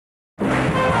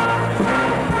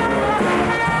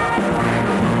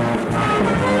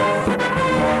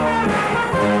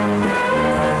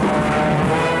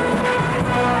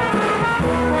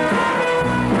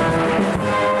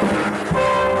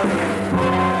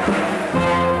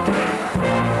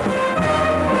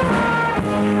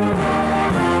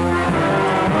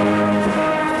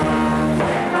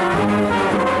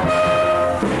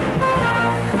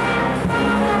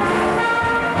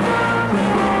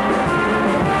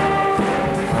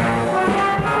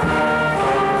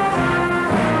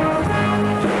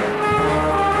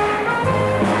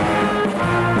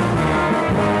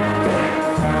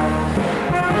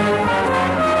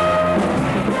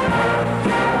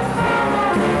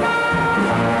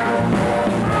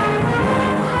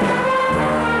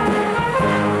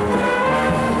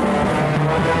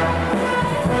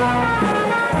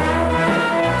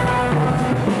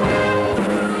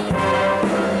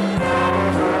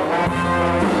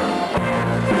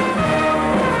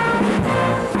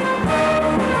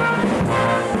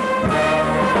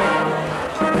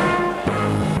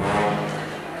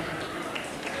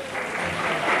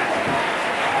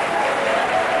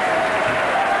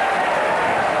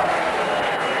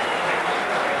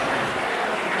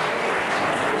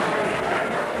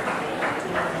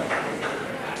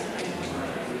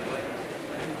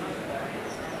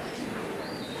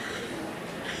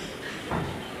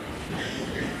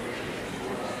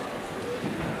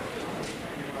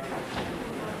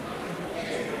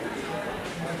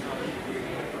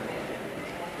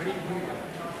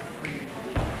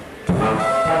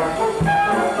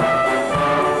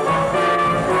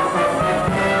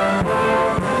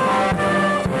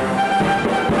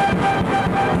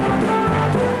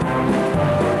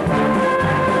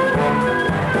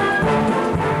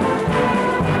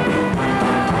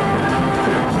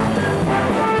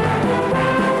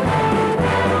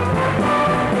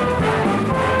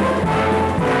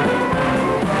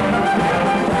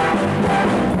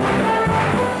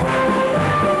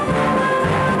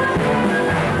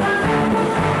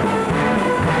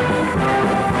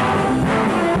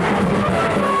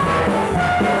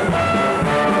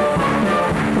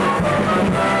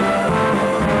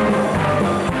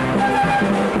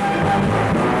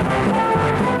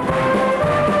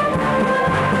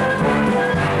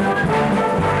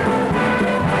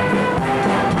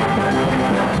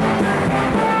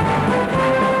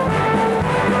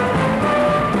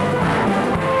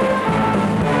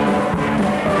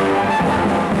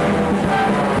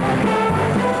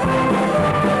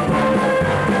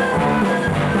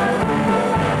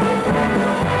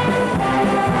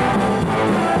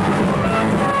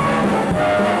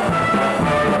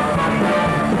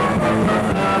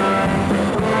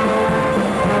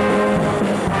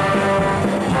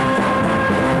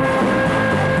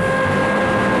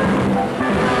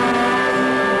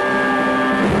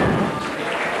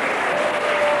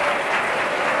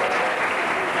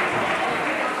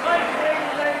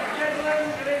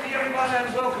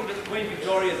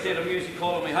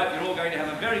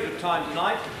time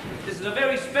tonight. This is a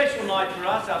very special night for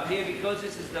us up here because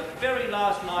this is the very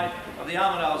last night of the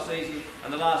Armadale season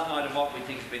and the last night of what we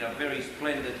think has been a very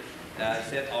splendid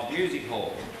set of music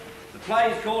halls. The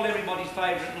play is called Everybody's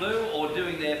Favourite Lou, or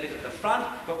Doing Their Bit at the Front,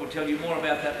 but we'll tell you more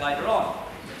about that later on.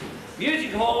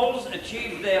 Music halls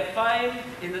achieved their fame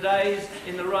in the days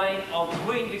in the reign of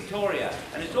Queen Victoria,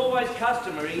 and it's always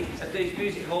customary at these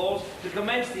music halls to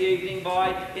commence the evening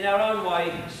by, in our own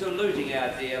way, saluting our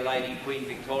dear Lady Queen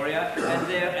Victoria,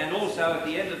 and also at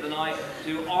the end of the night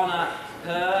to honour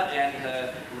her and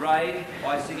her reign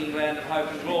by singing Land of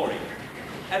Hope and Glory.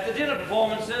 At the dinner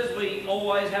performances, we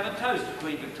always have a toast to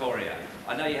Queen Victoria.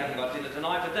 I know you haven't got dinner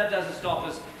tonight, but that doesn't stop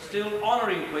us still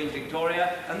honouring Queen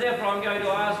Victoria, and therefore I'm going to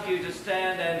ask you to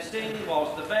stand and sing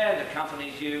whilst the band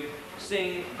accompanies you.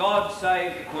 Sing God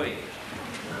Save the Queen.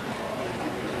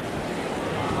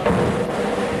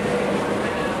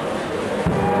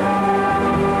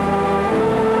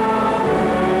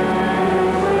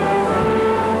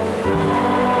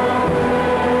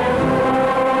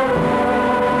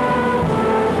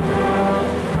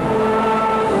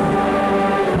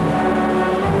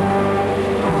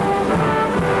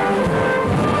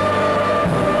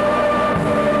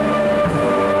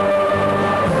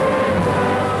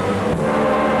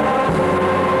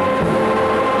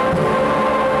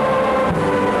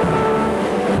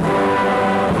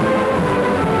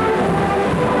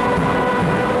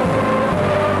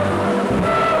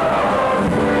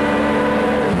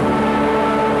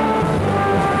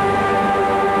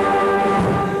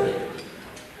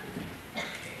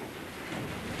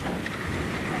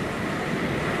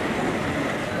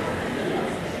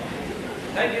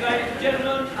 Thank you, ladies and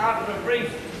gentlemen. After a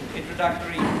brief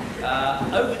introductory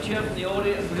overture from the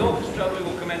orchestra, we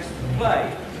will commence the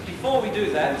play. Before we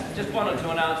do that, just one or two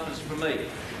announcements from me.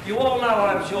 You all know,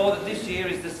 I'm sure, that this year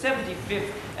is the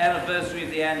 75th anniversary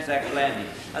of the Anzac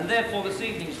Landing, and therefore this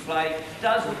evening's play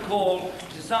does recall,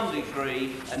 to some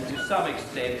degree and to some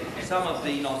extent, some of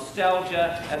the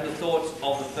nostalgia and the thoughts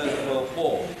of the First World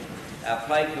War. Our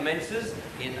play commences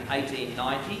in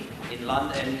 1890 in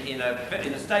London, in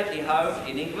a stately home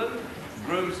in England,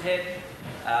 Groom's Head,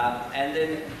 and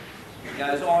then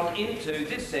goes on into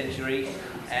this century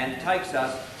and takes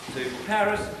us to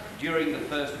Paris during the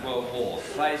First World War.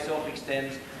 The play itself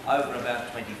extends over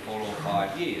about 24 or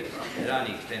 5 years. It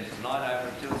only extends tonight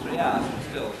over 2 or 3 hours, but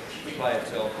still, the play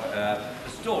itself, the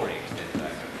story extends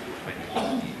over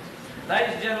 25 years.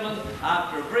 Ladies and gentlemen,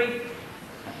 after a brief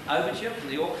overture from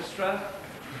the orchestra,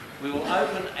 we will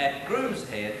open at Groom's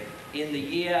Head in the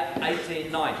year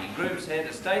 1890. Groom's Head,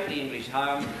 a stately English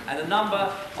home, and a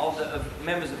number of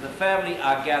members of the family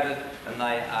are gathered, and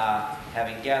they are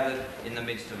having gathered in the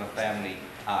midst of a family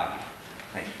argument.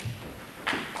 Thank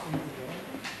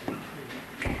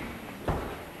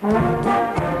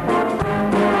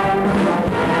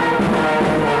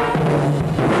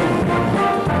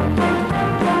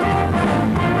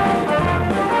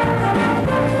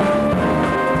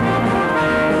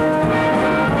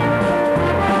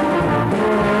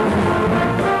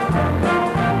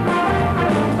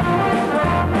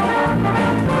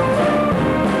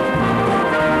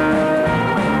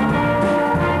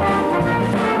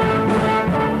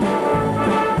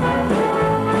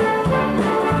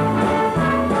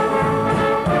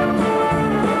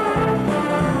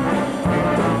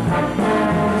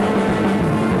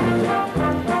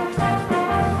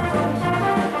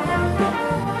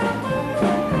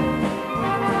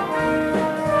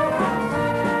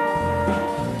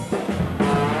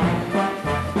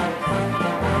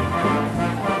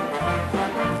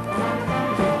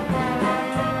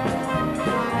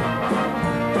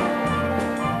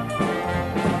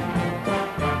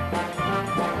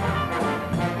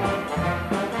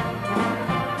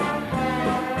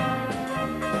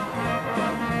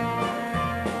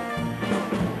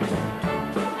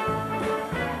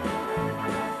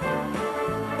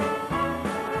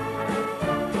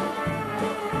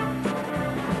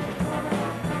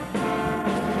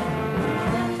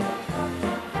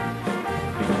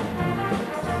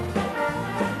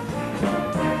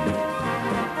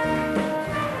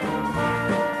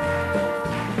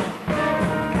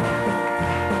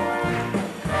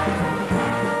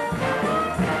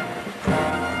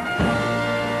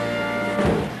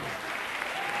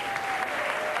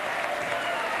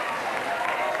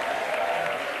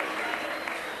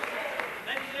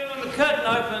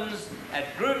opens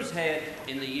at Groom's Head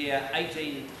in the year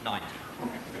 1890.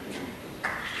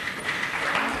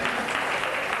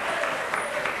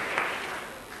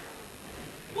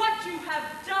 What you have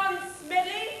done,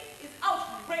 Smitty, is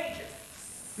outrageous.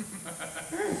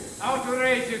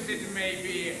 Outrageous it may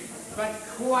be, but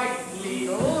quite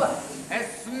legal.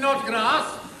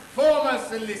 Snodgrass, former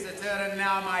solicitor and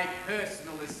now my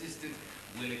personal assistant,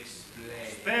 will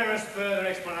explain. Spare us further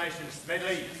explanations,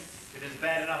 Smedley. It is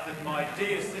bad enough that my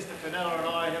dear sister Fenella and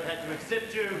I have had to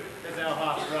accept you as our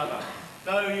half-brother.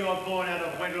 Though you are born out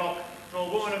of wedlock, for a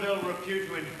woman of ill repute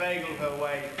to inveigle her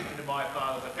way into my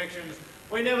father's affections,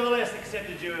 we nevertheless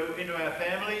accepted you into our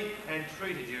family and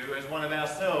treated you as one of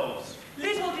ourselves.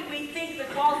 Little did we think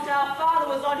that whilst our father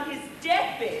was on his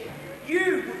deathbed,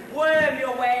 you would worm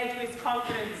your way into his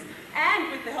confidence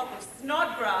and, with the help of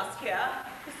Snodgrass here,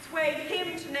 persuade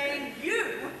him to name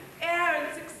you heir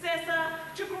and successor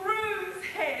to Groom's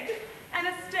Head, an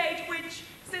estate which,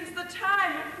 since the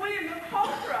time of William the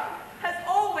Conqueror, has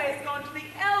always gone to the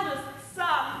eldest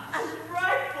son and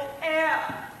rightful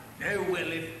heir. Oh,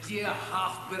 well, if dear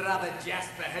half-brother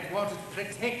Jasper had wanted to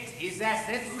protect his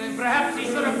assets, then perhaps he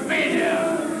should have been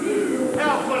here.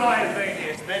 How could I have been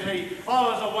here, Smedley? I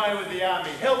was away with the army,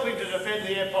 helping to defend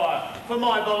the Empire for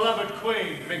my beloved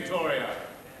Queen, Victoria.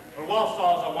 But whilst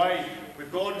I was away, with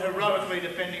Gordon heroically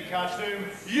defending Khartoum,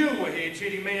 you were here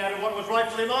cheating me out of what was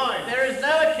rightfully mine. There is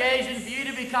no occasion for you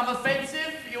to become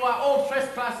offensive. You are all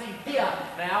trespassing here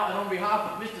now, and on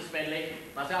behalf of Mr. Smedley,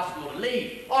 must ask you to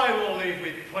leave. I will leave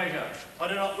with pleasure. I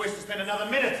do not wish to spend another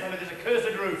minute under this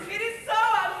accursed roof. It is so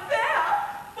unfair!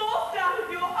 Forced out of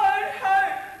your own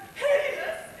home,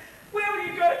 penniless! Where will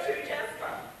you go to,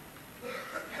 Jasper?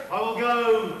 I will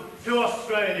go to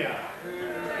Australia.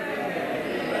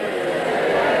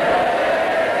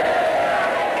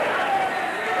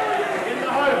 In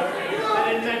the hope that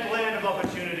in that land of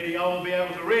opportunity I will be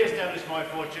able to re-establish my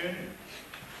fortune.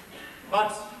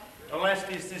 But, alas,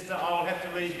 dear sister, I will have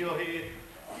to leave you here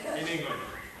in England.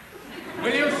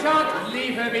 Well, you shan't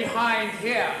leave her behind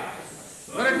here.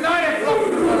 But at 9 o'clock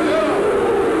tomorrow,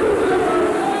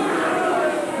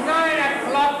 9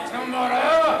 o'clock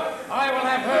tomorrow, I will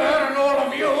have her and all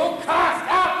of you cast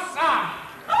out, son.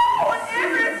 Oh,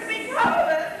 whatever is to become of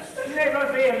it! Never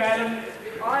fear, madam.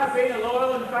 I have been a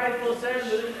loyal and faithful servant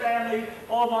to this family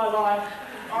all my life.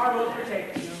 I will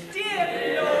protect you.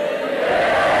 Dear Lord!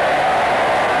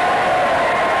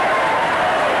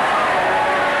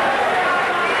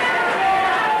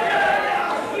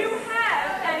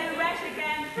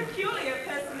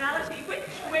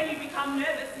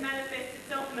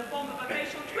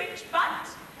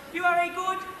 You are a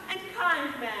good and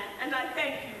kind man, and I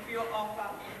thank you for your offer.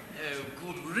 Oh,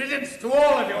 good riddance to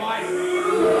all of you, I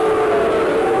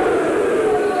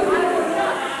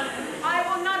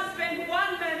will not spend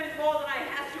one moment more than I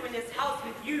have to in this house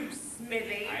with you,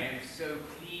 Smedley. I am so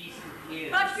pleased to hear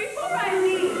But before I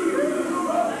leave,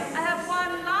 I have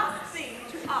one last thing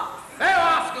to ask. Oh,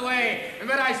 ask away,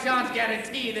 but I shan't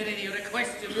guarantee that any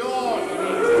request of yours will be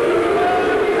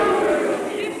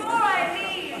exceeded. Before I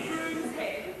leave Groom's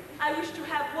Head, I wish to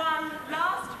have one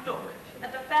last look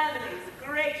at the family's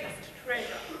greatest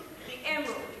treasure, the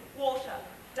emerald, water,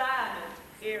 diamond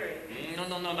earring.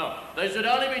 No. They should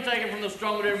only be taken from the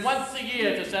strong room once a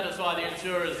year to satisfy the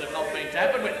insurers that have not been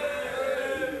tampered with.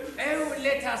 Oh,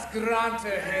 let us grant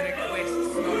her request,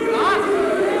 Snodgrass.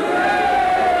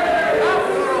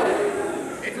 After all,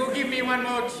 it will give me one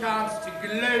more chance to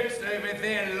gloat over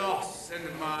their loss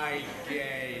and my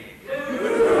gain.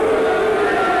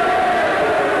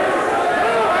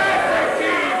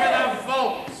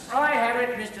 I have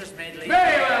it, Mr. Smedley.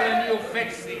 Very well, then you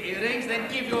fetch the earrings, then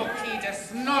give your key to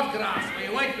Snodgrass, for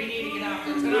you won't be needing it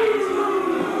after tonight.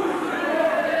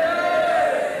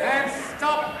 And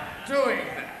stop doing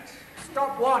that.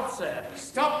 Stop what, sir?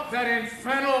 Stop that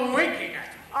infernal winking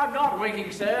at me. I'm not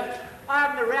winking, sir. I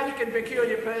have an erratic and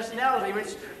peculiar personality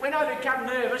which, when I become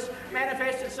nervous,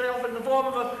 manifests itself in the form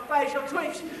of a facial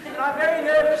twitch. And I'm very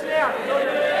nervous now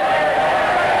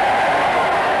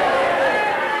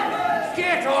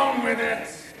Get on with it.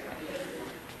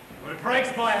 Well, it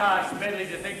breaks my heart, Smedley,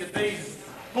 to think that these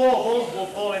baubles will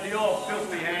fall into your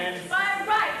filthy hands. By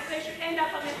rights, they should end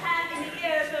up on the hand in the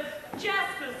ears of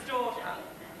Jasper's daughter.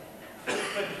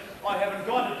 But I haven't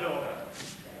got a daughter.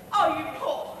 Oh, you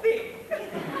poor thing.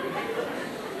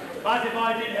 But if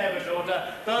I did have a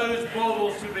daughter, those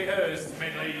baubles should be hers,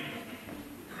 Smedley.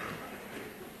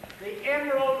 The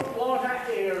emerald water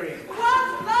earring.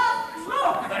 One last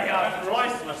look. They are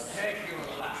priceless. Take your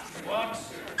last. What?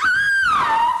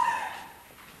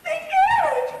 The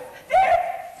earring! They're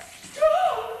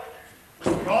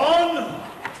gone!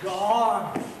 Gone?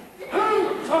 Who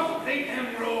took the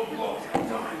emerald water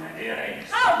diamond earrings?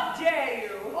 How dare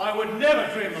you! I would never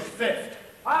dream of theft.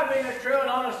 I've been a true and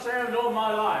honest servant all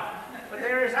my life, but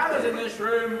there is others in this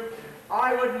room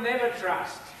I would never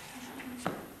trust.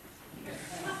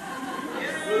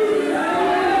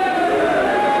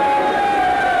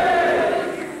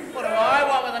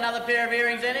 pair of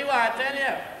earrings anyway, I tell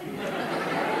you.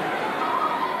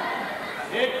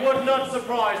 It would not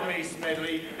surprise me,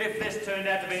 Smedley, if this turned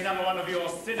out to be another one of your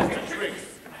sinister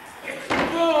tricks.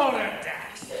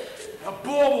 Balderdash! The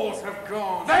baubles have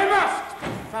gone. They must be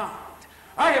found.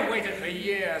 I have waited for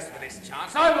years for this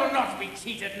chance. I will not be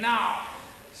cheated now.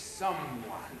 Someone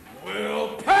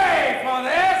will pay for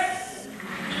this!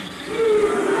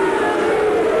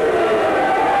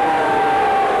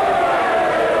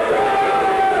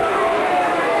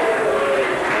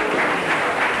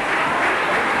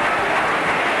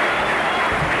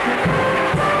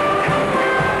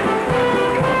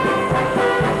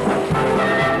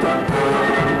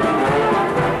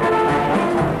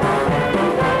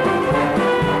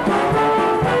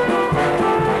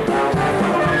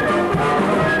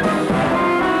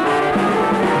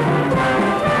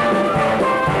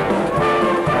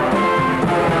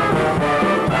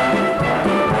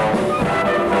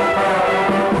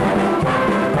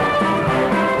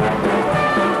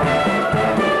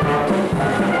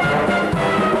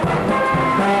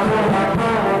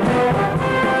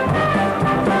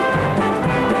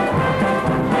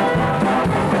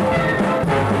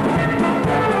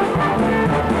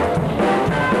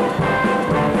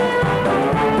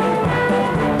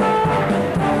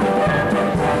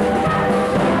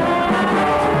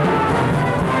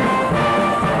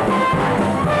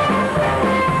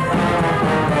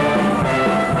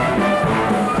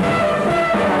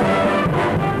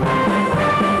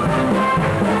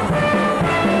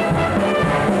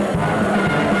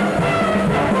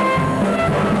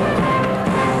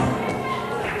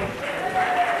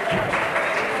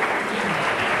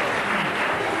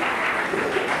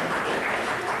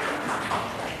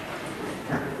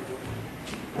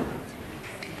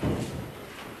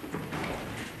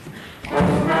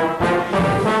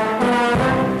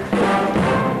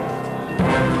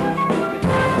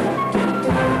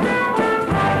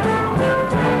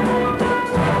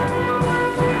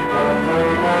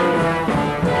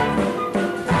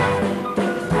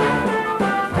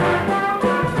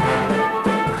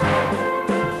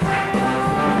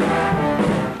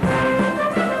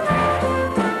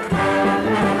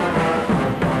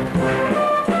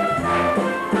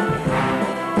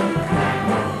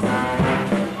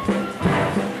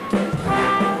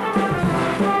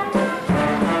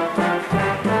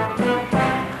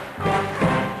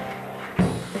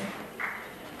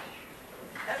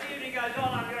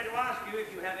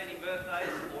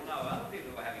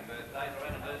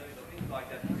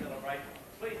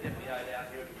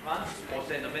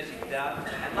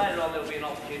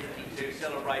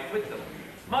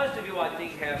 Most of you, I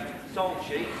think, have song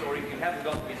sheets, or if you haven't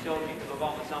got them yourself, you can move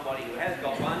on with somebody who has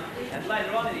got one. And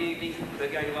later on in the evening,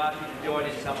 we're going to ask you to join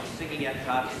in some singing and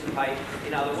participate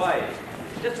in other ways.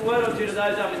 Just a word or two to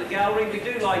those up in the gallery. We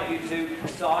do like you to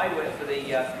sigh for the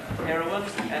heroine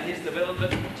and his the villain,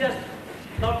 but just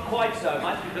not quite so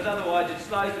much, because otherwise it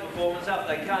slows the performance up.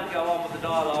 They can't go on with the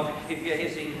dialogue if you're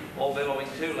hissing or bellowing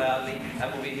too loudly,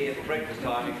 and we'll be here for breakfast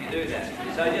time if you do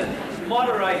that. So just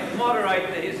moderate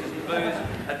the hisses and boos,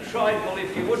 a trifle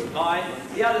if you wouldn't mind.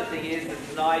 The other thing is that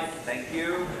tonight, thank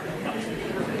you,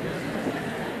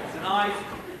 tonight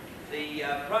the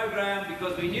program,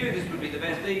 because we knew this would be the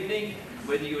best evening,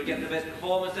 when you would get the best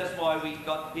performance, that's why we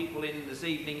got people in this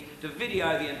evening to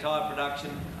video the entire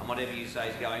production and whatever you say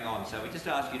is going on. So we just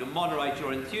ask you to moderate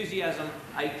your enthusiasm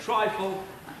a trifle,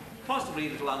 possibly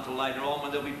a little until later on,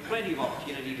 when there'll be plenty of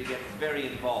opportunity to get very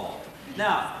involved.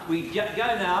 Now, we go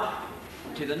now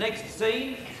to the next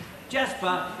scene.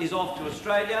 Jasper is off to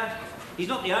Australia. He's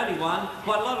not the only one.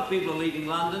 Quite a lot of people are leaving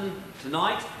London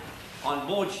tonight on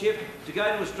board ship to go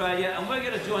to Australia, and we're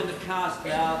going to join the cast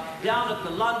now down at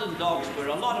the London docks, where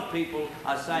a lot of people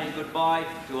are saying goodbye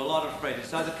to a lot of friends.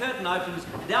 So the curtain opens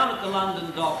down at the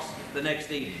London docks the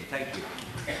next evening. Thank you.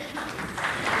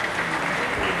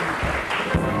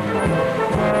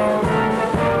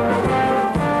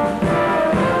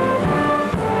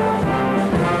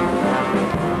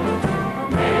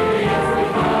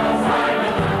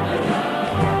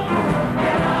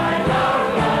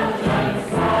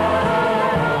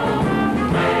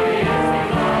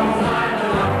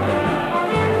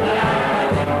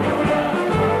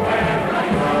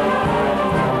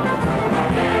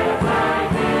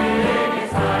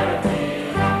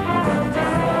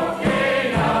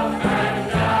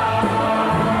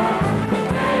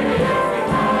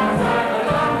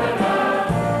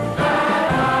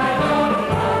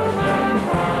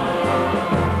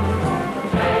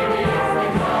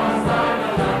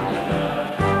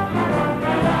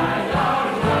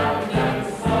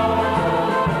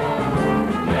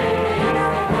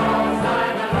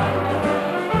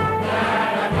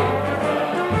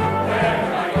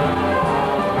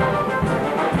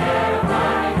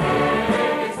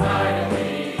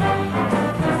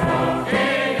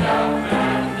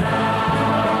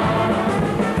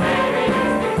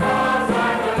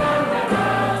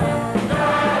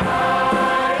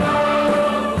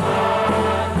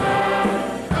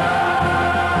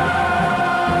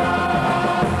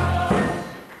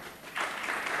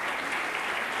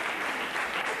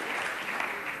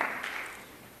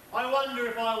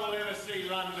 I will ever see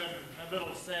London and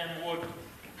little Sam Wood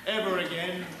ever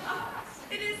again.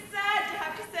 It is sad to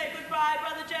have to say goodbye,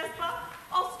 Brother Jasper.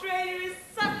 Australia is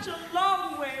such a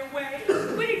long way away.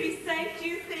 Will it be safe, do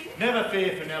you think? Never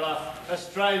fear, Fenella.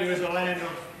 Australia is a land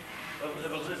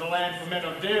is a land for men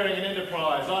of daring and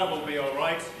enterprise. I will be all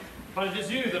right. But it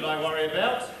is you that I worry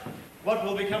about. What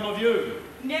will become of you?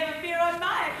 Never fear on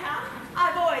my account.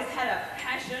 I've always had a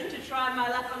passion to try my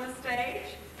luck on the stage.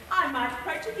 I might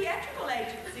approach a theatrical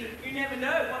agency. You never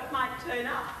know what might turn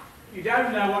up. You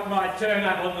don't know what might turn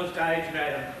up on the stage,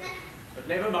 madam. But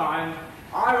never mind.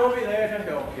 I will be there to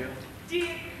help you.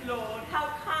 Dear Lord, how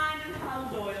kind and how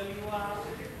loyal you are.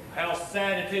 How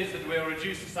sad it is that we are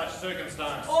reduced to such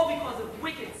circumstance. All because of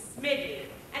wicked Smedley.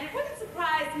 And it wouldn't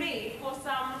surprise me for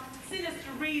some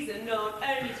sinister reason known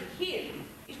only to him.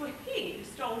 It were he who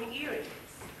stole the earrings.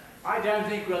 I don't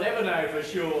think we'll ever know for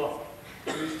sure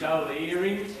who stole the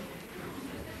earrings.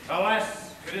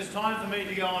 Alas, it is time for me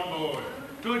to go on board.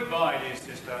 Goodbye, dear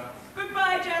sister.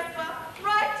 Goodbye, Jasper.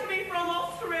 Write to me from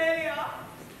Australia.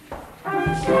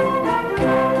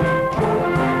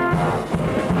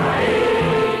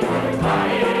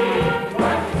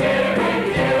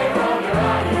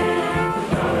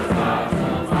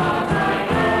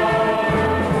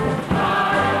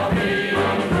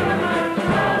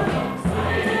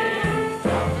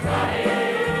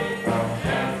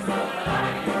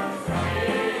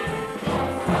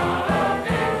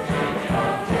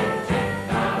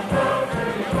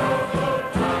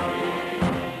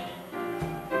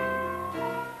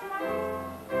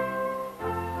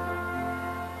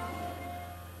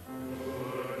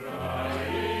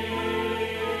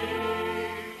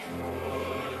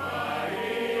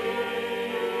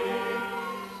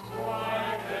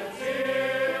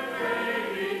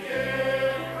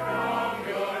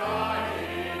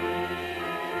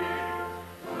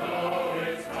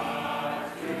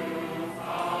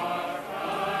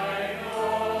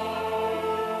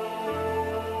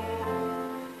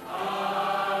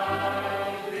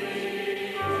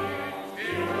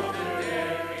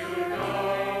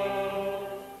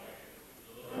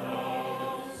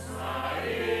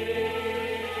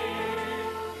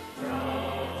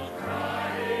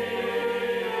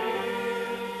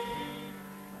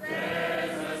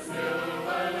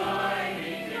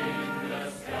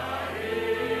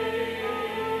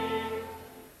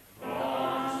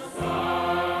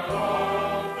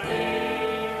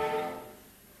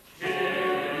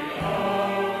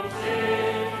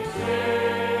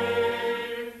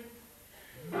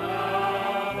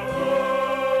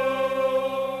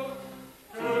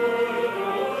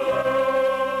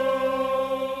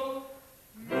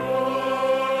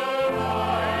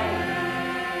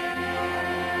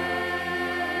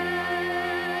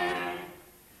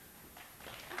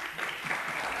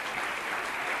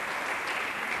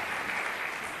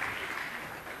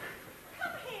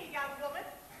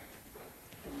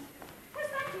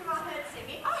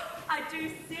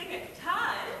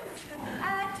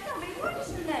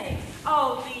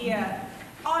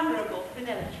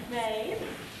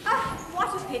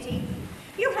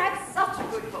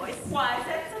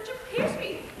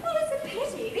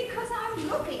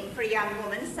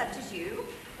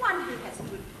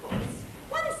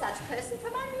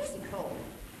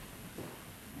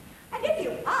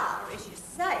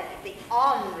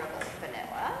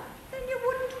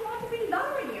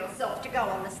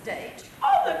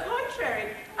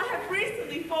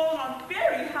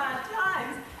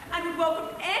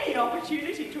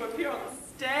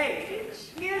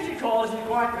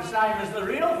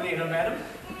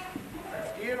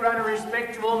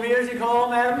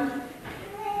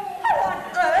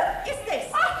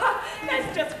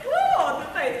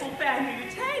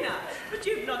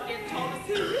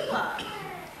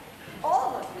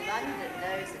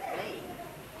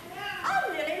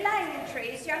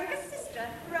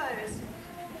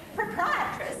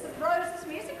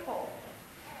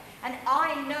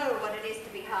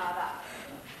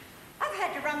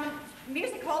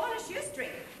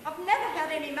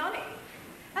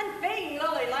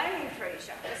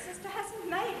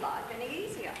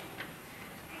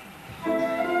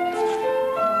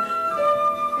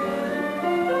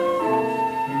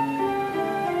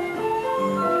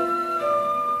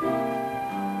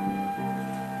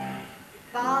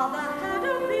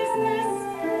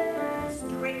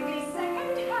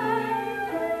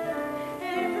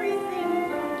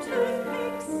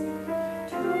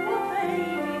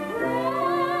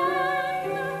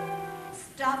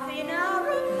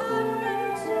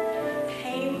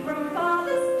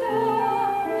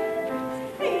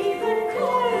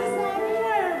 Clothes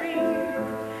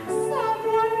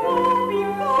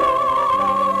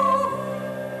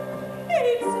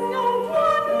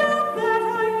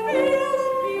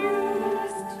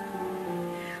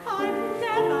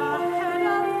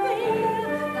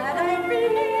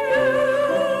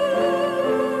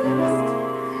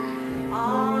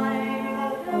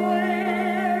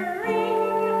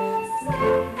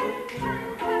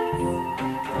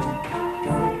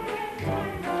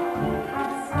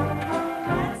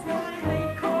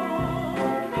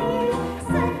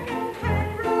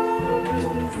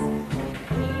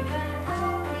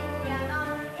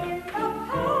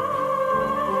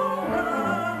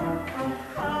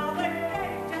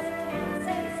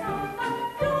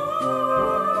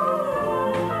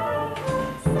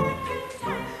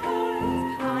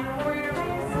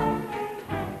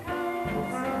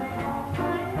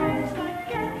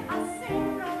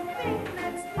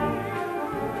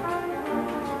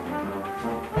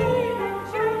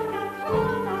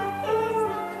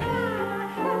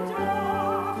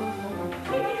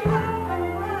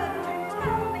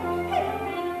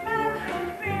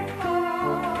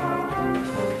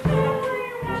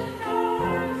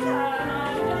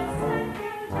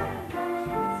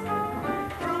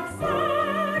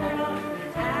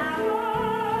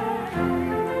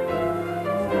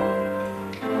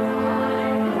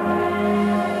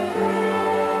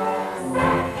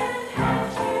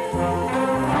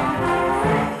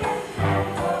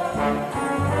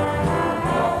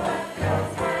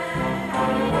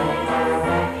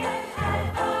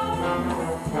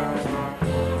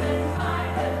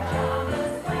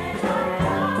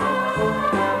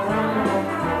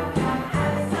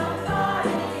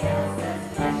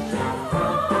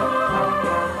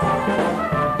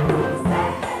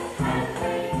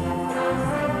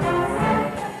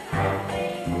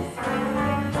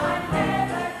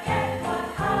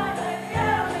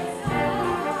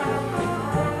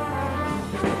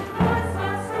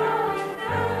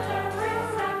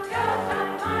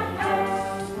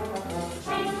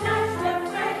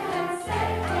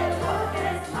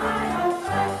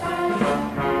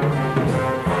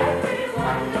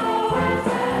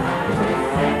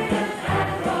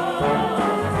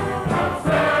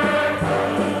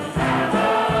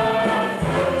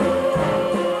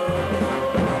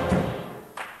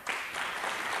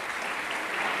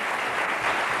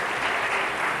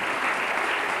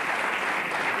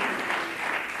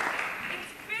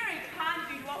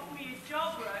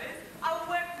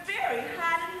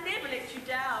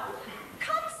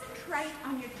concentrate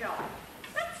on your job.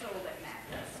 That's all that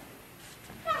matters.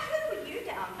 Now, who were you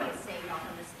down here seeing off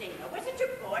on the steamer? Was it your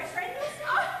boyfriend or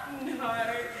something? Oh,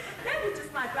 no. That was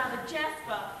just my brother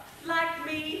Jasper. Like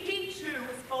me, he too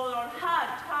was fallen on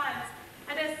hard times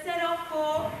and has set off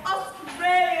for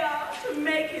Australia to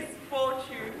make his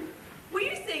fortune. Were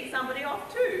you seeing somebody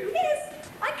off too? Yes,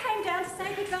 I came down to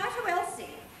say goodbye to Elsie.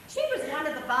 She was one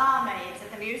of the barmaids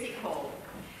at the music hall,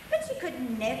 but she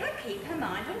could never keep her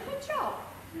mind on her job.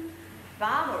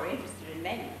 Far more interested in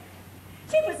men.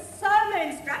 She was so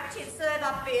moonstruck she'd serve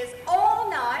up beers all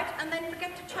night and then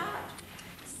forget to charge.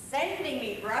 Sending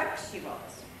me broke she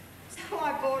was. So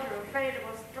I bought her a fare to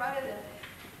Australia.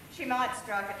 She might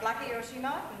strike it lucky or she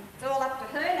mightn't. It's all up to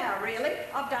her now, really.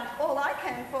 I've done all I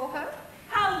can for her.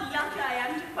 How lucky I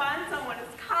am to find someone as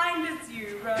kind as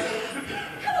you, Rose.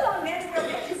 Come along then, we'll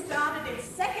get you started in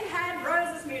second-hand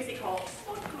Rose's music hall.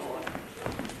 What course?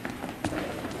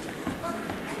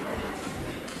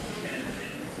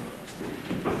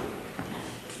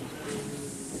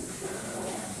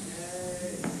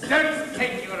 Don't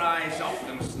take your eyes off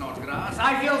them, Snodgrass.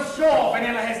 I feel sure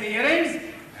Vanilla has the earrings,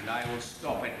 and I will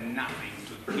stop at nothing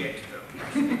to get them.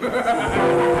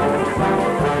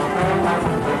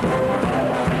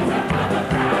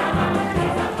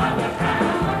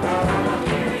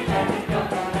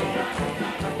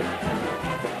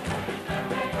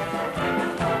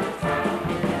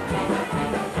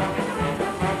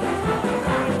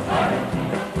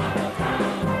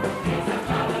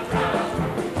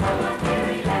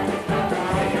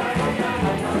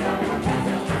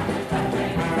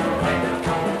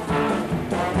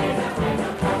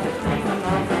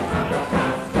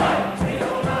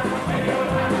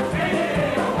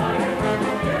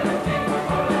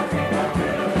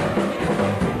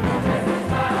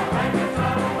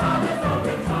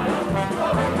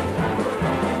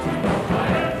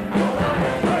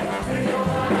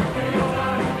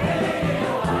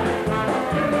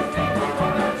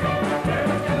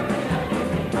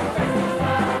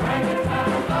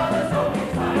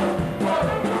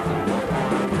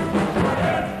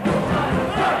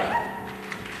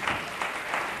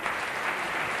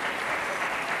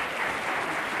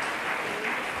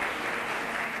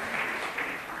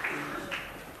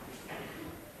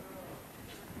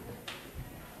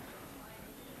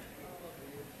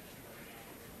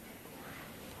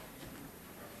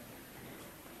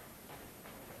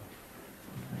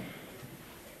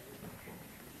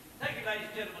 Ladies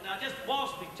and gentlemen, now just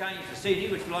whilst we change the CD,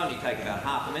 which will only take about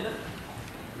half a minute,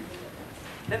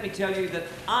 let me tell you that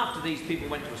after these people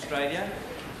went to Australia,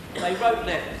 they wrote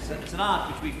letters. It's an art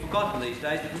which we've forgotten these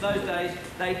days, but in those days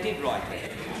they did write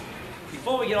letters.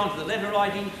 Before we get on to the letter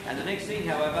writing and the next scene,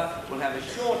 however, we'll have a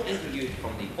short interlude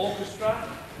from the orchestra.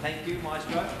 Thank you,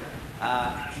 Maestro.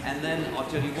 And then I'll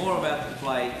tell you more about the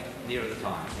play nearer the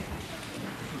time.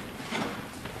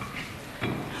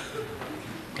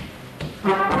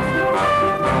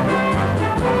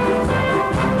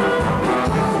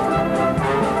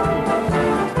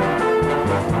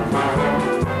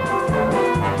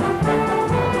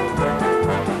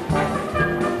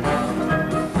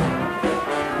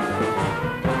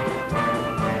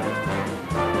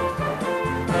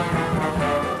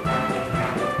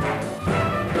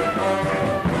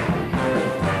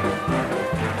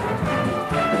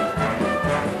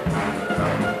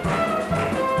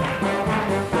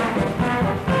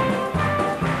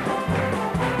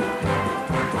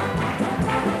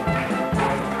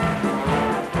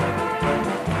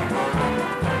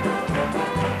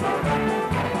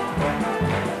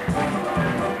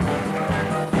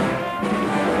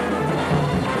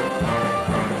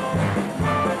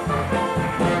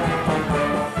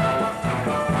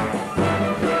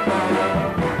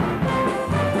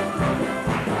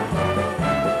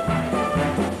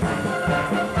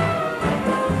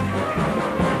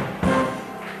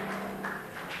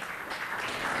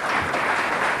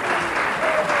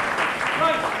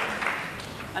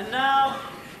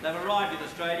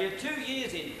 Australia. 2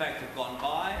 years, in fact, have gone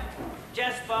by.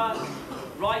 Jasper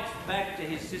writes back to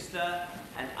his sister,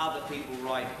 and other people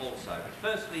write also. But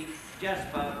firstly,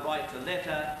 Jasper writes a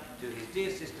letter to his dear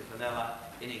sister Fenella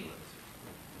in England.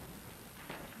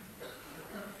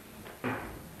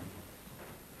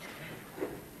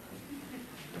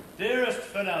 Dearest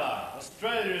Fenella,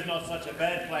 Australia is not such a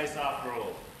bad place after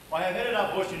all. I have headed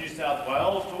up bush in New South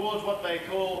Wales towards what they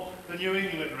call the New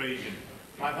England region.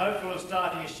 I'm hopeful of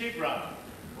starting a sheep run.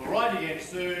 We'll write again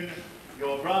soon.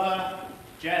 Your brother,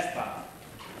 Jasper.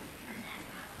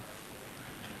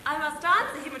 I must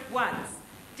answer him at once.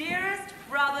 Dearest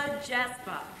brother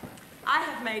Jasper, I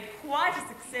have made quite a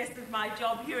success of my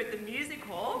job here at the music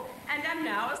hall and am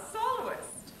now a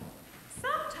soloist.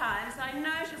 Sometimes I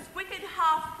notice wicked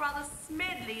half-brother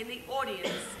Smedley in the audience,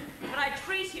 but I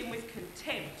treat him with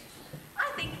contempt.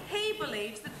 I think he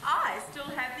believes that I still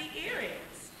have the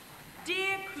earrings.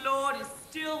 Dear Claude is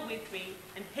still with me,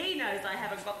 and he knows I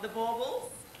haven't got the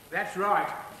baubles. That's right.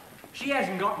 She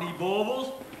hasn't got any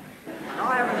baubles, and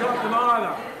I haven't got them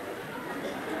either.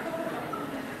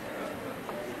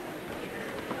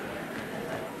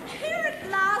 Here at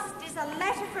last is a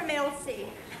letter from Elsie.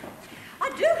 I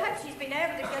do hope she's been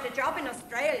able to get a job in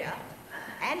Australia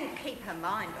and keep her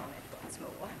mind on it once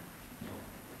more.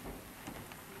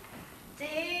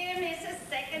 Dear Mrs.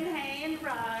 Secondhand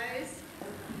Rose,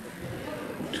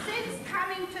 since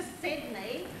coming to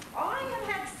Sydney, I have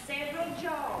had several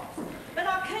jobs, but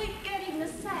I keep getting the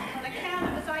sack on account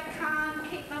of as I can't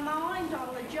keep my mind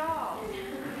on the job.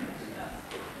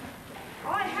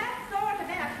 I have thought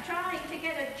about trying to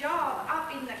get a job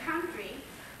up in the country,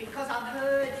 because I've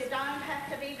heard you don't have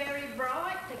to be very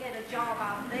bright to get a job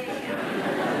up there.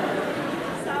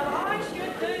 So I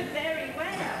should do very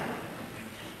well.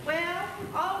 Well,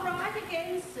 I'll write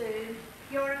again soon.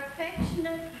 Your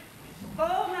affectionate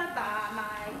former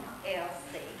barmaid,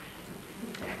 Elsie.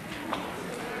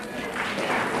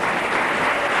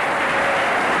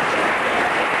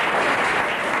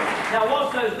 Now,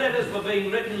 whilst those letters were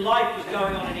being written, life was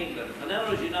going on in England.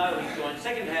 Fenella, as you know, has joined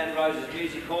Secondhand Rose's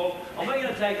Music Hall, and we're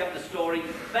going to take up the story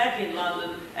back in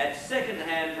London at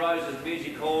Secondhand Rose's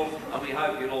Music Hall, and we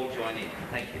hope you'll all join in.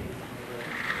 Thank you.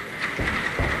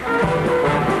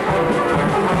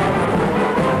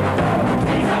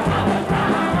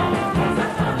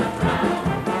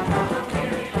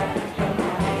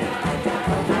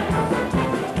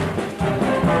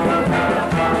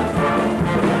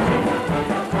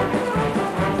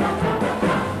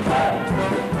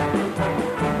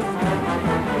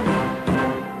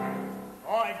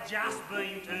 Just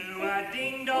been to a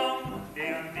ding-dong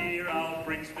down dear old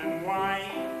Brixton Way.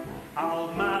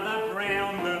 Old Mother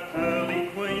Brown, the pearly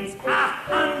queen's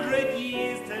 100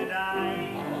 years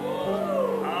today.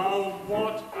 Oh,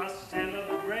 what a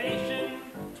celebration,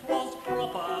 'twas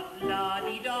proper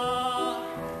la-di-da,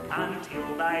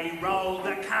 until they rolled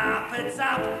the carpets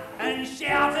up and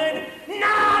shouted,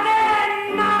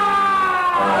 "Nothing more!"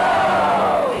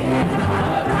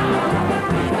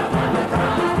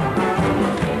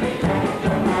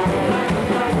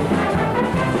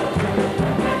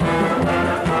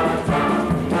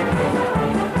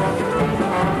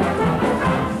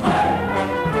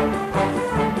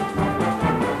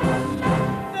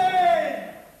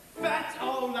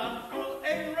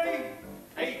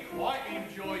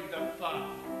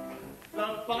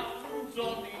 The buttons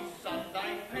on his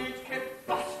Sunday pants kept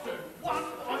busting one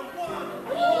by one.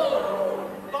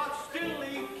 But still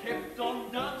he kept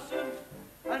on dancing.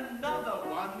 Another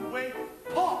one went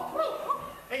pop.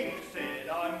 He said,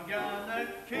 I'm gonna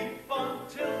keep on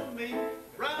till me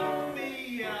round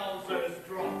me houses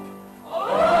drop.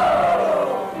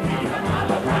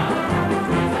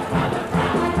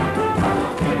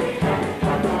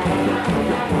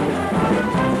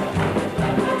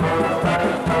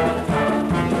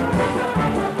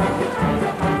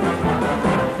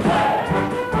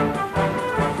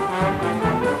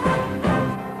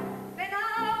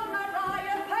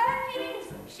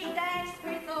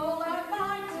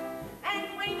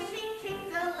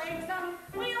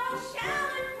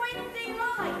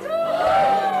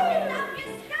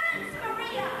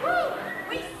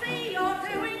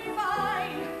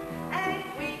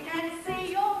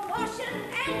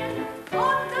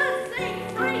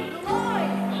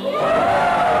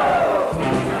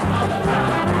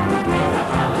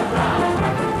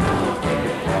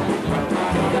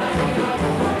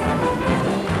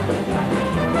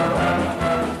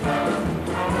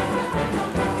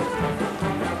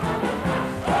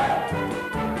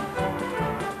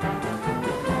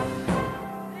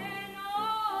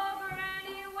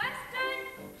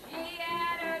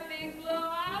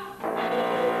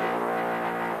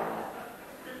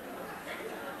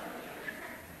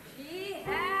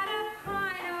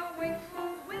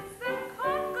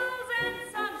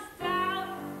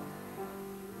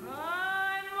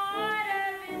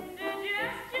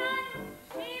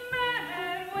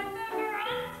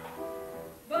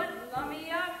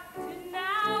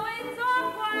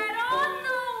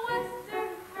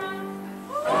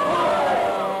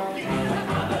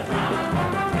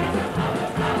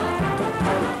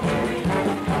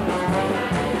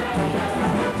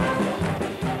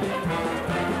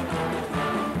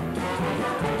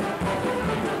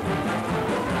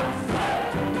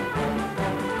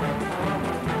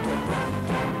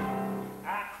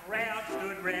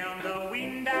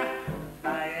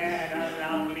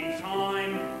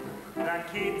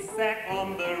 kids sat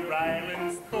on the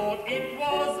railings, thought it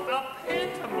was a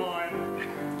pantomime.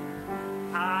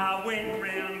 Pa went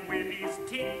round with his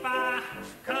tit bar,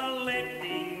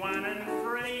 collecting 1 and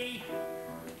 3.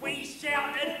 We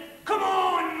shouted, "Come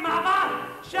on, mother,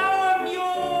 show 'em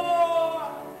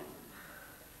your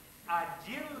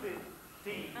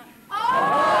agility."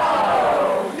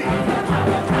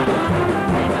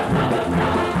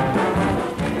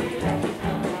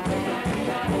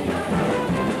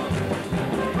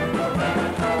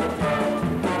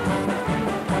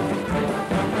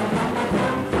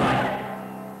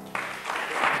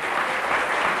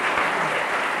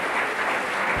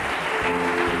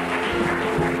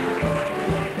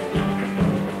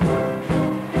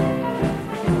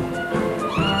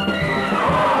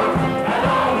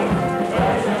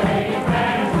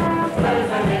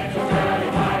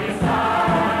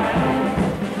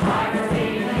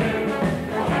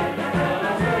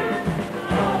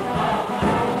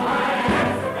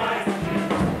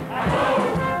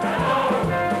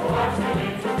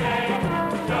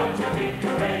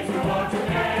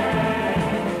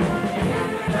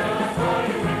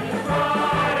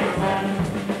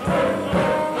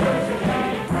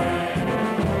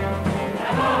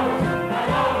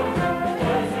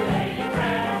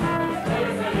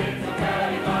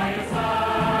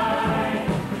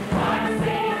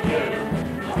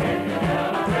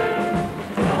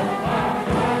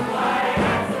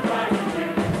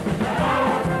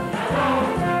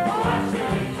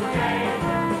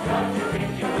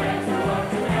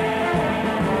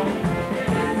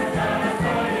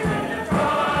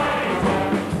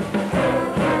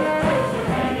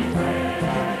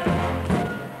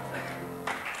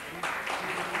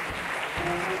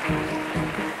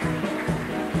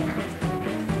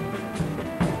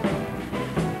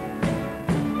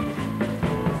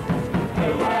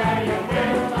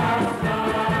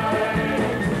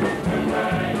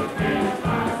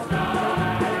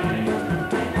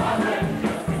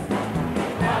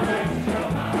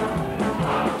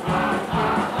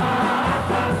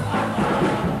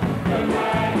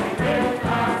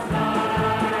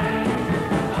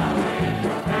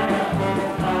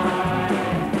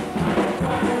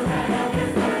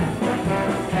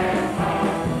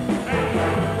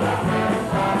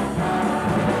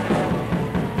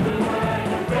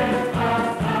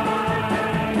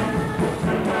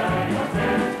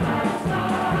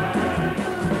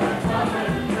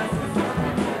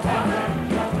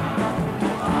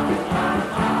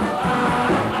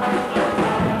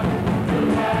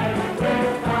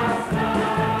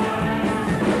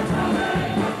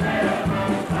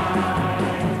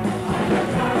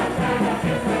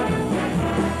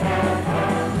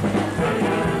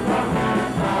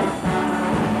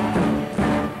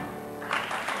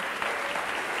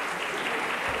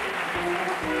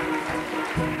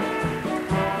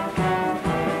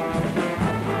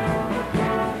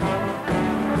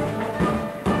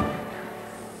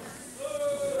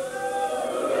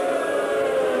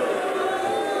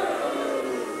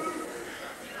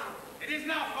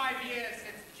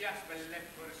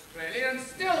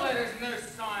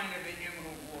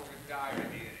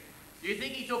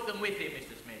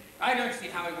 I don't see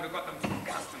how he would have got them through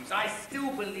customs. I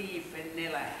still believe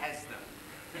Fenella has them.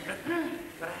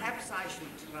 Perhaps I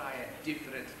should try a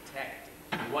different tactic.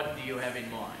 What do you have in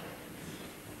mind?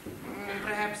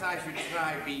 Perhaps I should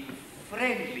try being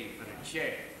friendly for a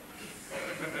change.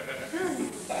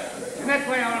 And that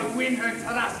way I'll win her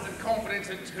trust and confidence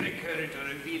and trick her into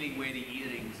revealing where the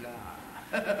earrings are.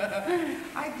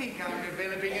 I think I'm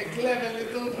developing a clever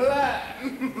little plan.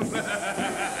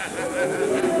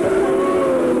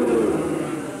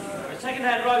 In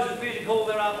Second-Hand Roses Music Hall,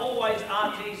 there are always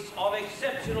artists of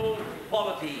exceptional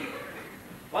quality.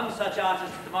 One such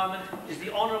artist at the moment is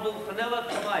the Honourable Fenella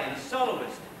Tremaine,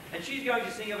 soloist, and she's going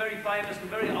to sing a very famous and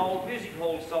very old music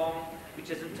hall song, which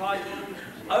is entitled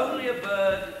Only a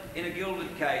Bird in a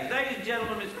Gilded Cage. Ladies and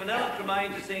gentlemen, Miss Fenella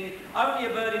Tremaine to sing Only a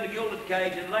Bird in a Gilded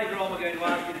Cage, and later on we're going to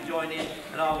ask you to join in,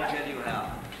 and I will tell you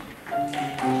how.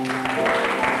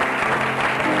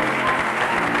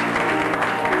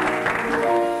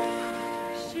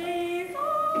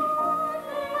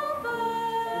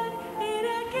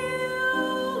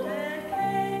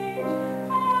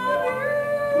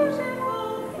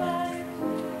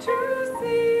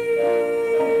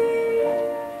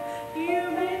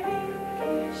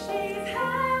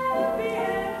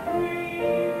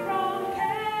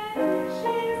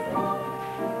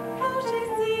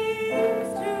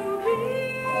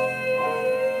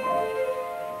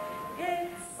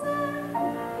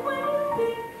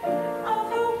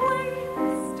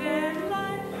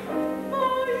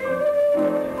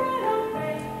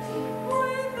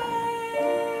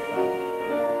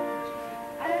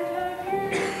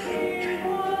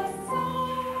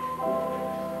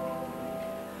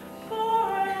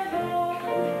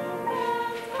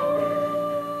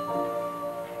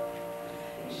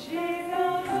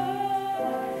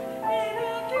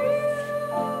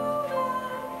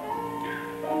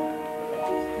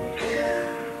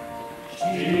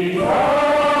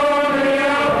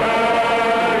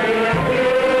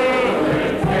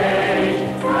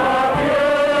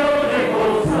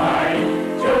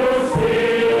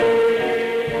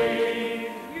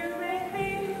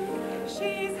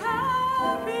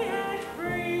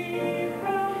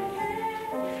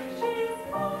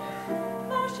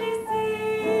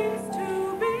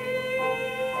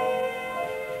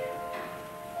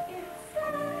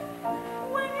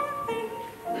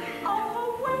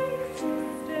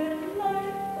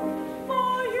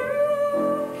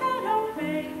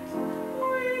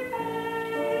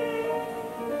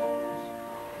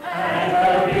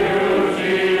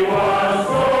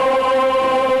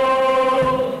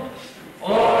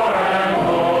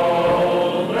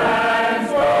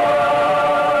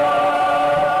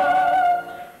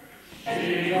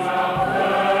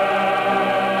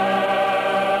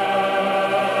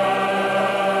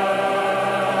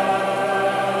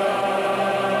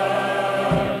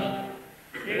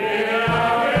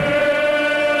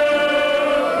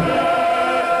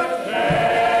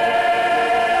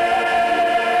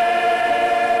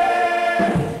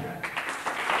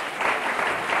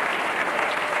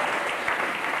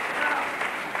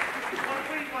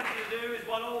 want you to do is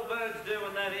what all birds do,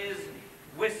 and that is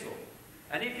whistle.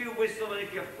 And if you whistle and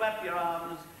if you flap your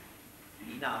arms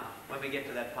enough, when we get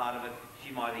to that part of it,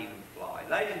 she might even fly.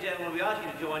 Ladies and gentlemen, we ask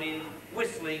you to join in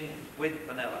whistling with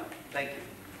Fenella. Thank you.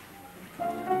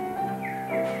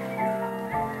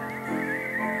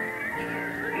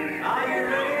 Are you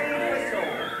ready to whistle?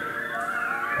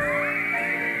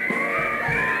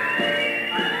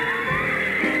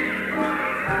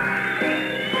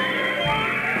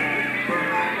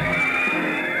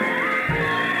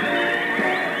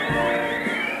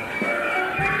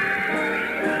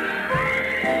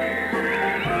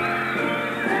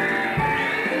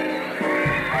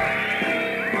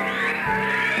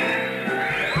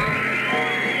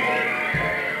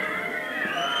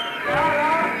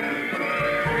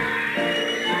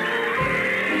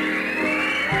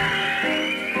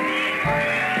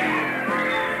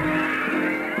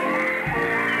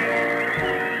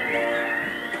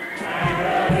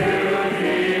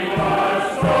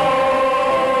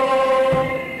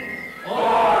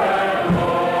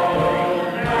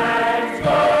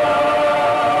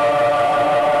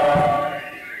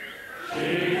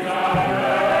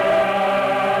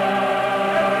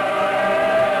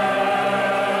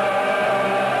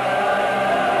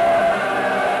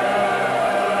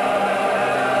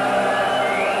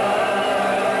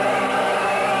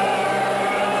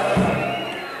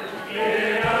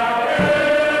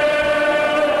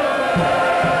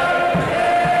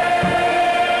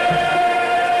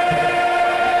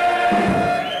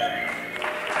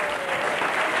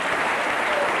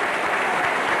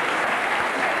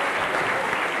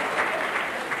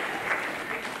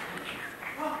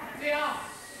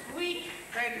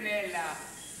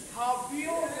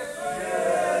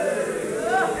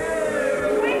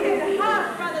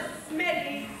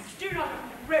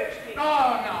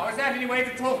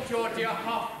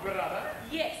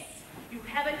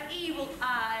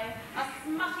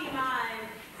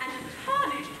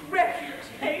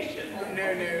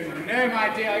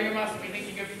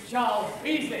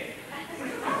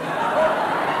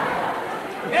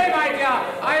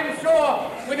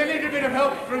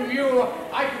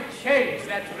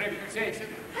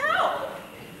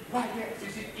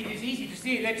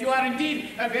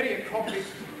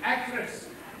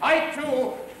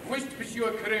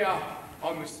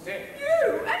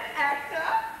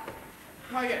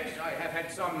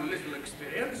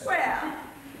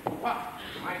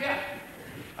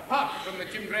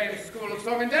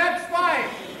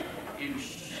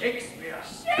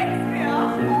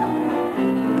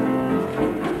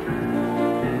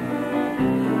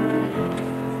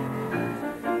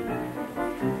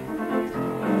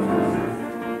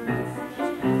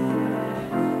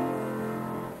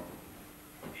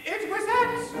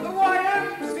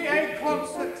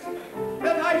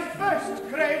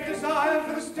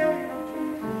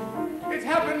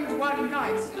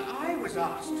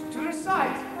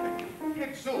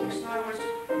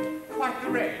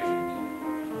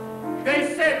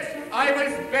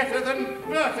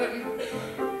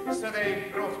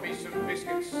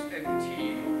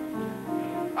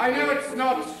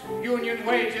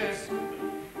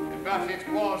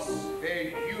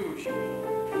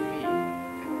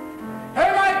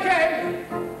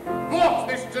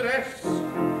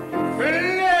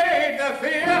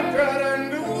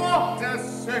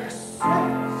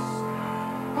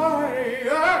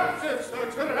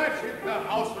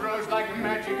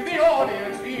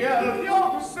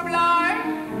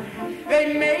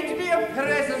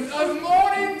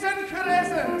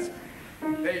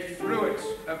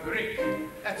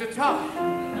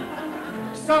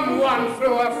 Someone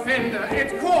threw a fender,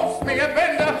 it cost me a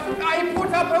bender. I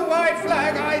put up a white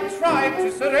flag, I tried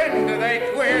to surrender.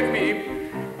 They queered me,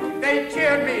 they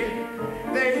cheered me,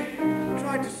 they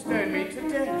tried to stone me to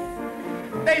death.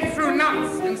 They threw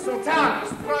nuts and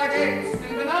sultanas, fried eggs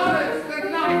and bananas. The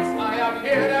night I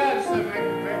appeared as a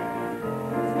Macbeth.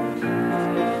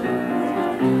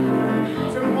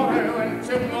 Tomorrow and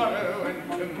tomorrow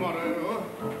and tomorrow.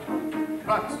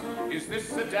 But is this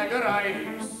the dagger I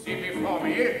see before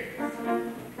me?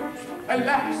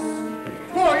 Alas,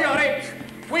 poor Yorick,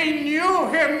 we knew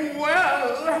him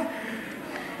well.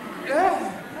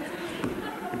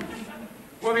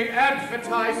 For the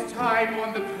advertised time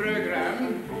on the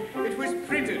programme, it was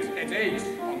printed at 8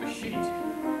 on the sheet.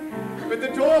 But the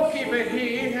doorkeeper,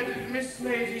 he had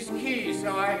mislaid his key,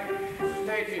 so I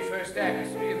played the first act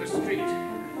in the street.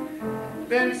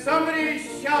 Then somebody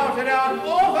shouted out,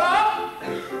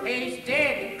 "Over!" "He's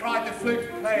dead," cried the flute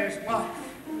player's wife.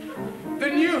 The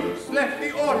news left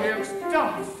the audience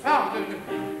dumbfounded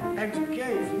and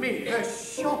gave me the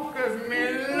shock of my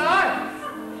life.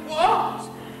 What?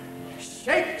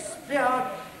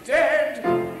 Shakespeare dead.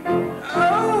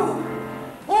 Oh,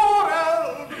 poor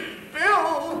old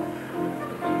Bill.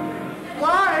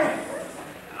 Why,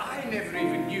 I never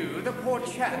even knew the poor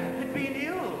chap had been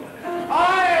ill.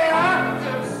 I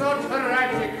acted so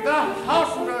tragic. The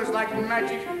house rose like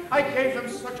magic. I gave them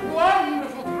such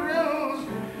wonderful thrills.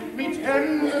 Me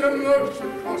tender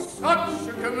emotion caused such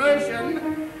a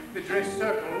commotion. The dress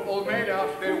circle all made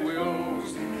out their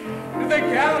wills. The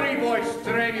gallery boys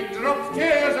straining dropped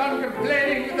tears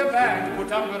uncomplaining. The band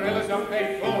put umbrellas up,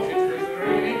 they thought it was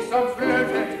raining. Some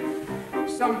floated,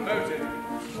 some boated,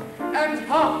 and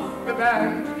half the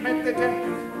band met the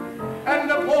death. And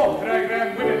the poor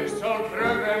program women sold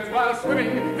programs while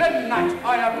swimming. The night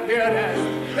I appeared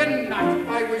as, the night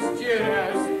I was jeered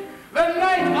as, the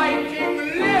night I came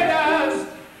leered as,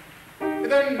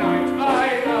 the night I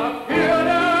appeared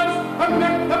as.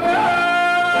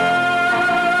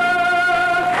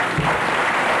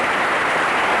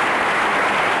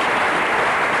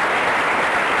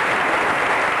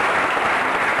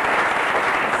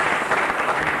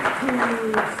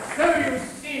 So you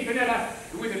see, Vanilla,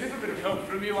 with a little bit of help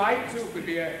from you, I too could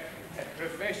be a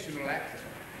professional actor.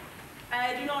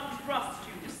 I do not trust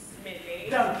you, Smithy.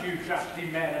 Don't you trust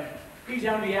him, madam. He's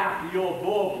only after your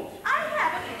baubles. I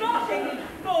haven't got any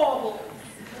baubles.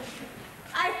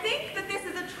 I think that this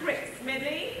is a trick,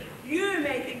 Smedley. You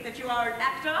may think that you are an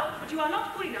actor, but you are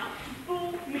not good enough to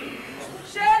fool me.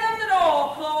 Show them the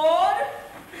door, Claude.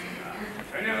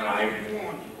 Vanilla, I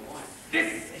warn you,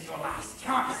 this is your last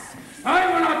chance. I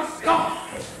will not stop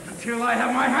until I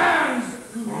have my hands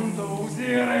on those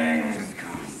earrings.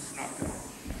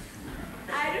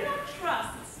 I do not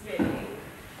trust Smedley,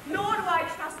 nor do I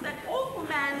trust that awful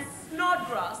man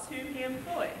Snodgrass whom he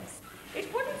employs.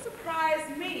 It wouldn't surprise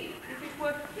me if it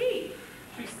were he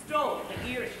who stole the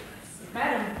earrings.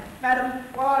 Madam,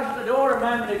 while I was at the door a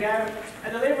moment ago,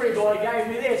 a delivery boy gave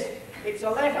me this. It's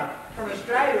a letter from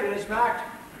Australia and it's marked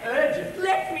urgent.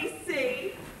 Let me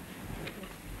see.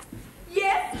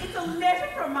 Yes, it's a letter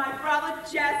from my brother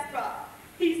Jasper.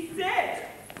 He said,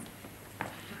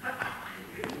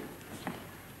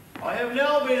 I have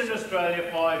now been in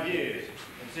Australia 5 years,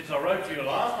 and since I wrote to you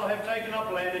last, I have taken up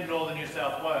land in northern New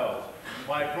South Wales.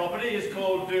 My property is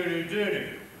called Doonoo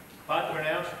Doonoo, but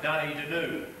pronounced Dunny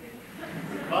Danoo.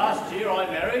 Last year I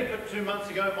married, but 2 months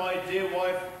ago my dear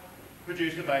wife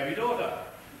produced a baby daughter.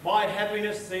 My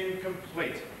happiness seemed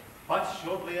complete, but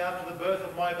shortly after the birth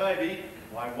of my baby,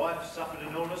 my wife suffered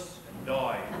an illness and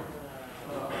died,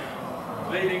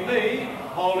 leaving me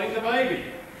holding the baby.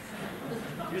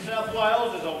 New South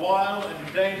Wales is a wild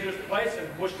and dangerous place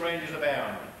and bush rangers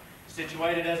abound.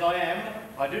 Situated as I am,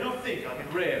 I do not think I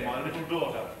can rear my little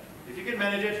daughter. If you can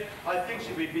manage it, I think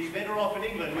she would be better off in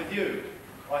England with you.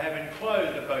 I have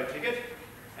enclosed a boat ticket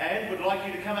and would like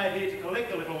you to come out here to collect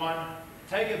the little one,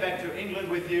 take her back to England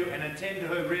with you and attend to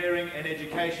her rearing and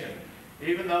education,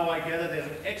 even though I gather there's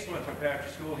an excellent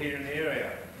preparatory school here in the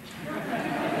area.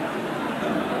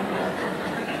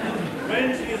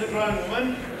 When she is a grown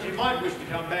woman, she might wish to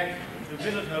come back to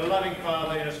visit her loving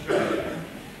father in Australia.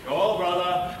 Your old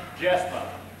brother, Jasper.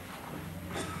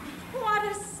 What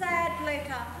a sad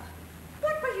letter.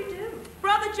 What will you do?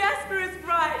 Brother Jasper is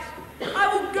right. I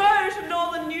will go to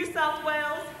northern New South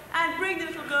Wales and bring the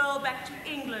little girl back to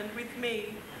England with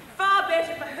me. Far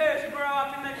better for her to grow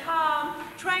up in the calm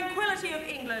tranquility of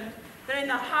England than in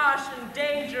the harsh and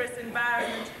dangerous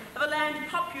environment of a land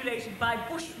populated by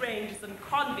bushrangers and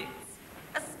convicts,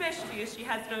 especially as she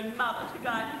has no mother to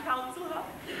guide and counsel her.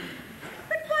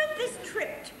 But won't this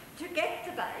trip to get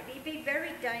the baby be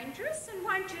very dangerous, and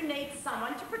won't you need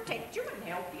someone to protect you and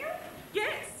help you?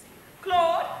 Yes,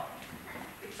 Claude.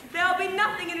 There'll be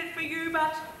nothing in it for you,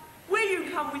 but will you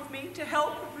come with me to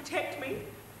help and protect me?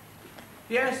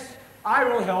 Yes, I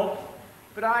will help,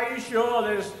 but are you sure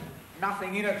there's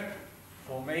nothing in it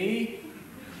for me?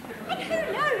 And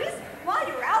who knows, while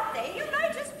you're out there, you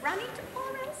may just run into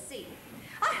poor Elsie.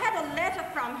 I had a letter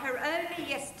from her only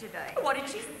yesterday. What did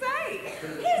she say?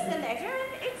 Here's the letter,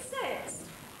 and it says,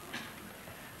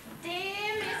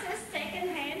 Dear Mrs.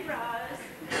 Secondhand Rose,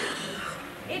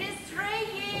 it is 3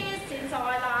 years since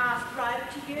I last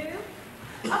wrote to you.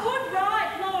 I would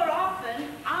write more often,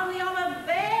 only I'm a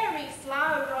very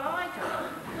slow writer.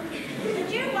 And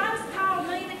you once told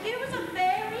me that you was a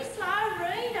very slow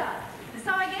reader,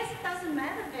 so I guess it doesn't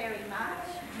matter very much.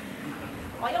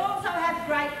 I also have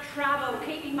great trouble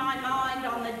keeping my mind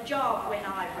on the job when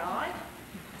I write.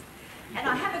 And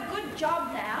I have a good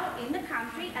job now in the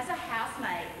country as a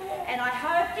housemaid. And I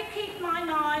hope to keep my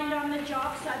mind on the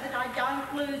job so that I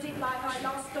don't lose it like I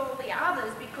lost all the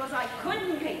others because I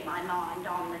couldn't keep my mind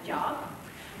on the job.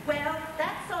 Well,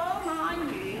 that's all,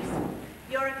 kind news.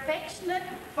 Your affectionate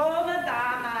former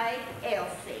barmaid,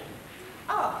 Elsie.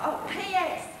 Oh,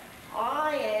 P.S.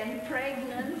 I am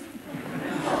pregnant.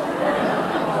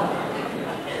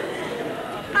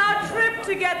 Our trip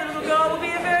together, little girl, will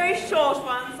be a very short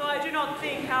one, so I do not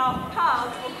think our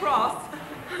paths will cross.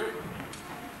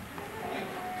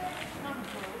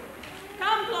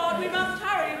 Come, Claude, we must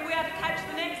hurry if we are to catch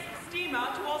the next steamer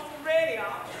to Australia.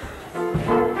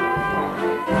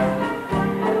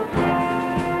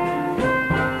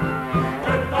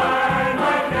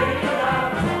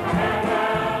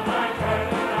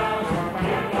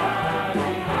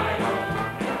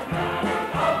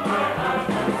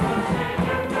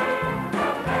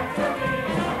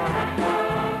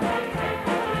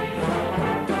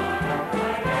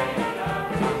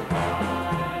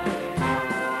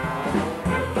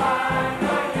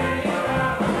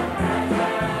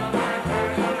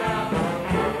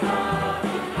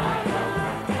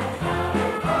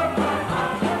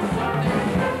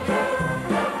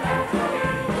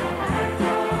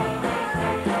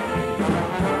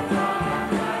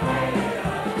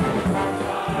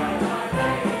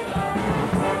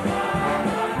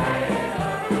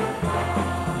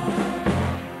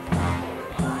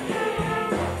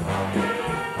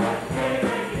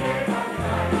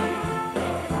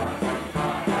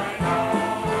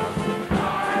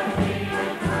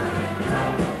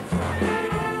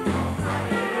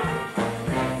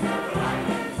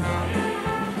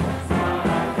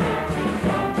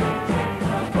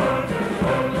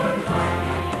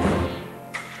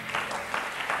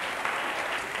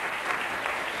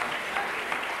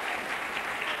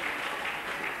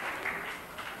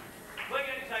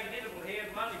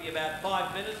 About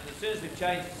 5 minutes, and as soon as we've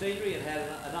changed the scenery and had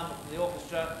a number from the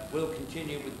orchestra, we'll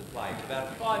continue with the play. It's about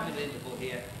a 5-minute interval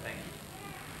here. Thank you.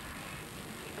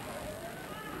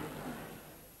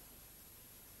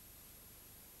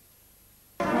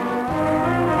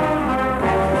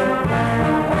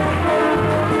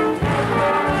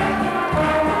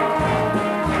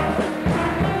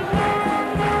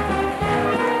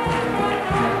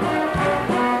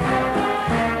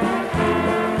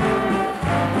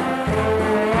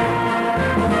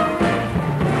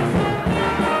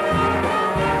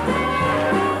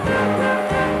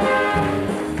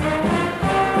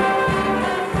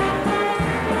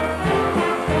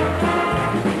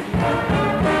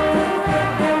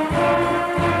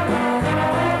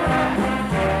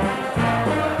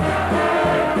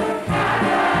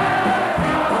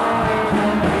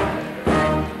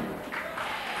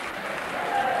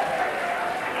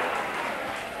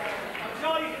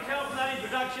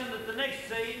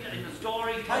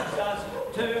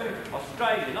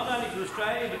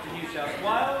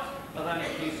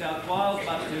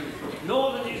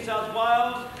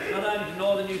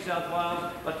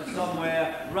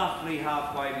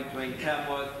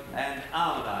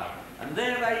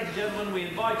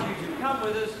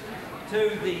 To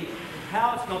the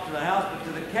house, not to the house, but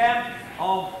to the camp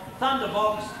of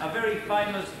Thunderbox, a very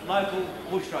famous local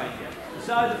bushranger.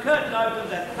 So the curtain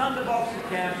opens at Thunderbox's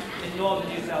camp in northern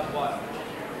New South Wales.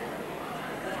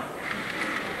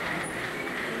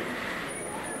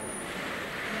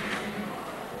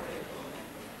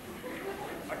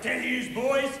 I tell you,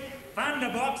 boys,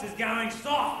 Thunderbox is going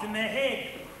soft in the head.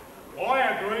 I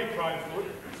agree, Crowfoot.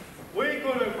 We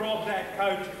could have robbed that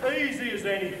coach easy as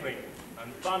anything.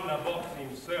 And Thunderbox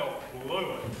himself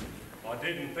blew it. I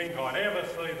didn't think I'd ever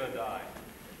see the day.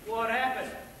 What happened?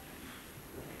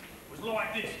 It was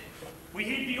like this. We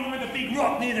hid behind the big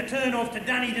rock near the turn-off to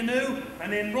Dunedoo,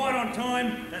 and then right on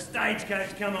time, the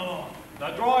stagecoach come along. The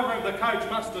driver of the coach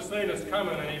must have seen us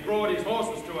coming, and he brought his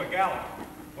horses to a gallop.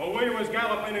 Well, we was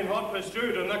galloping in hot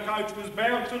pursuit, and the coach was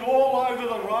bouncing all over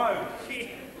the road.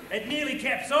 It nearly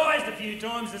capsized a few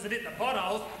times as it hit the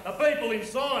potholes. The people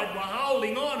inside were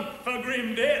holding on for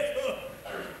grim death.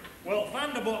 Well,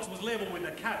 Thunderbox was level with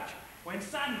the coach when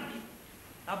suddenly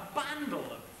a bundle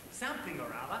of something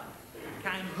or other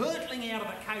came hurtling out of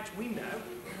the coach window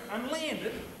and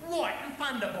landed right in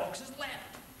Thunderbox's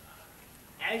lap.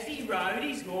 As he rode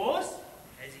his horse?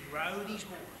 As he rode his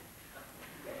horse.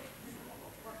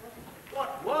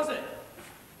 What was it?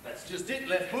 That's just it,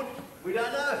 Left Foot. We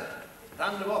don't know.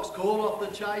 Thunderbox called off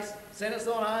the chase, sent us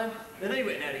on home, then he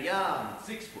went out a yarn,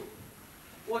 6 foot.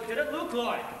 What did it look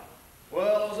like?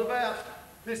 Well, it was about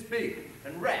this big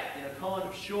and wrapped in a kind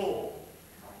of shawl.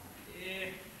 Yeah,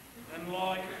 and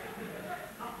like,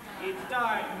 it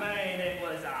don't mean it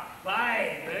was a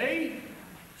baby.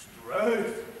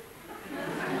 Truth.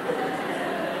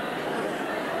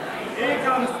 Here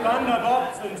comes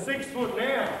Thunderbox and 6 foot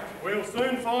now. We'll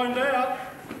soon find out.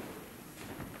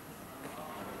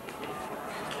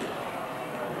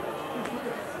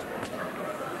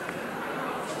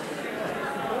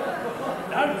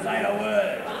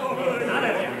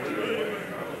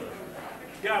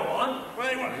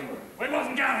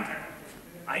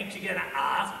 Ain't you gonna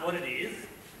ask what it is?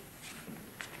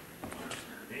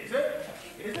 Is it?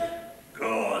 Is it?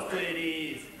 Course it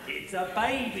is. It's a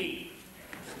baby.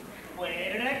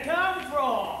 Where did it come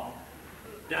from?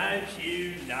 Don't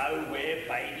you know where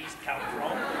babies come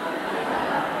from?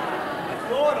 I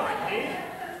thought I did.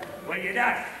 Well, you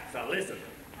don't, so listen.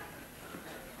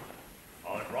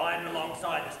 I was riding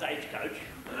alongside the stagecoach.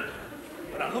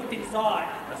 When I looked inside,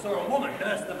 I saw a woman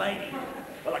nurse the baby.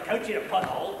 Well, the coach hit a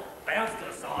pothole, bounced to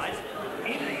the side,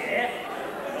 into the air,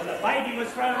 and the baby was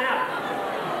thrown out.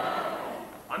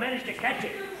 I managed to catch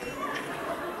it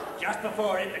just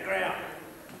before it hit the ground.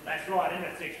 That's right, isn't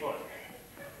it, 6 foot?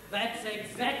 That's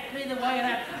exactly the way it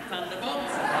happened,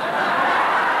 Thunderbolts.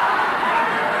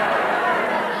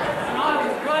 And I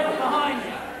was right behind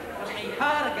you. With me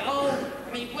heart of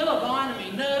gold, me will of iron, and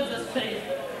me nerves of steel.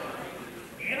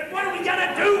 Yeah, but what are we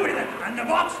gonna do with it,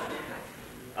 Thunderbolts?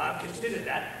 I've considered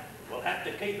that. We'll have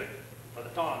to keep it, for the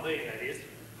time being, that is.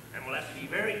 And we'll have to be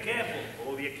very careful, or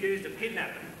we'll be accused of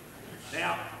kidnapping.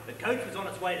 Now, the coach was on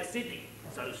its way to Sydney,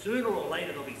 so sooner or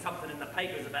later there'll be something in the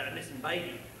papers about a missing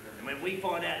baby. And when we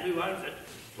find out who owns it,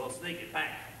 we'll sneak it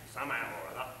back, somehow or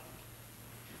other.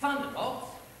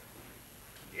 Thunderbolts?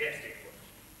 Yes, Dick.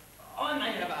 I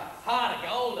may have a heart of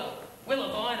gold, a will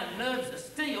of iron, and nerves of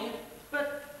steel,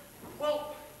 but,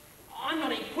 well, I'm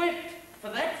not equipped for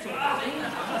that sort of thing.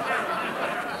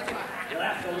 You'll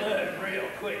have to learn real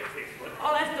quick, 6 foot.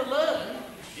 I'll have to learn.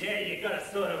 Yeah, you've got a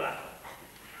sort of a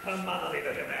motherly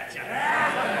look about you.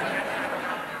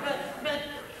 But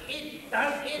it...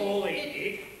 Don't call it,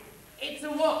 Dick. It's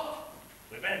a what?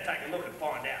 We better take a look and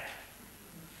find out.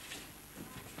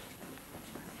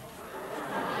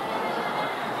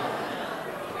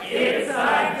 It's a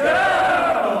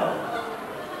girl!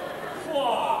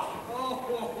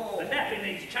 Whoa! The nappy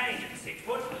needs changing, 6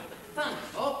 foot.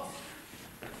 Thunderbolts?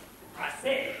 I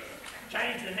said,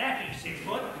 change the nappy, 6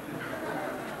 foot.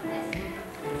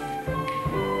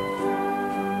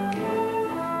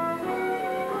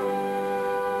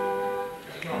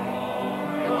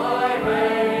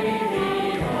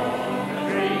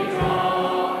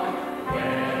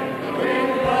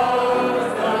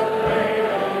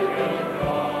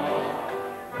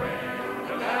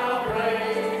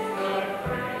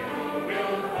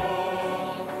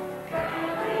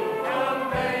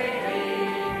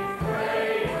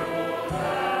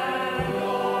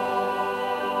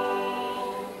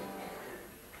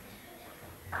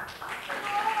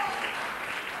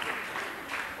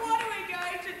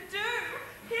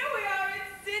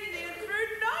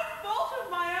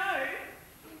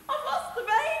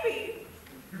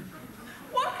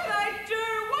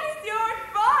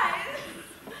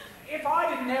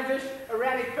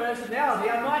 personality,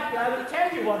 I might be able to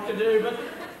tell you what to do, but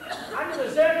under the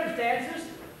circumstances,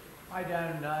 I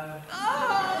don't know.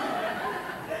 Oh!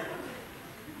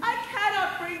 I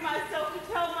cannot bring myself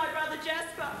to tell my brother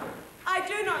Jasper. I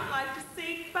do not like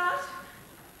deceit, but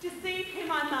deceive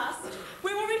him I must.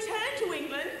 We will return to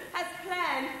England as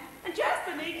planned, and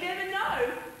Jasper need never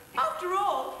know. After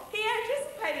all, he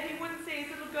anticipated he wouldn't see his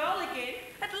little girl again,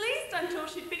 at least until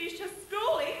she'd finished her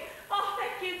schooling. Oh,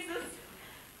 that gives us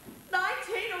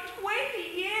 19 or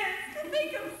 20 years to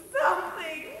think of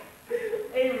something.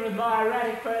 Even with my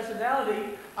erratic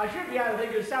personality, I should be able to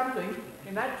think of something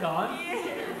in that time.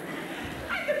 Yes.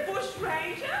 And the bush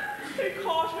ranger who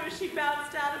caught her as she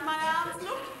bounced out of my arms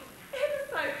looked ever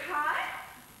so kind.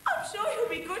 I'm sure he'll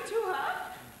be good to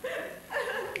her.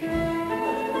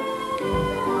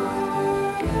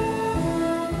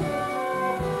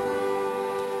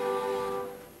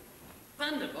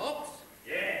 Thunderbox?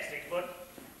 Yeah, 6 foot.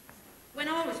 When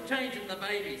I was changing the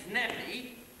baby's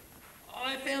nappy,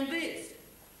 I found this,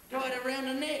 tied around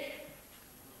her neck.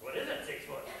 What is it, 6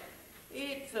 foot?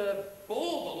 It's a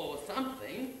bauble or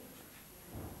something.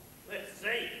 Let's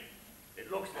see.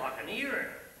 It looks like an earring.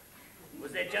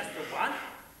 Was there just the one?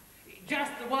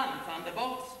 Just the one,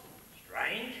 Thunderbox.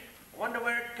 Strange. I wonder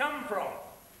where it come from.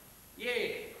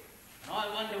 Yeah, I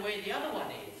wonder where the other one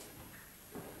is.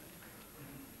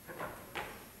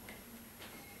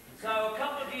 So a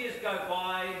couple of years go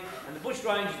by, and the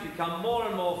bushrangers become more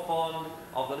and more fond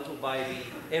of the little baby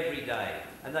every day,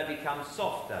 and they become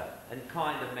softer and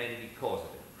kinder men because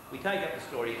of it. We take up the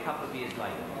story a couple of years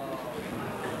later.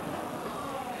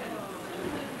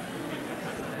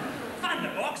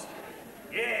 Thunderbox?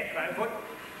 Yeah, Crowfoot.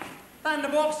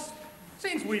 Thunderbox,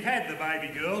 since we've had the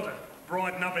baby girl to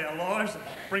brighten up our lives and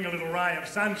bring a little ray of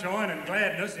sunshine and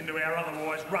gladness into our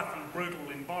otherwise rough and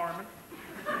brutal environment,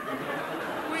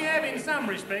 we have in some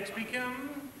respects become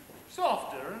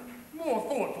softer and more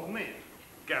thoughtful men.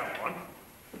 Go on.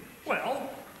 Well,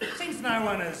 since no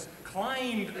one has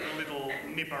claimed little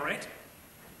nipperette,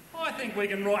 I think we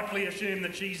can rightly assume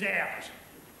that she's ours.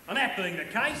 And that being the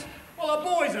case, well, the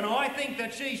boys and I think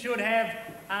that she should have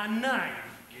a name.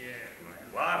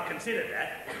 Well, I've considered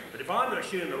that, but if I'm to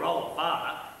assume the role of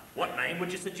father, what name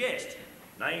would you suggest?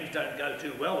 Names don't go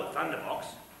too well with Thunderbox.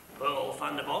 Pearl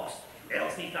Thunderbox,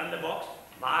 Elsie Thunderbox,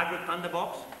 Margaret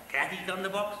Thunderbox, Kathy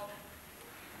Thunderbox.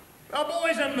 The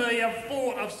boys and me have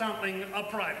thought of something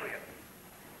appropriate.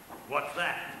 What's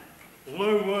that?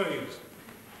 Louise.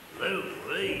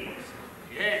 Louise.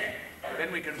 Yeah,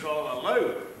 then we can call her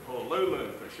Lou, or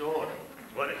Lulu for short.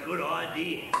 What a good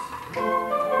idea.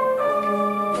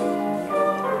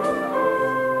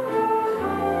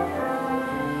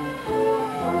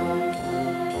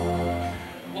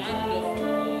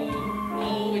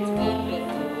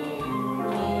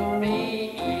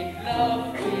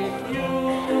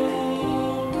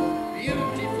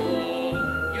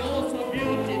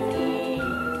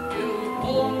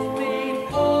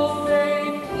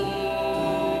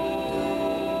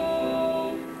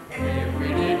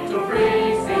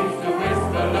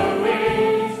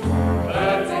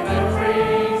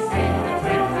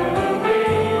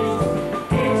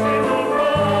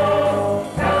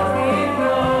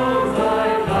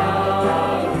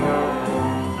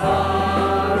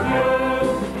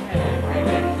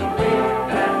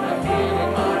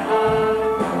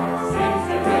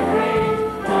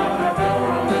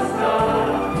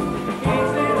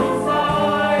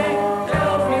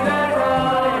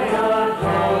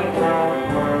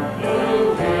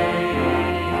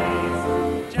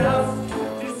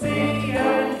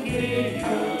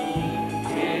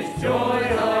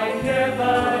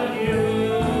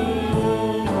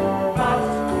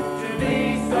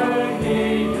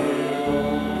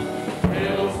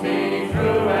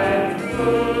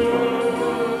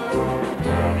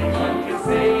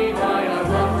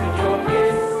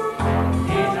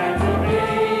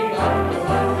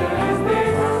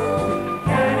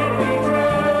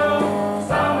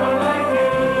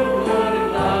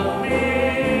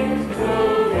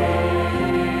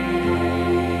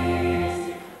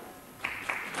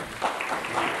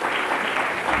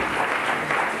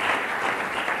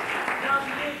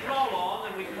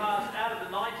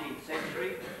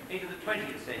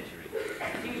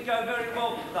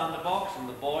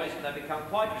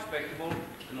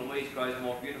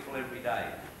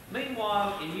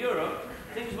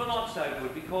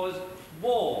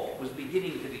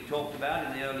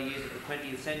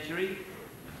 Century,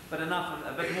 but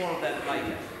a bit more of that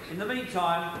later. In the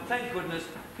meantime, thank goodness,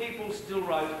 people still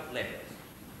wrote letters.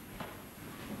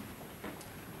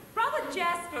 Brother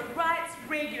Jasper writes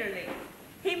regularly.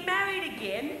 He married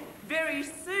again very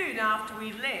soon after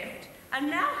we left,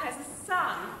 and now has a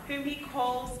son whom he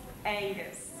calls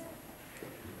Angus.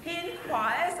 He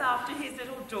inquires after his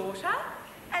little daughter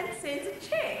and sends a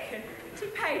cheque to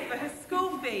pay for her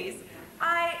school fees.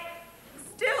 I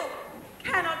still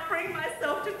cannot bring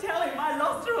myself to tell him I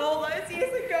lost her all those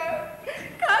years ago.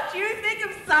 Can't you think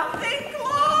of something,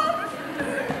 Claude?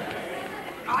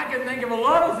 I can think of a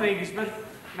lot of things, but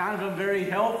none of them very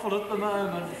helpful at the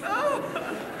moment. Oh,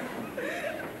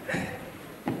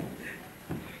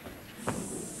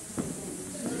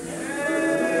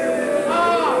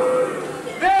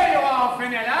 there you are,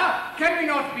 Fenella. Can we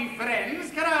not be friends?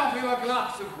 Can I offer you a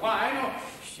glass of wine or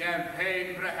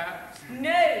champagne, perhaps?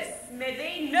 No,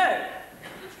 Smithy, no.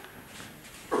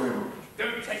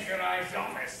 Don't take your eyes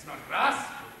off her, Snodgrass.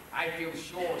 I feel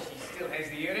sure she still has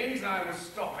the earrings, and I will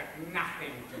stop at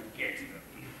nothing to get them.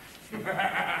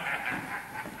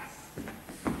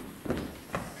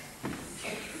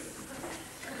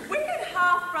 Wicked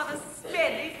half-brother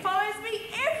Smedley follows me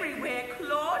everywhere,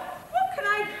 Claude. What can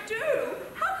I do?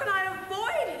 How can I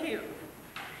avoid him?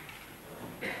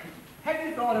 Have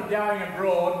you thought of going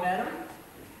abroad, madam?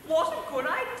 What a good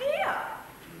idea.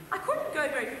 I couldn't go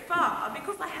very far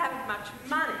because I haven't much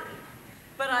money.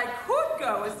 But I could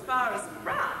go as far as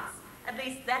France. At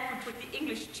least that would put the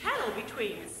English Channel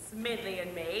between Smedley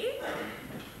and me.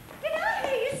 Did I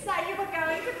hear you say you were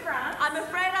going to France? I'm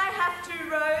afraid I have to,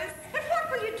 Rose. But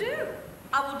what will you do?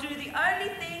 I will do the only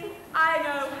thing I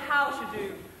know how to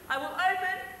do. I will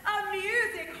open a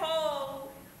music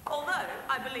hall. Although,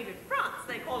 I believe in France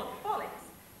they call it Follies.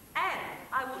 And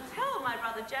I will tell my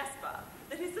brother Jasper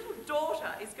that his little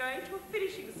daughter is going to a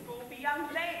finishing school for young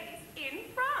ladies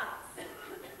in France.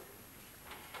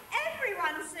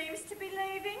 Everyone seems to be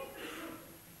leaving.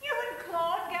 You and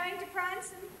Claude going to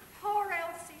France and poor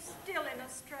Elsie still in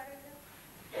Australia.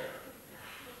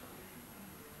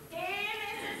 Dear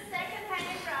Mrs.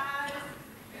 Second-Hand Rose,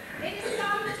 it is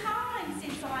some time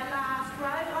since I last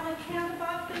wrote on account of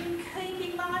I've been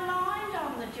keeping my mind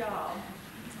on the job.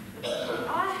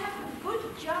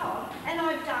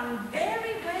 I'm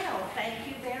very well, thank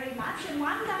you very much, and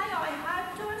one day I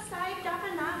hope to have saved up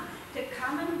enough to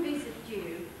come and visit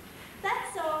you.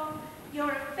 That's all. Your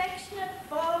affectionate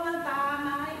former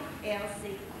barmaid,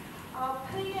 Elsie. Oh,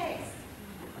 P.S.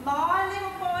 My little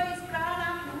boy's grown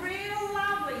up real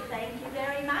lovely, thank you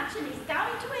very much, and he's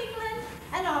going to England,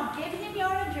 and I've given him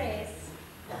your address.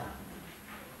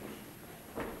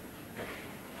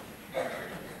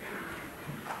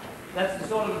 That's the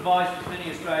sort of advice that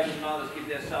many Australian mothers give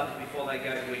their sons before they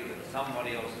go to England,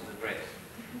 somebody else's address.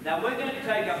 Now we're going to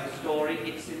take up the story.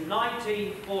 It's in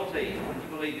 1914, would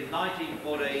you believe, in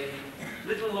 1914,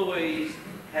 little Louise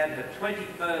had her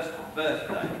 21st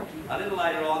birthday. A little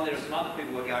later on, there are some other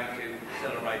people we're going to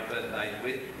celebrate birthdays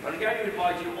with. But I'm going to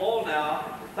invite you all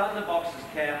now to Thunderbox's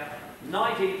camp,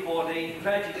 1914,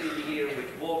 tragically the year in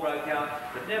which war broke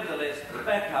out, but nevertheless,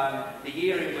 back home, the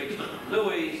year in which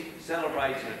Louise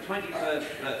celebrates her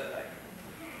 21st birthday.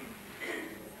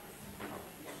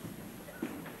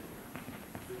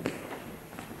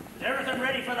 Is everything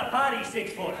ready for the party,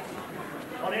 6 foot?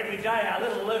 On every day our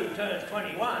little Lou turns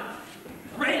 21.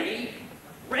 Ready?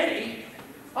 Ready?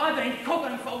 I've been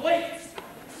cooking for weeks,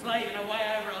 slaving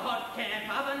away over a hot camp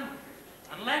oven.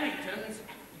 And Lamingtons,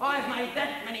 I've made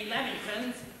that many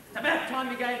Lamingtons. It's about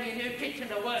time you gave me a new kitchen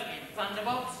to work in,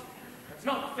 Thunderbox. It's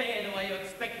not fair the way you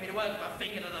expect me to work my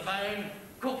finger to the bone,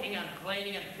 cooking and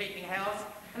cleaning and keeping house,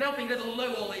 and helping little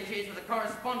Lou all these years with the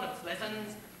correspondence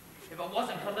lessons. If it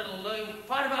wasn't for little Lou,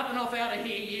 I'd have up and off out of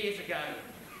here years ago.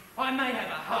 I may have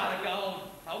a heart of gold,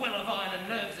 a will of iron and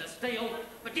nerves of steel,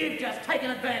 but you've just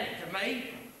taken advantage of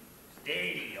me.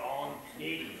 Steady on,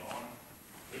 steady on.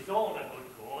 It's all in a good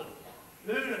cause.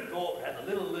 Who'd have thought we'd had the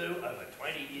little Lou over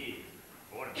 20 years?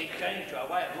 Brought a big change to our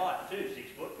way of life too,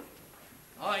 6 foot.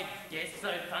 I guess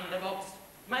so, Thunderbox.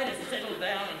 Made us settle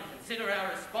down and consider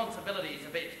our responsibilities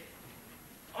a bit.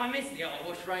 I miss the old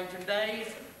bushranging days,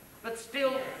 but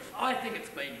still, I think it's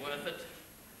been worth it.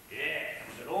 Yeah,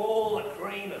 we've got all the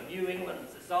cream of New England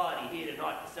society here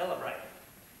tonight to celebrate.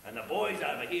 And the boys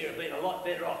over here have been a lot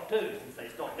better off too since they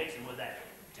stopped mixing with that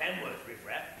Tamworth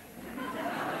riffraff.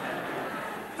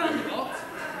 Thunderbox,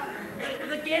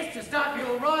 the guests are starting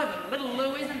to arrive and little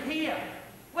Lou isn't here.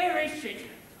 Where is she?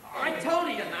 I told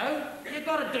her, you know, you've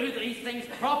got to do these things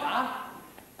proper.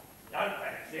 Don't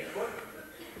panic, 6 foot.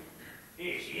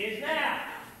 Here she is now.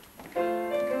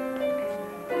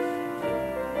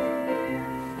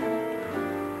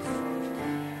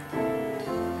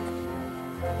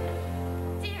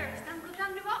 Dearest Uncle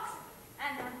Thunderbox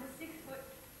and Uncle 6 foot,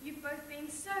 you've both been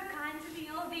so kind to me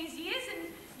all these years, and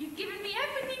you've given me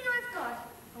everything I've got.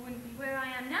 I wouldn't be where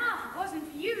I am now if it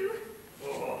wasn't for you.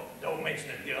 Oh, don't mention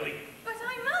it, girlie. But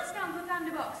I must, Uncle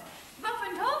Thunderbox. You've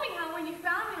often told me how when you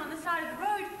found me on the side of the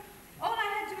road, all I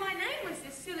had to my name was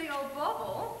this silly old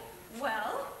bauble.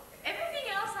 Well, everything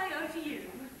else I owe to you.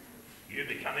 You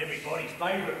become everybody's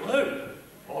favourite Lou.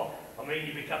 Oh, I mean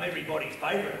you become everybody's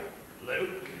favourite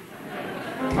Lou.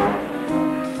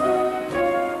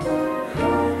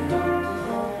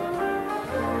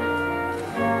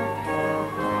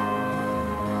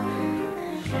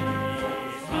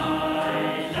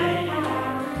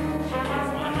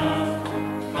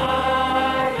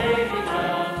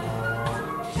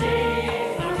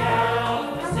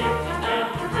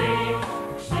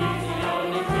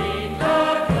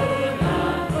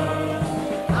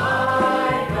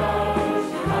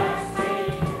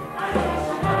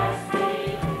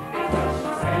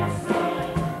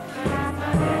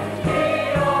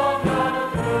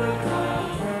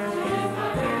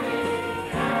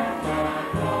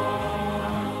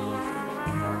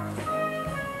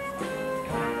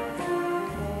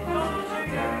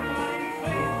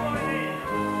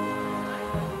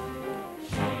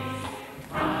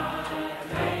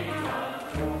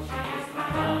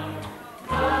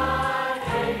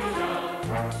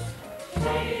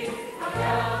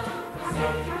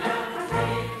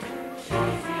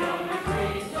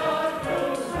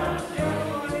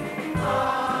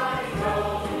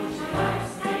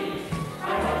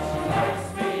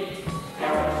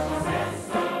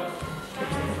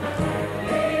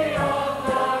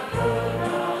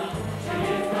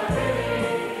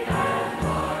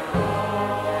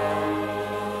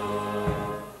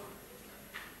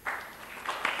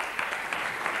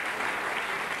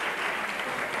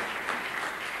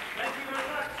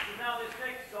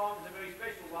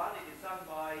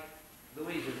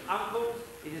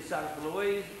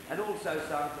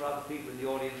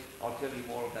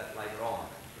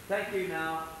 Thank you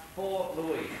now for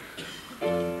Louise.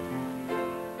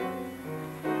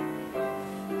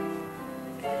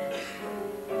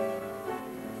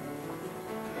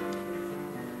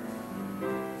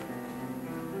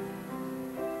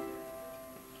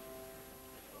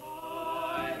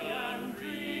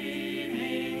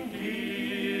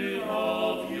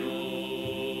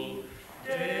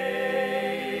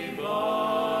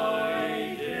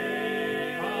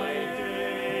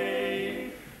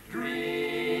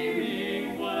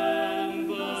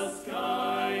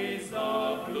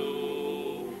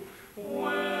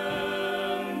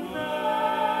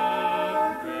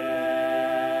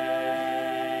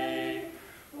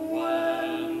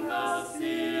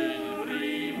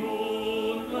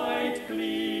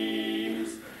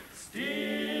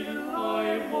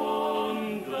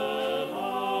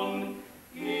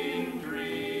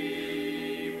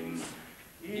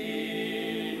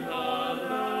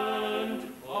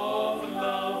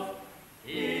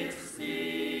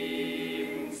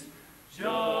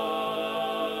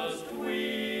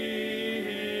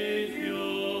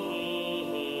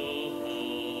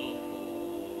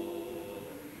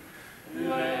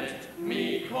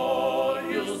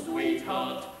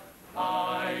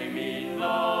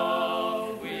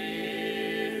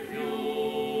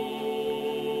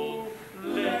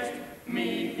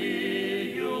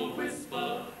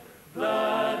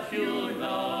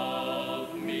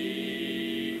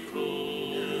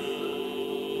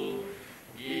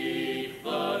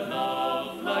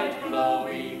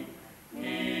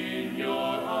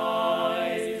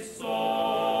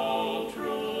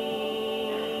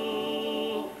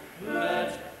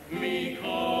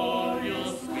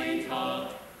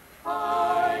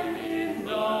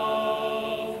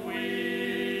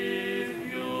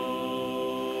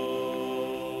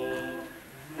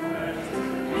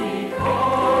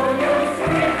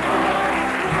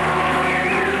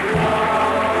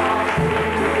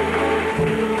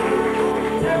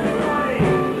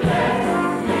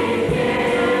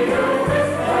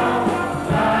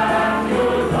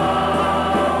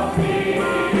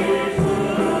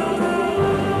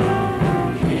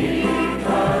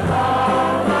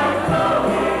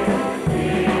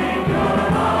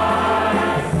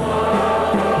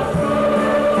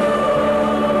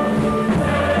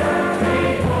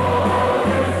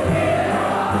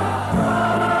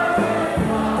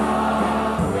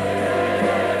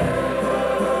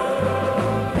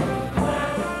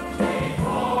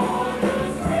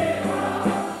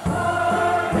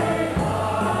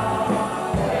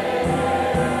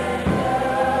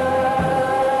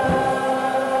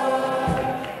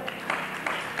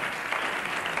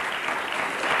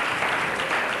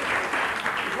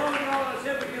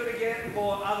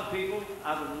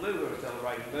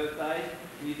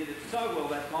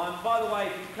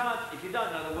 If you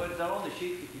don't know the words, they're on the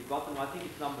sheet if you've got them. I think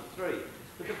it's number 3.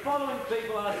 But the following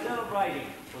people are celebrating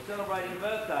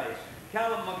birthdays.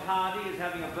 Callum McHardy is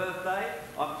having a birthday.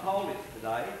 I'm told it's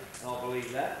today, and I'll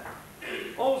believe that.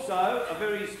 Also, a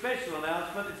very special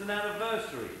announcement. It's an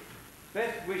anniversary.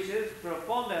 Best wishes for a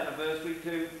fond anniversary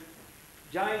to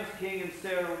James King and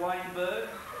Sarah Weinberg.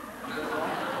 Is that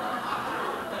right?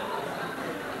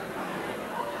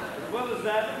 As well as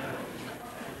that,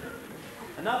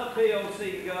 another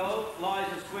PLC girl,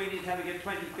 Liza Sweeney, is having her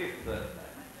 25th birthday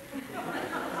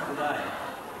today.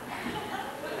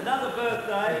 Another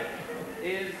birthday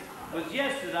was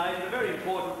yesterday, but a very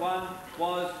important one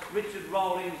was Richard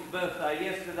Rowling's birthday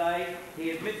yesterday.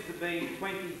 He admits to being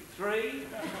 23.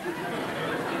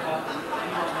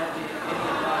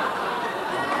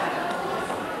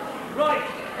 Right,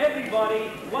 everybody,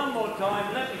 one more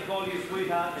time, let me call you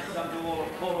sweetheart and some to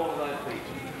call all of those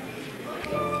people.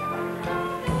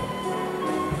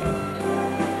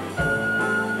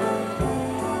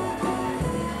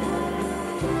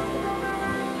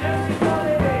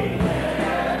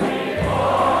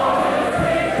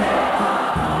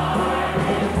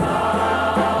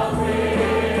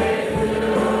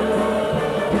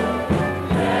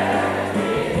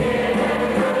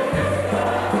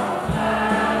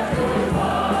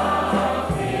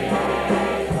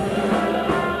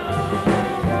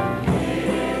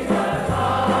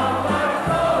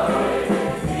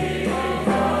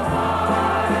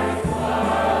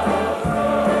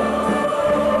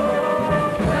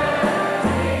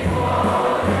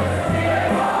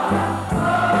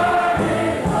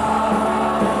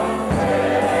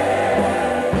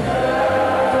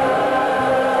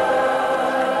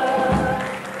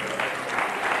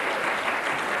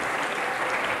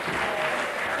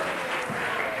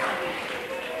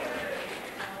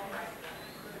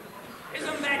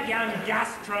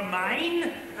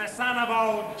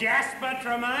 Jasper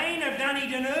Tremaine of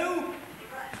Dunedoo?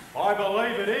 I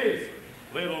believe it is.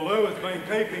 Little Lou has been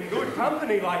keeping good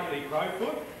company lately,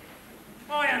 Crowfoot.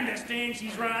 I understand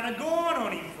she's rather gone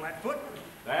on him, Flatfoot.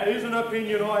 That is an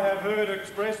opinion I have heard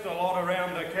expressed a lot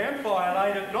around the campfire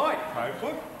late at night,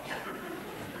 Crowfoot.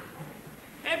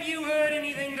 Have you heard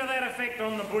anything to that effect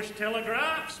on the Bush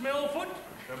Telegraph, Smellfoot?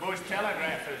 The Bush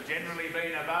Telegraph has generally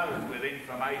been abuzz with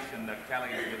information that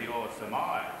tallies with your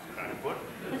surmise, Crowfoot.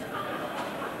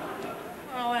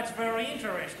 Oh, that's very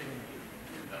interesting.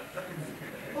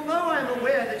 Although I am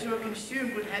aware that you are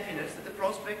consumed with happiness at the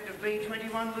prospect of being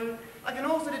 21, Lou, I can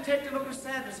also detect a look of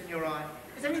sadness in your eye.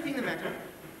 Is anything the matter?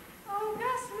 Oh,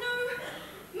 Gus, no.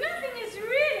 Nothing is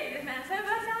really the matter,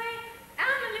 but I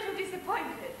am a little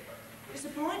disappointed.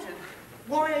 Disappointed?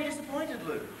 Why are you disappointed,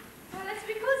 Lou? Well, it's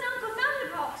because Uncle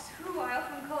Thunderbox, who I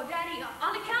often call Daddy,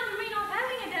 on account of me not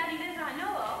having a daddy that I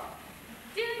know of,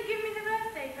 didn't give me the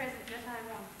birthday present that I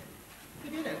wanted. He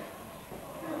didn't?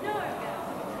 No, Gus.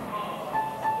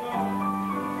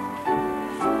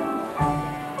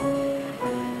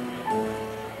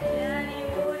 Daddy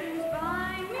wouldn't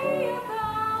buy me a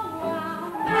bow wow.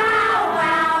 Bow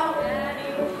wow. Daddy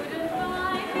wouldn't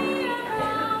buy me a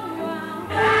bow wow.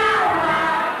 Bow wow.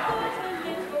 I got a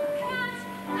little cat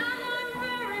and I'm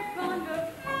very fond of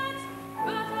that,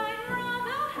 but I'd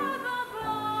rather have a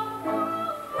bow wow.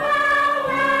 Wow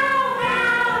wow wow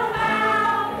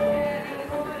wow. Daddy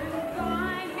wouldn't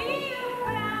buy me a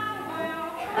bow wow.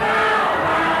 Bow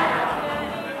wow.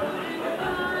 Daddy wouldn't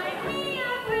buy me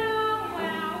a bow wow. Bow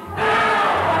wow. Got a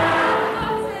little cat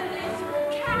and I'm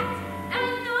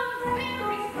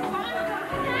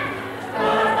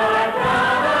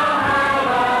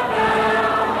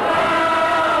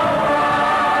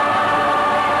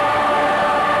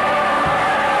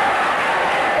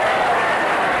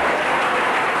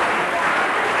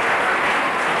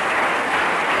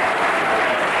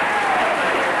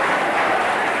very fond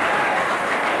of that,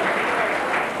 but I'd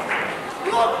rather have a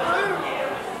Look, Lou!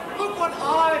 Look what I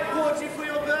bought you for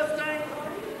your birthday.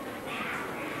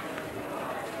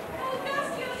 Oh, Gus,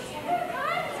 you're so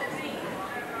kind to me.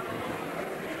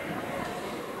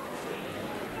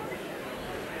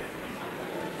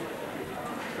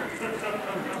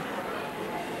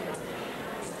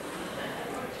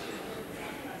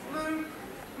 Lou,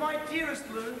 my dearest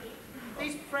Lou,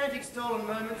 these frantic stolen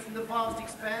moments in the vast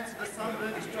expanse of the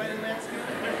sunburnt Australian landscape,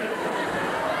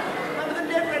 under the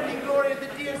never-ending glory of the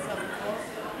dear Southern Cross,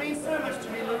 mean so much to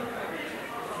me, Lou.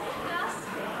 Gus,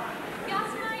 my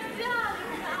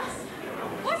darling Gus,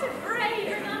 what a brave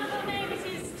and honourable name it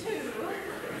is, too.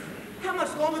 How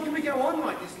much longer can we go on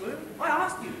like this, Lou? I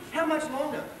ask you, how much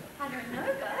longer? I don't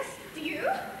know, Gus. Do you?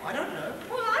 I don't know.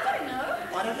 Well, I don't know.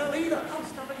 I don't know either. Oh,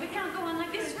 stop it. We can't go on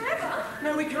like this forever.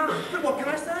 No, we can't. But what can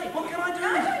I say? What can I do?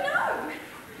 I don't know.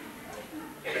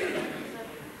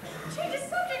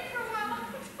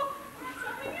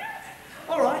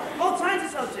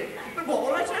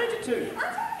 it too? I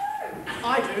don't know.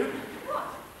 I do. What?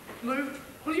 Lou,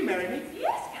 will you marry me?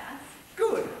 Yes, Gus.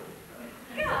 Good.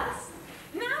 Gus,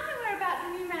 now that we're about to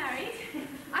be married,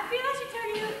 I feel I should tell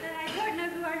you that I don't know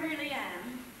who I really am.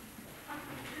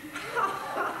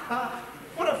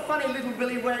 What a funny little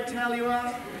Billy Wagtail you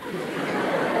are.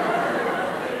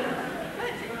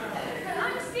 But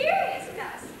I'm serious,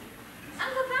 Gus.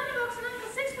 Uncle Thunderbox and Uncle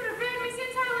Sixfoot have reared me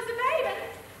since I was a babe, and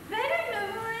they don't know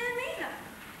who I am either.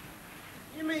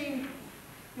 You mean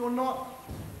you're not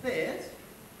theirs?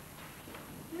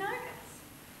 No, Gus.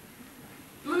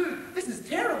 Lou, this is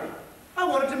terrible. I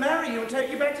wanted to marry you and take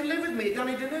you back to live with me at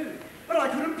Dunedin, but I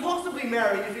couldn't possibly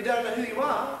marry you if you don't know who you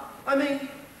are. I mean,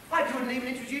 I couldn't even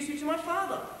introduce you to my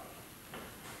father.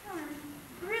 I'm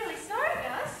really sorry,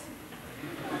 Gus.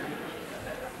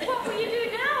 What will you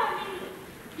do now? I mean,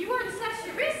 you won't slash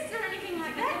your wrists or anything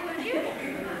like that, will you?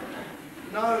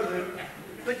 No, Lou,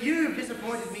 but you've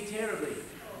disappointed me terribly.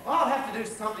 I'll have to do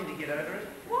something to get over it.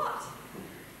 What?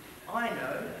 I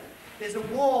know. There's a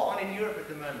war on in Europe at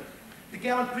the moment. The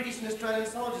gallant British and Australian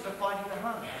soldiers are fighting the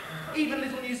Hun. Even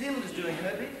little New Zealand is doing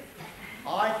her bit.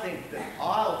 I think that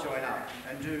I'll join up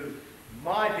and do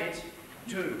my bit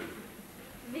too.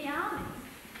 The army?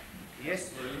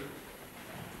 Yes, Lou.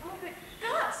 Oh, but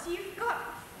Gus, you've got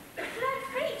flat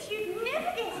feet. You'd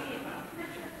never get in.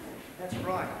 That's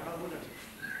right, I wouldn't.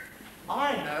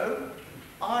 I know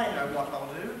what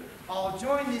I'll do. I'll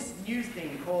join this new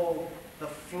thing called the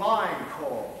Flying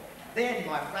Corps. Then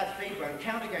my flat feet won't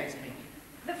count against me.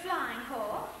 The Flying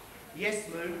Corps? Yes,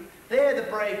 Lou. They're the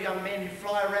brave young men who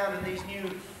fly around in these new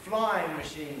flying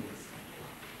machines.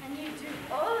 And you do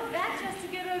all of that just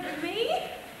to get over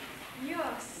me?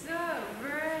 You're so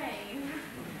brave.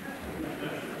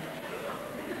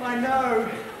 I know.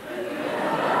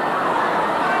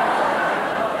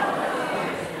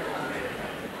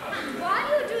 While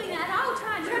you're doing that, I'll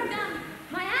try and track down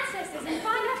my ancestors and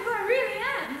find out who I really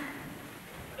am.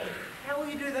 How will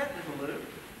you do that, little Lou?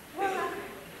 Well,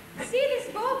 see this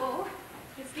bauble?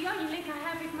 It's the only link I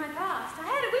have with my past. I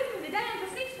had it with me the day Uncle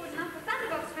Sixfoot and Uncle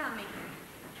Thunderbox found me.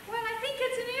 Well, I think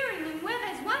it's an earring, and where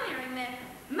there's one earring, there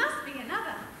must be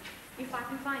another. If I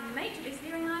can find the mate to this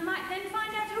earring, I might then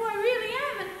find out who I really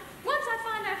am, and once I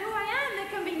find out who I am, there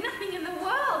can be nothing in the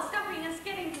world stopping us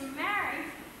getting married.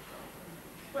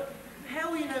 But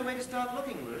how will you know when to start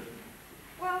looking, Lou?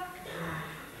 Well,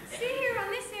 see here on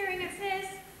this earring it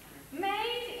says,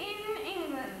 Made in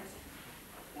England.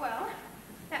 Well,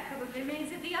 that probably means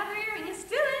that the other earring is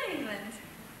still in England.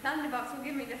 Thunderbox will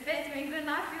give me the fare to England,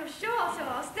 I feel sure, so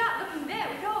I'll start looking there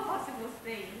with all possible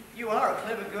speed. You are a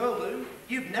clever girl, Lou.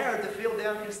 You've narrowed the field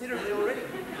down considerably already.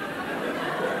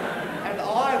 And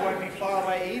I won't be far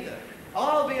away either.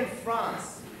 I'll be in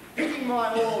France, picking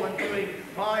my all and doing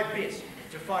my bit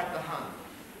to fight the Hun.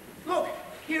 Look,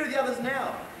 here are the others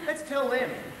now. Let's tell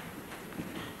them.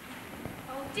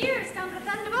 Oh, dearest Uncle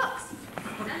Thunderbox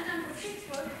and Uncle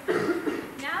Sixfoot,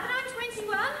 now that I'm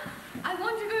 21, I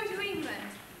want to go to England.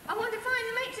 I want to find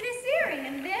the mate to this earring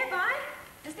and thereby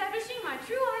establishing my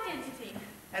true identity.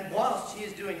 And whilst she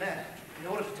is doing that, in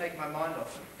order to take my mind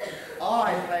off it,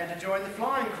 I plan to join the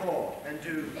Flying Corps and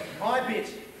do my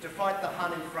bit to fight the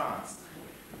Hun in France.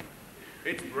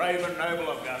 It's brave and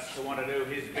noble of Gus to want to do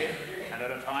his bit, and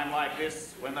at a time like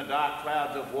this, when the dark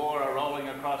clouds of war are rolling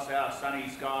across our sunny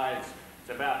skies, it's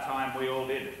about time we all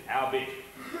did our bit.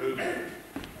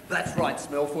 That's right,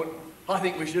 Smellfoot. I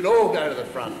think we should all go to the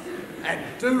front and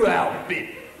do our bit.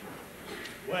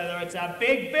 Whether it's a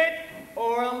big bit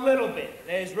or a little bit,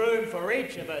 there's room for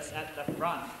each of us at the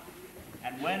front.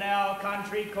 And when our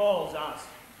country calls us,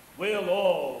 we'll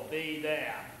all be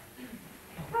there.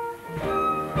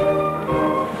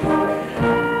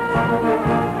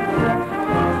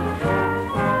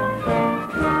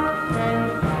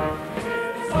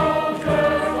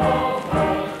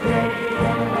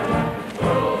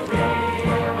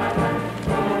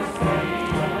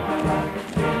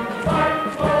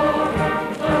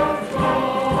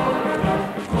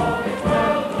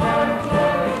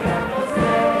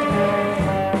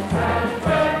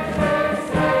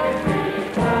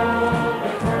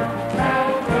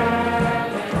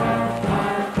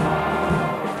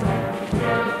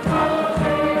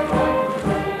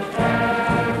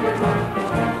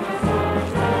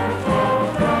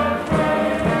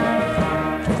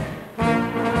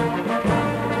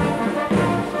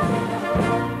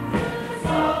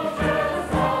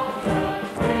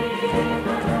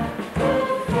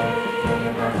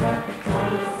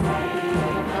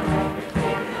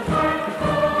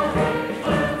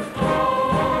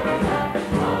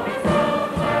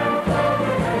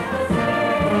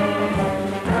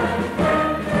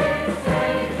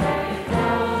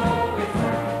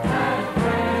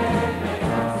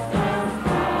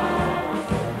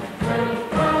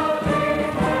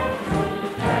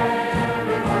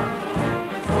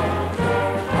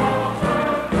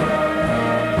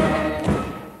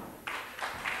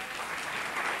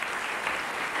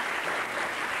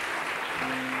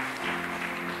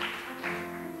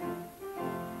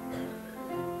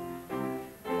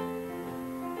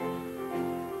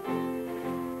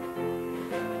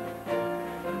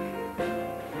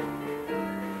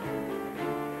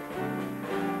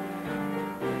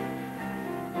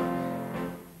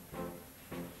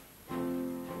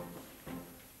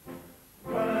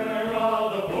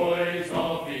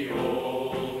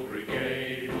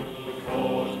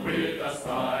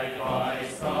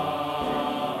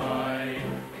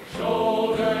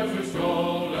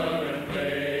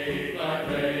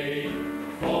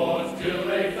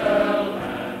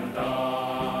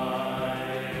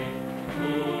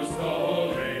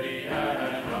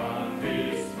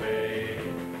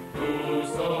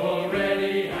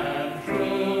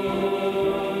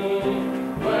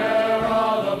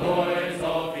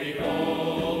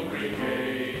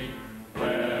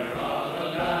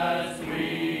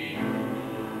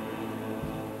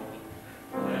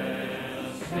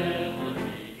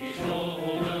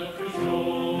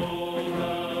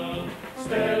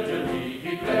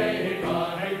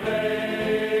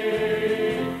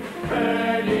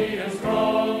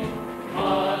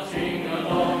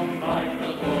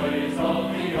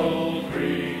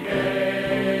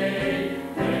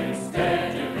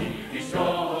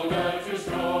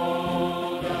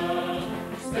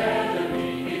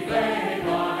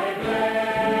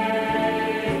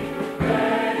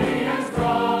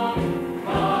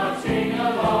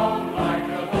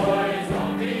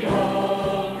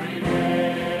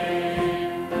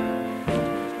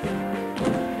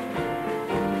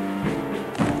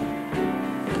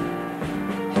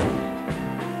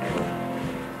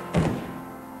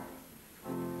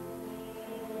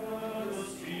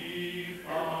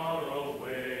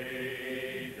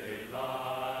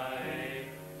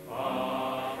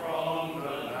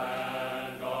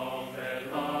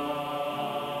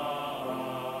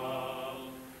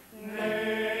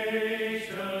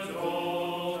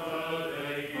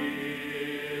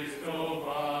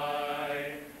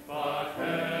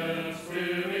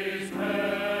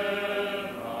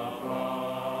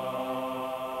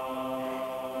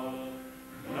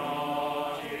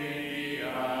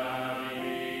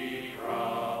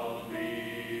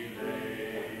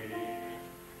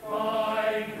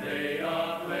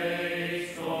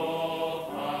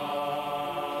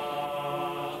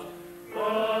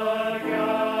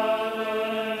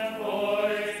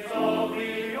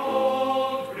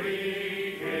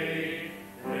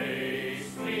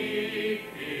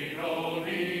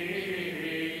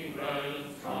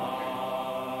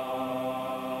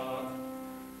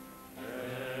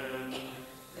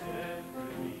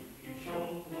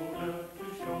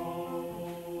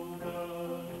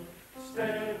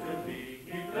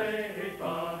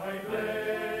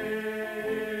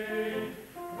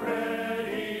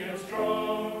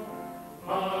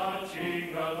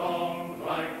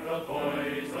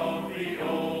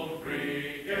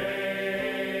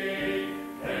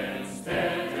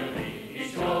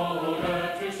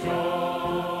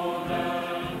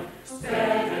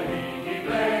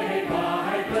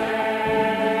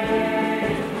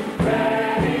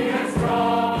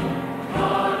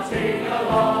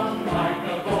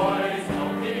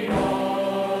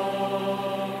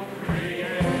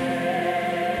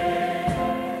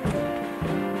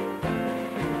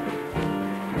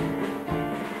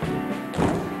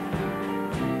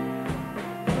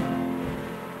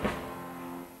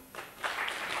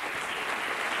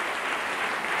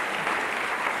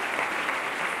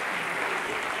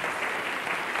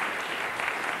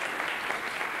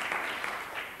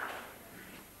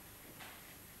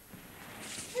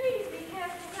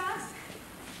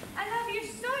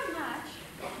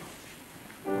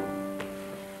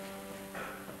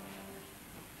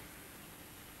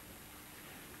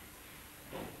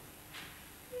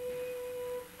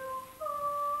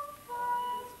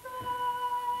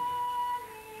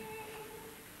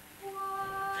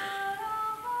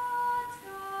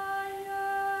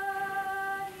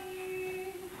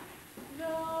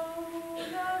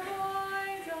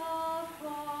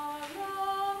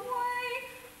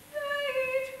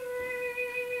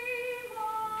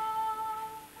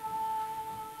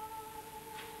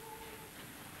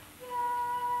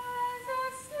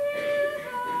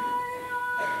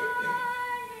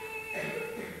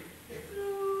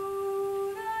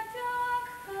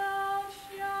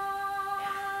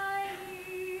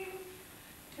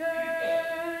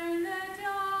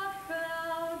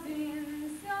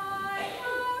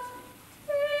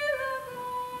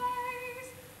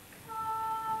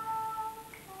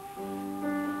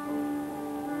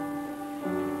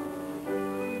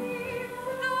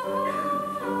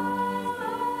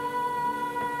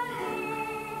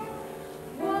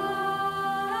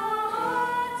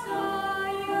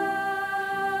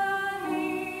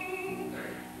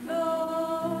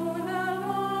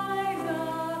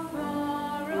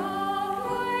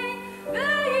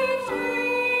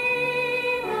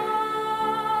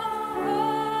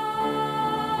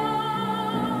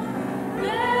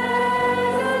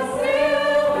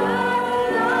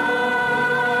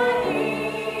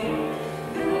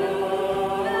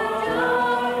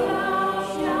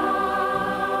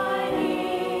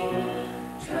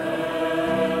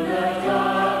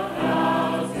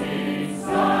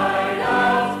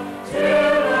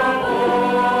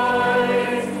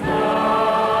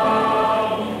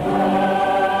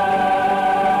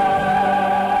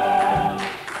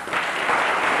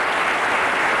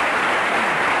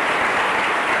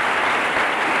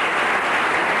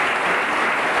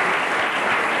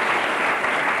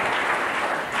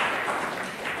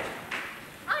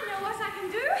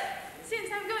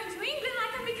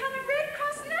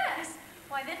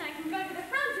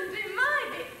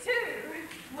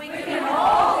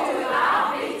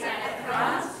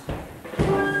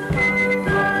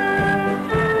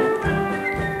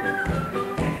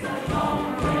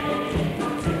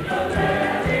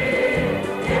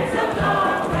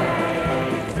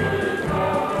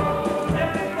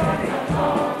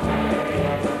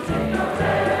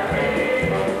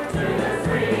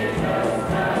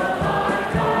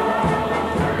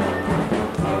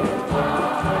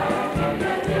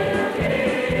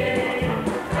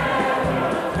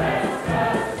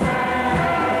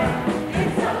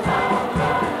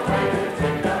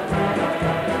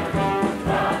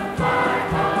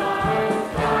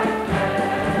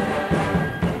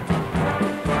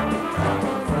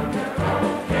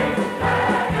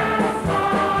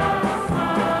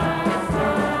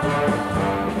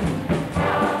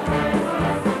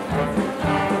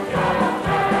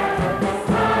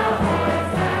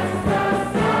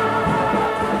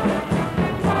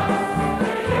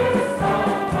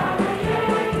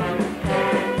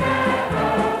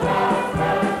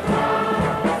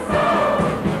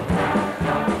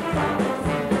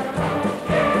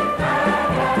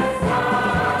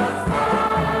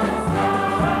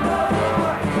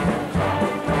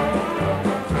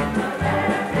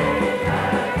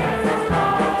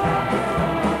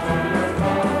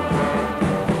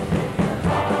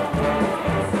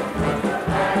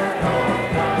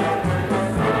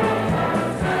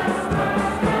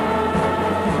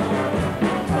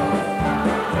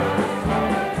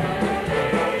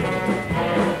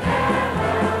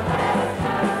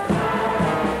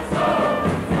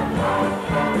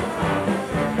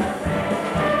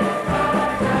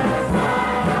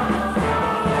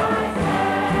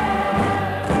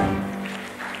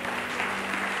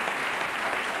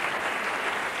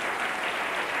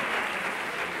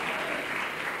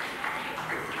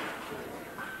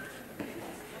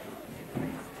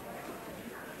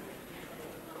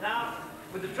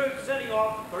 With the troops setting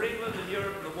off for England and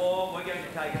Europe in the war, we're going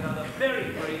to take another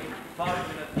very brief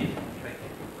 5-minute infantry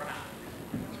round.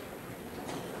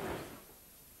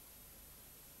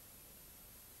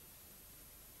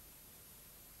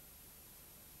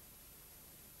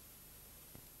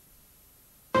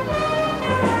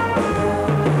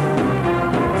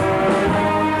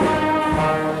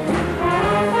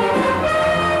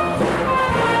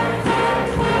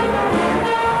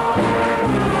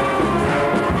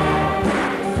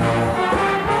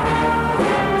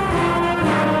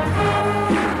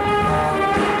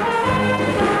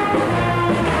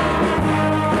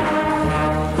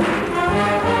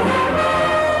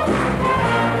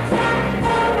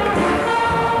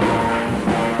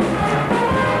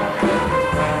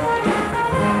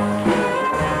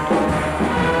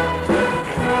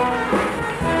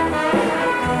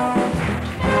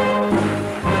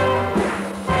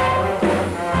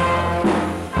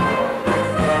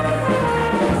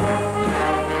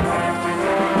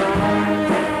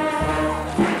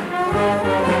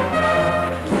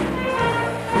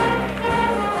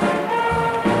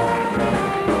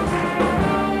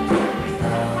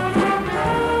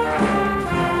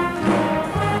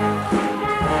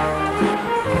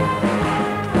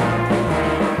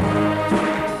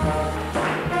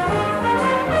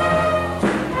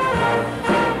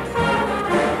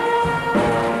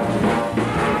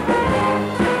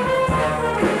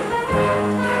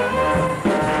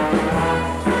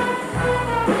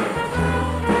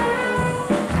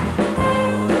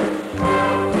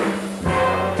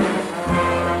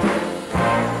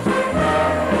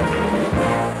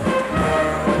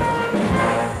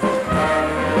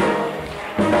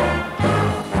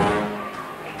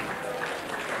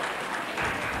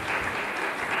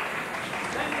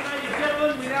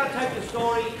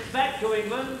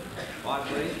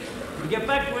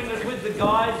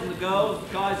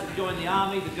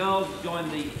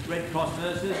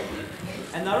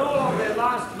 And they're all on their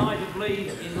last night of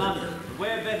leave in London.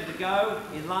 Where better to go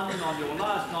in London on your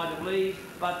last night of leave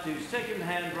but to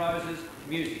Second-Hand Rose's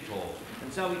Music Hall.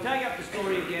 And so we take up the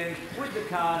story again with the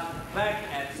cast back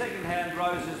at Second-Hand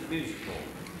Rose's Music Hall.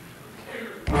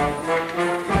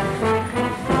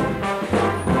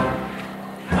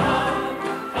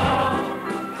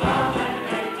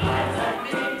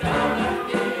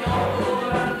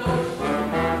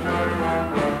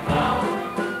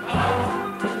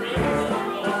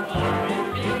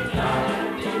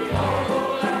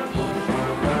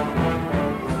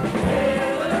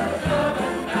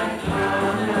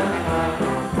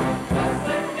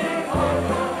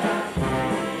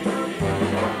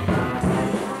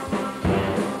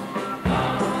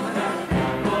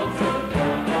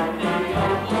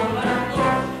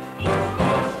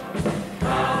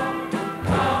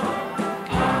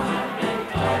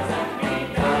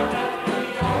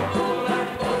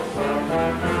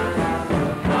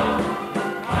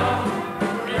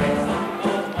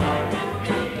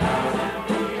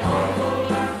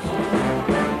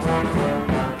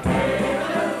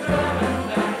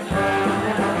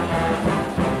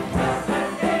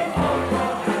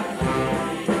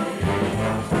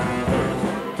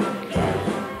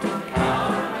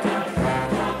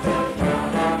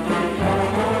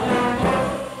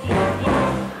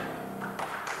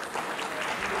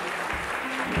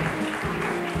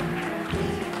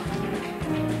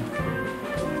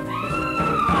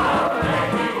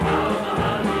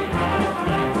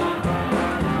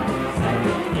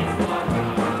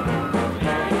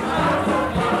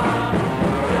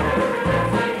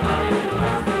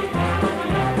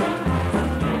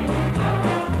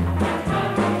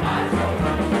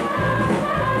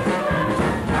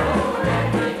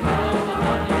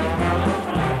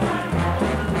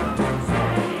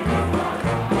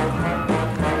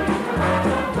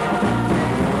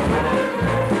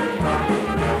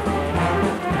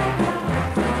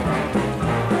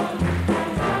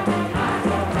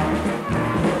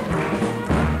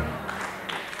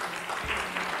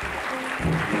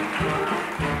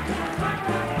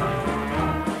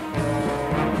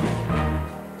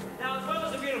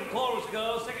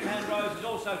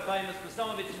 Famous for some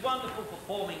of its wonderful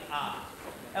performing art.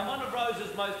 And one of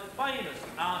Rose's most famous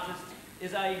artists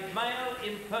is a male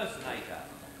impersonator.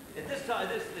 At this time,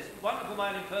 this wonderful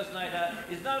male impersonator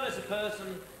is no less a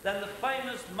person than the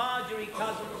famous Marjorie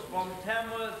Cousins from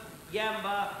Tamworth,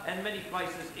 Yamba and many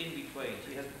places in between.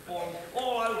 She has performed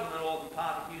all over the northern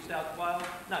part of New South Wales.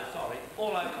 No, sorry,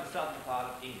 all over the southern part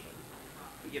of England.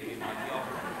 Forgive me, my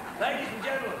geography. Ladies and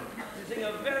gentlemen, to sing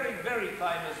a very, very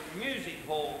famous music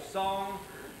hall song,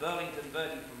 Burlington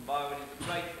Bertie from Bow, and it's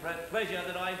a great pleasure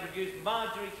that I introduce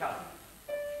Marjorie Cousins.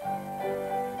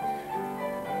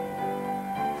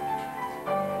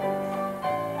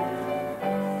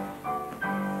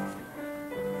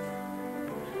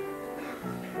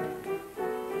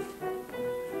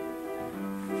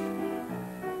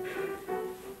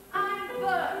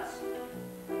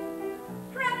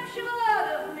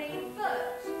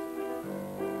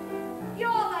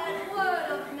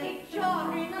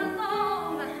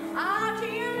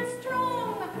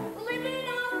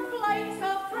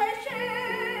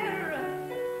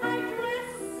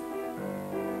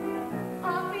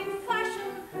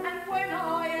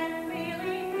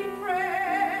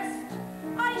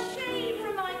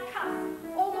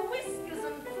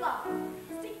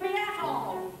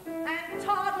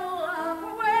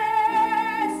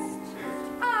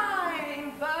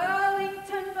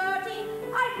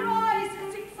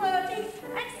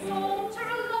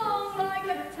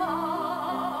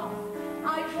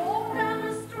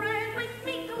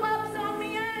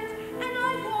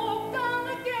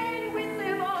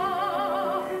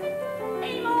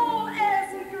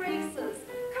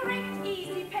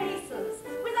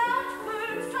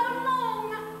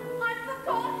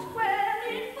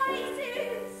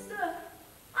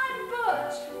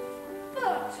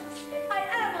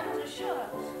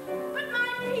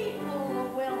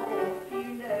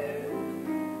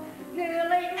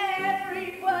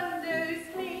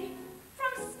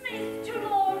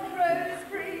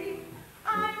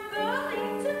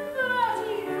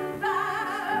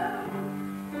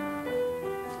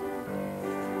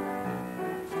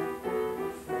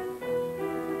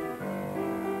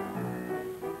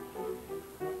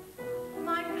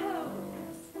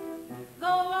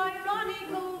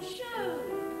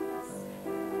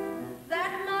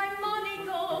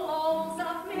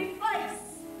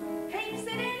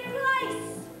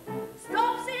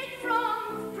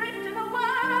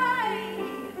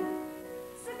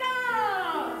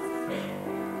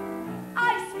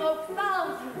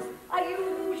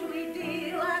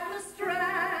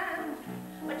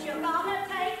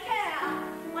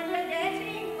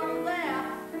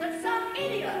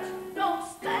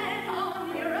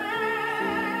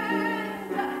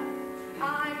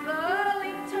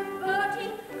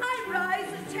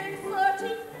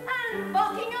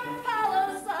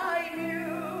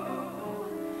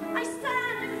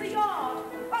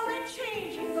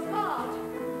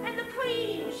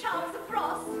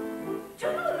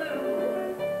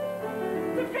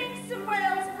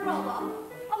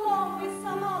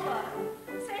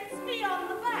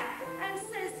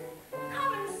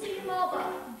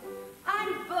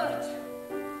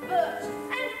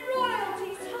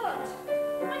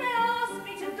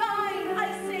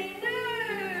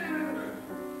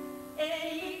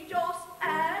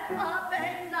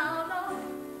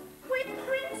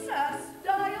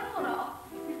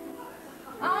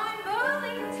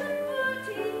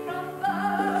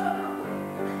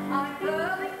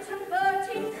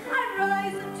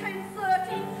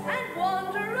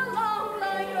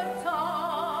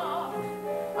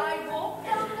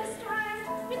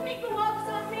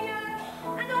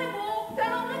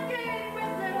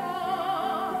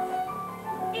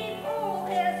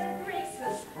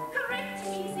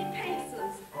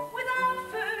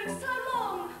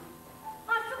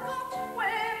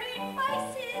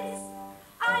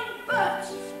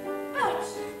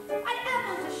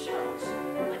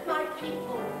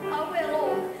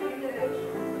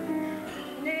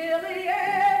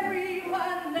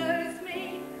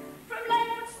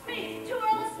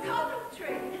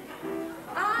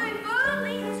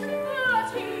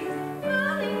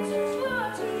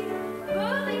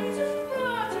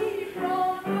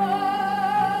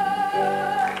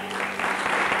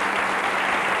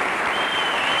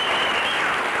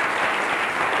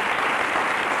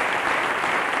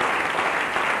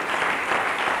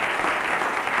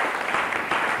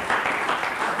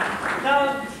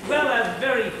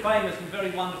 famous and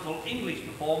very wonderful English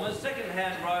performers,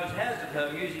 Second-Hand Rose has at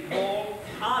her music hall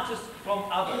artists from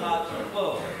other parts of the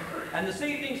world. And this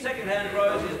evening, Second-Hand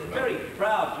Rose is very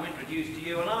proud to introduce to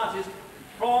you an artist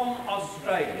from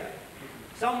Australia.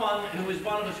 Someone who is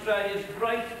one of Australia's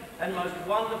great and most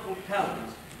wonderful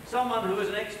talents. Someone who is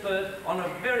an expert on a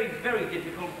very, very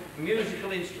difficult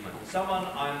musical instrument. Someone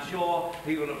I'm sure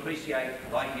he will appreciate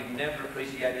like you've never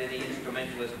appreciated any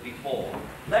instrumentalist before.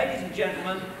 Ladies and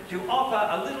gentlemen, to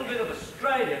offer a little bit of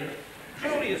Australian,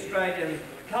 truly Australian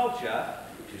culture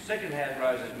to Second-Hand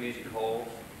Rose's Music Hall,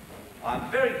 I'm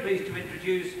very pleased to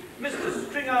introduce Mr.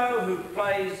 Stringo, who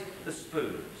plays the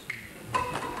spoons.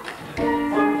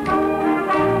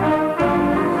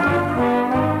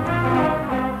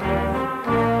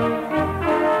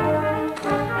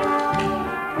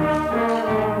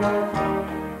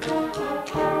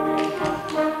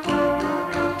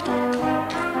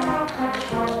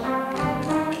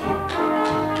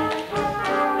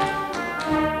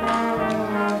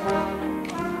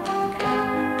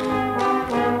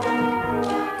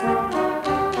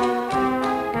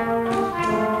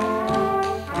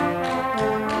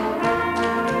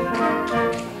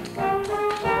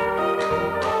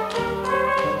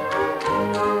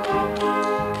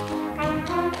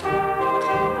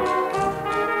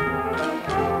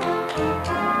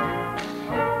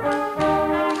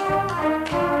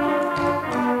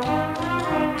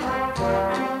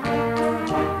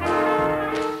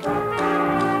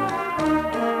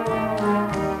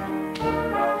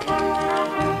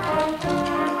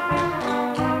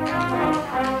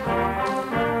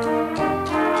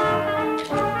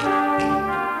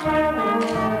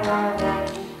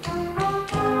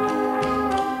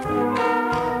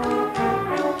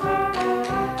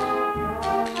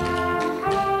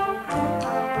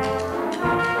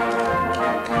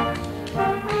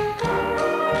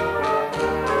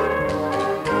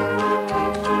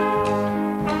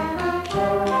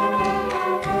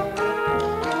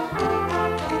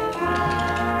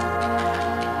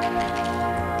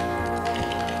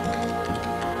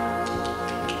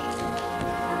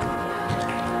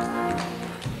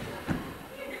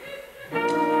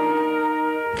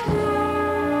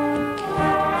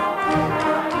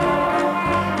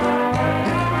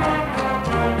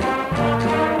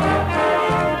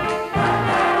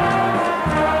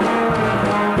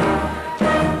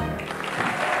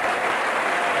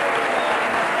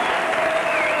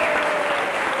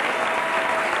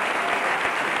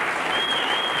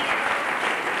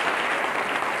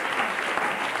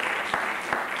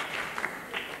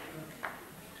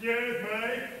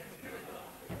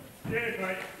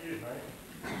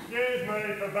 Excuse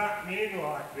me for butting in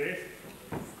like this.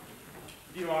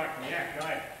 You like me act,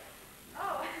 eh?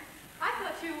 Oh, I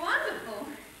thought you were wonderful.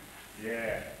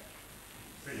 Yeah.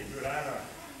 Pretty good, ain't I?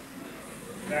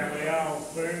 That wee old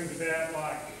spoon's about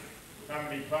like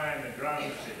somebody playing the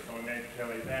drumsticks on Ned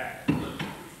Kelly's act.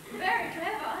 Very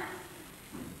clever.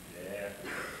 Yeah.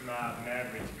 Smart and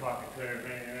average cockatoo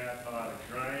hanging outside a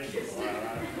dream.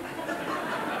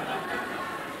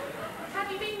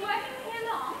 Have you been working here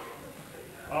long?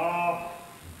 Oh,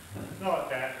 not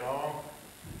that long.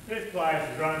 This place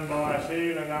is run by a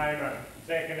Sheila named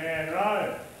Second-Hand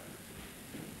Rose.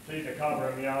 She's a cover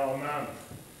of my old mum.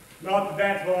 Not that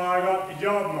that's why I got the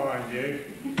job, mind you.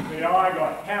 See, I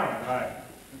got talent, eh?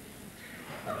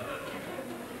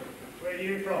 Where are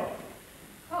you from?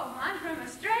 Oh, I'm from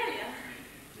Australia.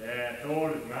 Yeah,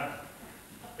 thought as much.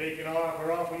 Speaking like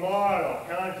we're off a mile off,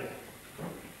 can't you?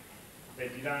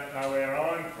 Bet you don't know where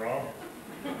I'm from.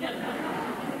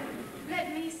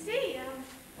 Let me see.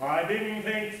 I didn't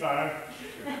think so.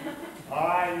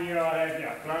 I knew I'd have you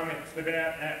flummoxed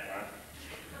about that one.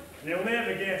 You'll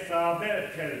never guess, so I'll better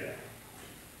tell you.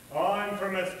 I'm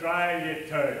from Australia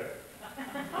too.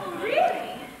 Oh,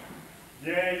 really?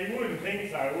 Yeah, you wouldn't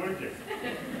think so, would you?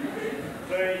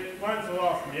 See, once I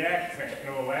lost my accent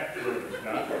and all that sort of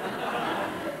stuff,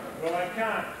 well, I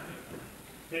can't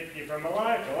pick you from a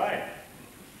local, eh?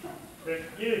 But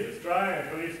you Australians,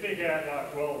 well, you stick out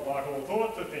like, well, like all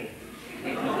sorts of things. The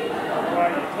way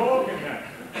you're talking that.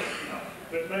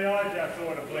 But me, I just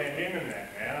sort of blend in that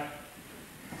now.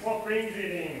 What brings you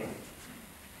to England?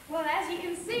 Well, as you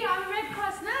can see, I'm a Red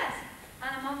Cross nurse,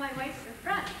 and I'm on my way to the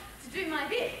front to do my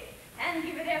bit and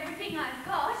give it everything I've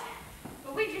got.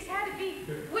 But we just had a big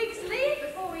week's leave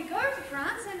before we go to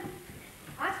France, and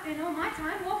I spend all my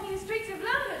time walking the streets of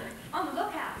London on the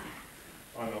lookout.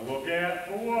 On the lookout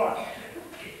for what?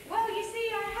 Well, you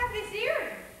see, I have this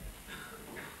earring,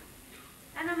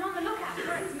 and I'm on the lookout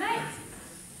for its mates.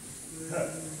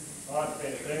 I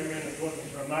spent 2 minutes looking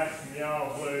for a mate from the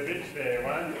old blue bitch there,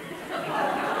 one.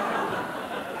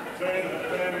 soon as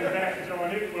I turn my back to an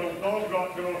equal dog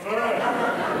got to her first.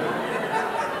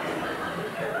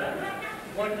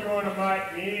 What do you want to make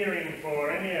the earring for,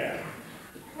 anyhow?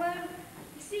 Well,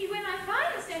 you see, when I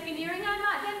find the second earring, I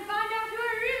might then find out who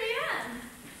I really am.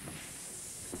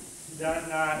 Don't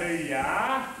know who you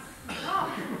are? Oh,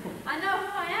 I know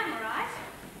who I am, all right.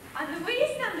 I'm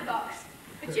Louise Thunderbox,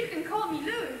 but you can call me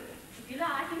Lou, if you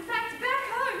like. In fact, back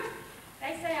home,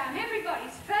 they say I'm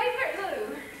everybody's favourite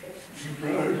Lou.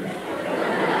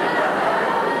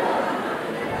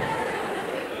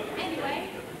 Anyway,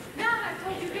 now that I've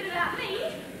told you a bit about me,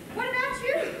 what about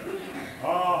you?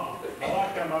 Oh, I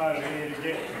come over here to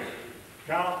get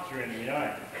culture in the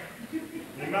eye.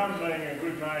 My mum being a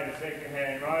good mate of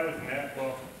second-hand rose and that,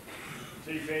 well,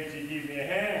 she said she'd give me a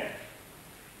hand.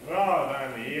 Well, I was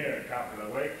only here a couple of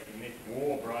weeks and this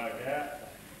war broke out.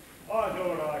 I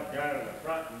thought I'd go to the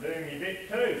front and do me bit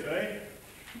too, see?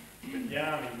 But the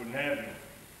army wouldn't have me.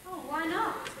 Oh, why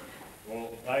not? Well,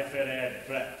 they said I had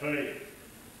flat feet.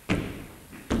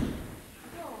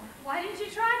 Oh, why didn't you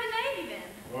try the Navy then?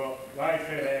 Well, they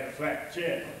said I had a flat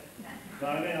chest. So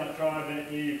then I tried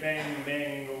that new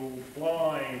fandangled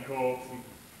flying corpse and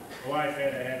well, they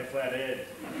said I had a flat head.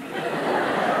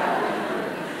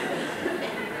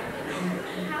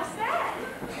 How sad.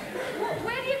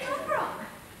 Where do you come from?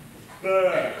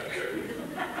 Bird.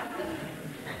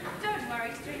 Don't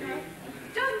worry, Stringer.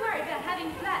 Don't worry about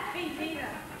having flat feet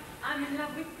either. I'm in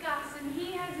love with Gus and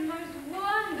he has most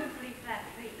wonderfully flat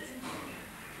feet.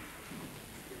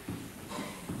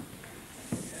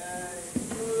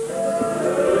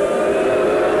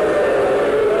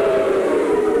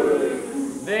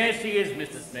 There she is,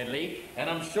 Mr. Smedley, and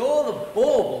I'm sure the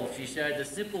bauble she showed the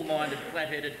simple-minded,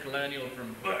 flat-headed colonial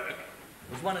from Burke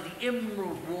was one of the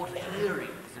emerald water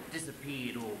earrings that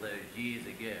disappeared all those years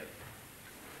ago.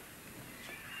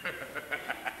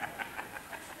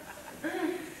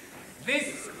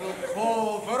 This will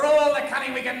call for all the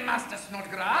Cunningwigan Master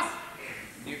Snodgrass.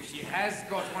 If she has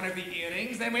got one of the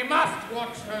earrings, then we must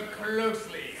watch her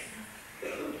closely.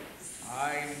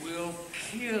 I will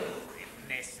kill if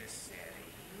necessary.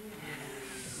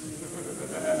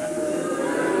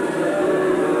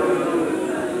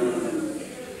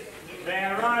 Now,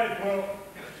 Rose, well,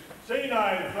 she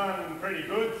knows fun pretty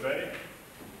good, see?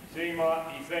 She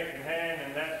might be second-hand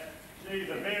and that. She's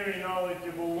a very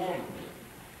knowledgeable woman.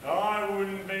 I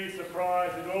wouldn't be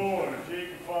surprised at all if she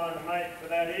could find a mate for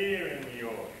that earring of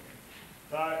yours.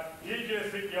 So, you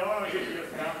just sit your eye, get your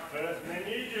stuff first, and then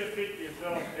you just sit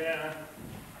yourself down.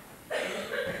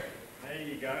 There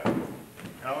you go.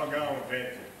 I'll go and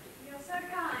fetch it. You're so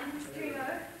kind,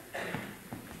 Stringer.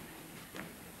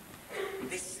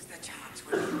 This is the chance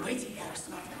we've been waiting for,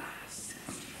 Snodgrass.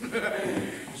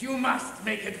 You must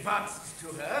make advances to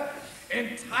her,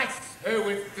 entice her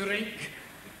with drink.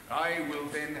 I will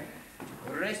then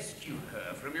rescue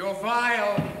her from your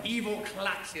vile, evil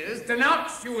clutches,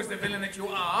 denounce you as the villain that you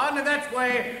are, and in that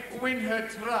way win her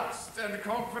trust and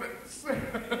confidence.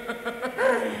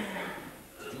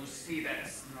 You see that,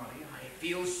 Snoddy? I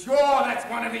feel sure that's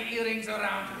one of the earrings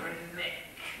around her neck.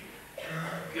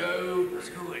 Go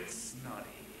to it,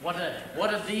 Snoddy. What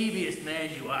a devious man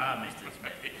you are, Mr.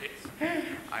 Smith.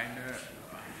 I know.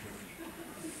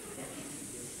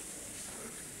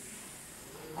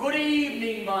 Good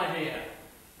evening, my dear.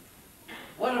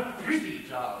 What a pretty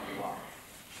child you are.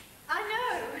 I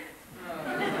know.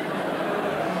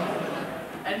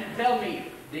 And tell me,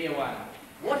 dear one,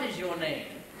 what is your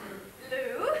name?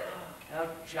 Lou? How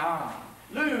charming.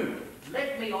 Lou,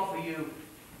 let me offer you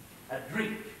a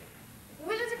drink.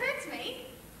 Will it affect me?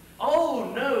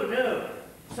 Oh, no, no.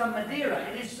 Some Madeira.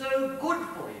 It is so good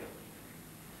for you.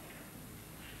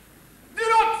 Do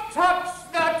not touch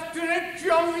that drink,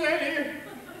 young lady.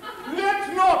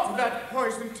 Let not that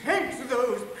poison tempt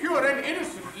those pure and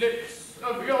innocent lips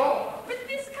of yours. But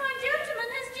this kind gentleman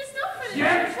has just offered it.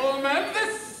 Gentleman?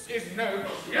 This is no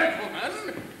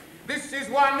gentleman. This is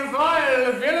one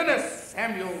vile, villainous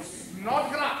Samuel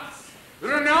Snodgrass,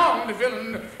 renowned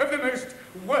villain of the most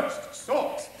worst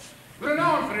sort,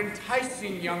 renowned for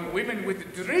enticing young women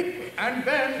with drink, and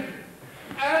then...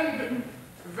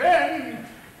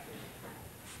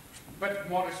 But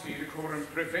modesty and decorum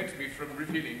prevent me from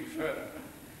revealing further.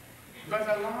 But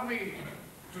allow me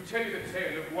to tell you the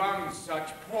tale of one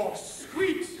such poor,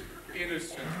 sweet,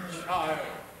 innocent child.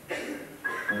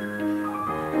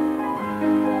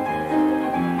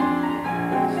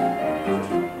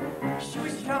 She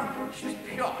was young, she was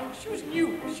pure, she was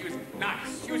new, she was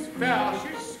nice, she was fair, she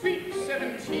was sweet,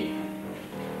 17.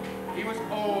 He was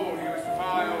old, he was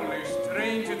foul, he was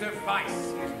stranger to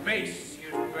vice, he was base,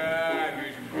 he was bad, he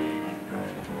was mean.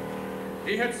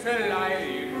 He had so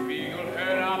lively and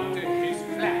her up to his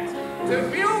flat to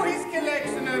view his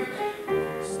collection of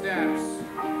stamps.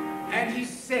 And he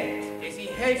said, as he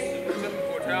hastened to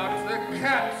put out the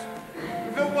cat,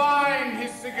 the wine,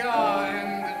 his cigar,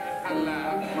 and the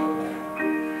lamp,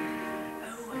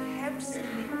 "Oh,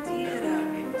 Hepzibah,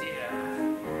 me dear,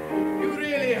 you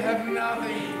really have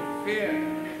nothing to fear.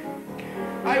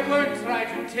 I won't try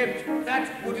to tempt you, that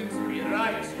wouldn't be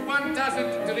right. One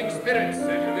doesn't drink spirits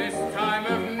at this time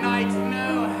of night.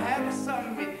 No, have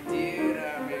some, me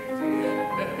dear, me dear.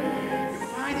 You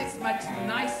find it's much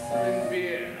nicer than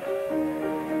beer.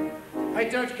 I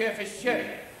don't care for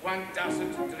sherry, one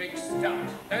doesn't drink stout.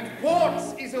 And port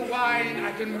is a wine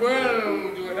I can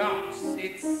well do without.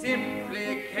 It's simply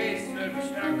a case of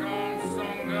chacun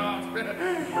son garde.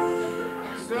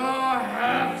 So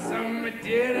have some, me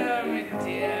dear,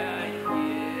 yeah.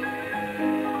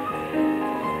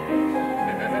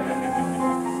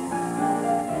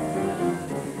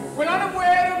 Well,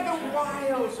 unaware of the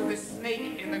wiles of the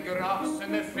snake in the grass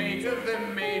and the fate of the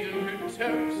maiden who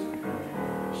totes,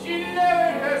 she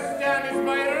lowered her standards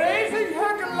by raising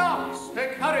her glass, her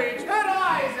courage, her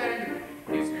eyes, and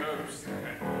his hopes.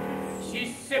 She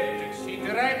sipped it, she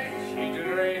drank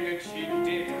it, she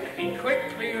did. He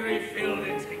quickly refilled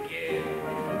it again.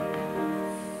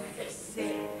 He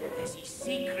said as he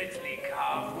secretly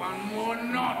carved one more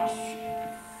notch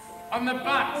on the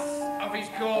butt of his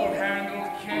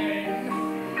gold-handled cane.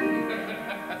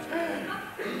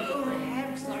 Oh,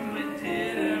 have some, me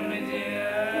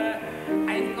dear.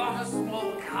 I've got a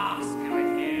small cask of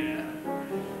it here.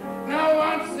 Now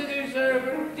once it is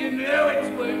open, you know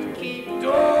it won't keep.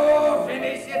 Do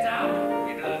finish it up,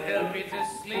 it'll help me to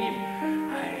sleep.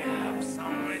 I have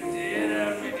some, me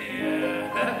dear.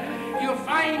 You'll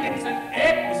find it's an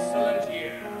excellent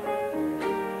year.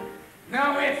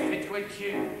 Now if it were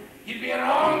you, you'd be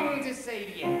wrong to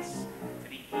say yes. For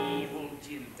the evil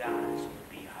gin dance would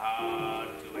be hard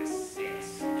to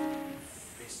assess.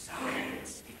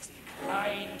 Besides, it's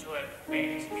inclined to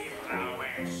affect me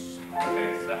prowess.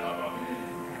 So,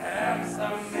 have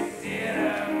some, me dear.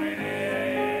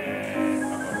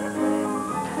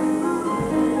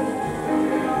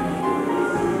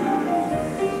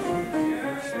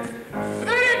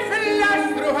 Then it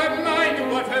flashed through her mind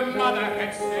what her mother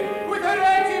had said, with her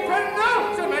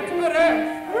anti-penultimate breath.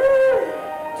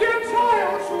 Dear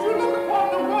child, should you look upon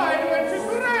the wine when 'tis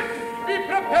red, be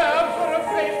prepared for a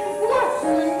fate worse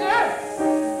than death.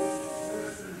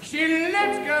 She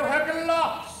let go her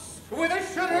glass with a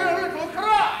shrill little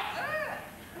cry.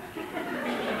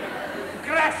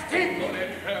 Crash tingle,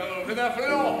 it fell to the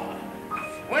floor.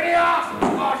 When he asked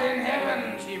what in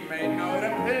heaven, she made no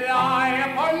reply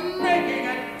upon making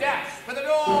a dash for the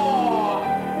door.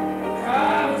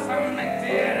 Have some, me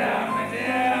dear.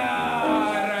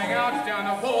 Rang out down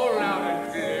the hall loud and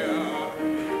clear.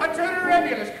 A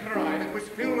tremulous cry that was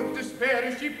filled with despair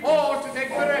as she paused to take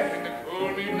breath in the cool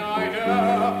midnight air.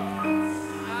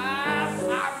 Have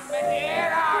some, me dear.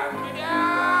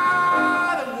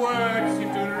 The words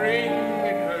seemed to ring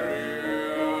in her ear.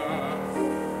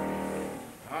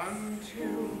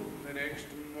 Until the next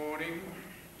morning,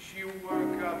 she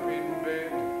woke up in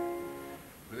bed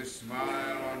with a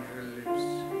smile on her lips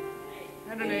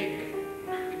and an ache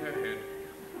in her head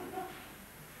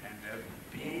and a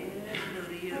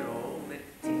bit of old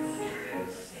Matilda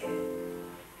said,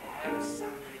 have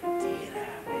some, me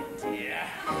dear.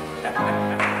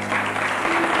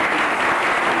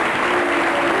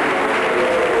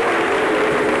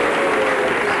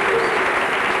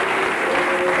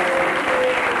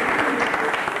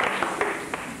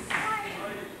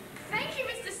 Thank you,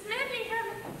 Mr. Smedley, for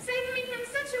saving me from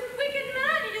such a wicked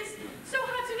man. It is so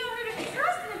hard to know who to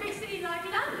trust in a big city like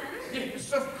London.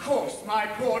 Yes, of course, my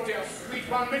poor dear sweet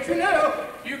one, but you know,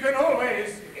 you can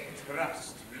always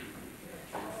trust me.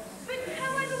 But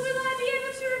however will I be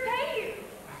able to repay you?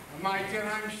 My dear,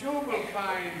 I'm sure we'll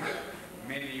find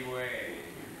many ways.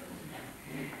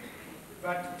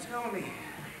 But tell me,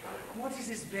 what is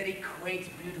this very quaint,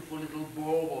 beautiful little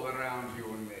bauble around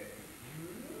your neck?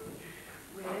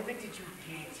 Wherever did you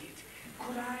get it?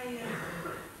 Could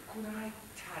I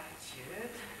touch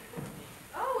it?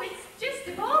 Oh, it's just a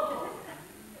bauble.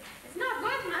 It's not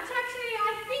worth much. Actually,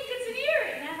 I think it's an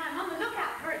earring, and I'm on the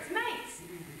lookout for its mates.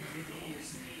 It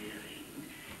is the earring.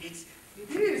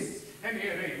 It is an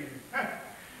earring. At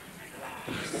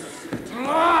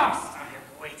last! I have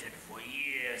waited for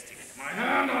years to get my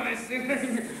hand on this thing.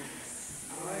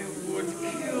 I would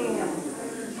kill.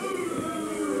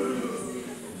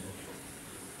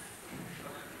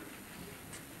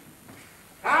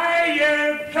 Hey, you!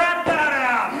 Cut that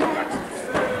out!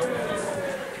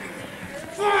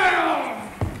 Fire!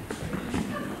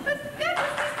 But that was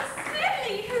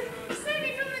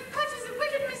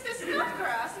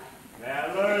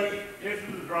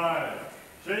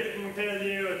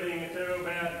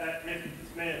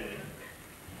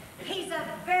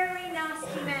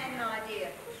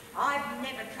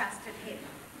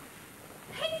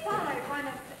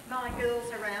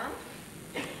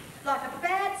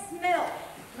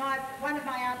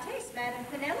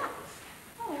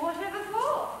Oh, whatever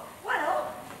for?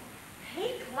 Well,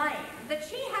 he claimed that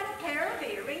she had a pair of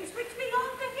earrings which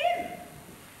belonged to him.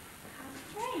 How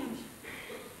strange.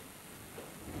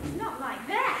 It's not like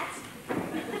that.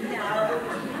 No.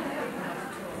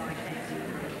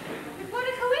 But what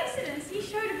a coincidence. He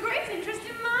showed a great interest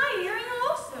in my earring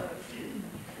also.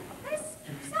 There's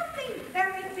something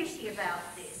very fishy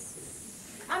about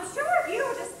this. I'm sure if you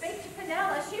were to speak to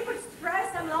Fenella, she would throw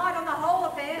some light on the whole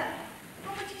affair.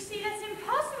 Oh, but you see, that's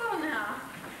impossible now.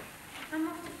 I'm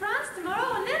off to France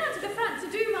tomorrow and then on to the front to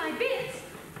do my bit.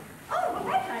 Oh, well,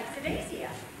 that makes it easier.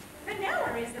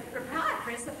 Fenella is the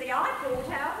proprietress of the Eiffel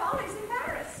Tower Follies in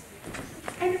Paris.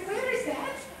 And where is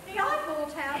that? The Eiffel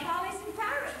Tower Follies in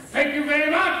Paris. Thank you very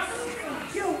much.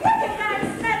 You wicked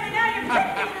man, Smedley, now you've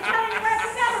tricked me into telling you where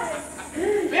Fenella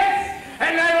is. Yes,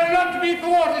 and I will not be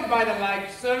thwarted by the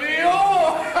likes of you.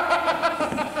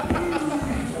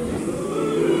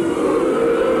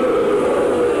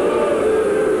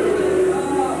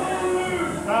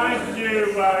 Don't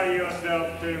you worry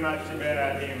yourself too much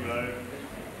about him, Luke.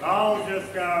 I'll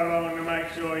just go along to make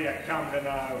sure you come to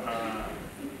no harm.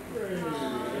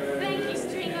 Thank you,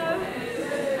 Stringo.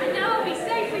 I know I'll be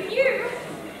safe with you.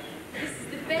 This is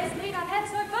the best lead I've had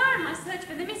so far in my search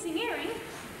for the missing earring.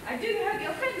 I do hope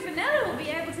your friend Fenella will be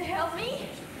able to help me.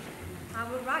 I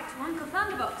will write to Uncle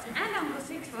Thunderbox and Uncle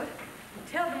Sixfoot and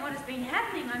tell them what has been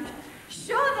happening. I'm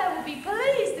sure they will be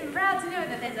pleased and proud to know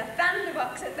that there's a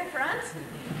Thunderbox at the front.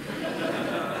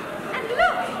 And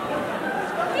look!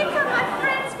 Here come my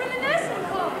friends from the nursing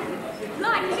club.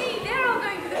 Like me, they're all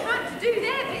going to the front to do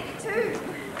their bit too.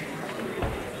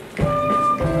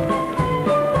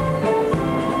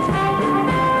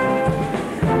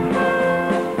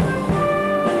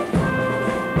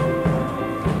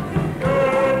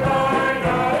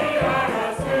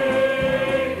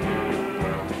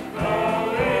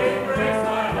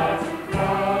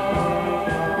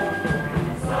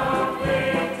 Softly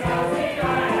tells me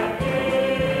I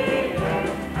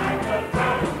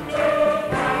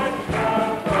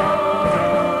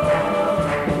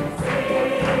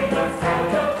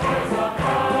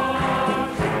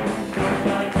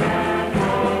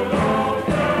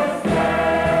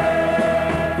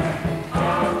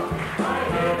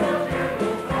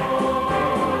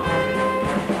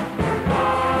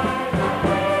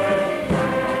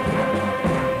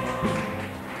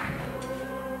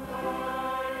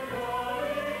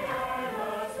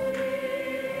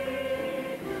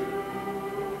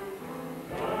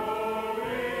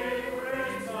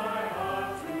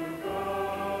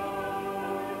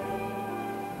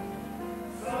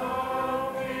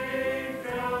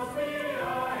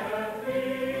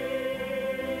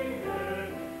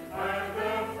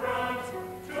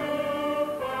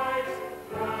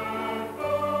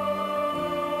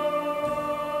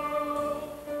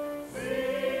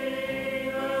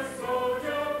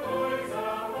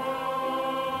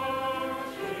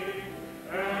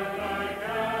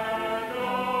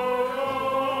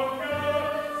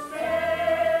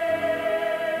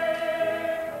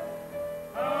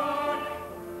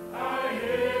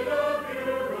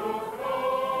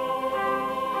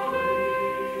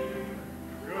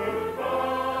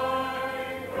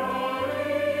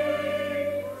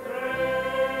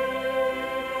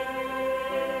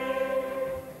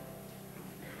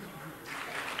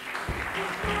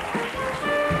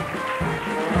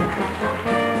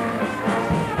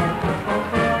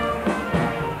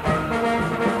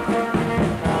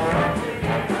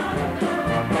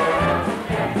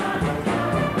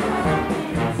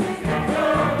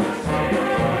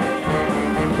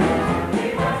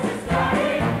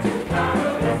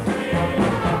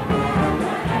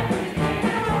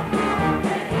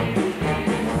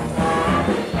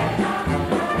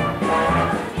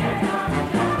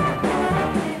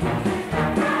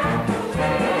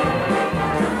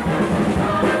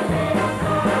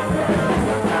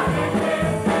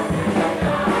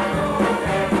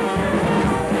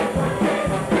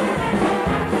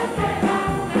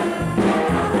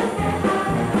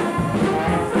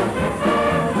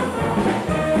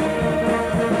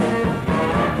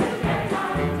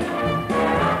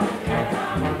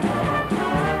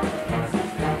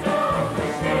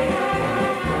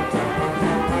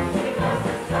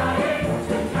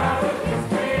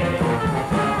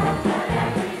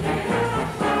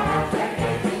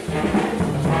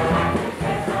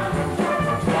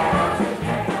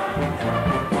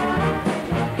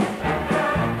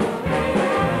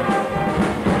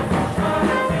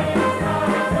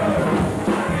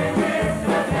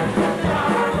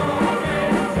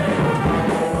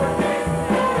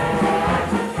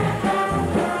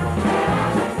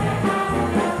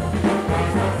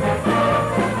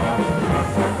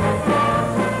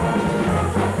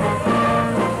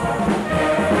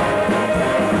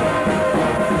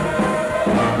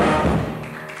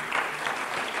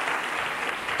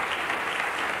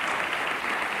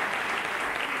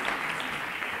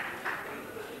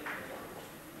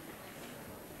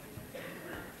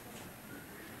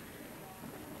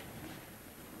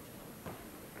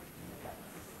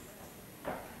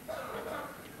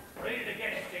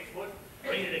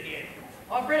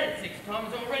I've read it 6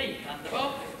 times already,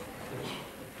 Thunderbolt.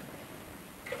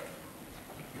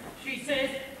 She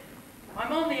says,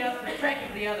 I'm on the track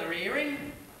of the other earring,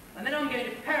 and then I'm going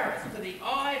to Paris to the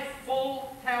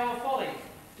Eiffel Tower Follies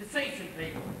to see some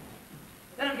people.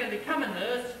 Then I'm going to become a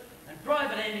nurse and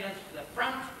drive an ambulance to the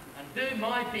front and do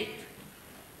my bit.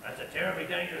 That's a terribly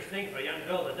dangerous thing for a young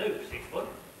girl to do, 6 foot.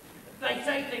 They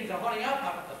say things are hotting up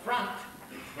at the front.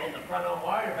 It's not the front I'm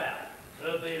worried about.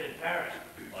 Her being in Paris.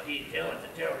 I hear tell it's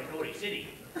a terribly naughty city.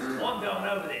 I'm going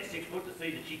over there, 6 foot, to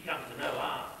see that she comes to no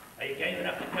harm. Are you game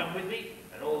enough to come with me?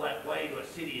 And all that way to a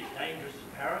city as dangerous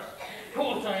as Paris? Of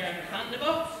course I am,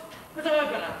 Thunderbox. Because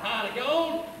I've got a heart of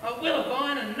gold, a will of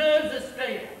iron, and nerves of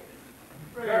steel.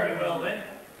 Very well then.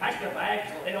 Pack your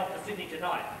bags and we'll head off to Sydney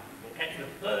tonight. We'll catch the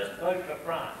first boat for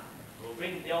France. We'll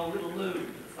bring the old little Lou to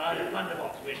the side of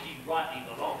Thunderbox where she rightly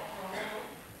belongs.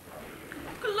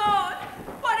 Claude,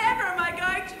 whatever am I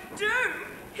going to do?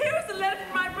 Here is a letter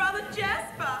from my brother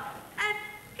Jasper, and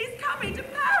he's coming to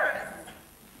Paris.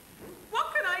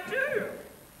 What can I do?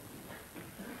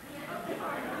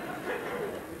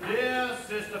 Dear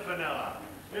Sister Fenella,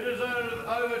 it is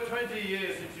over 20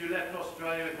 years since you left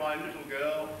Australia with my little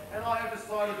girl, and I have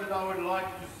decided that I would like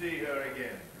to see her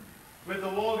again. With the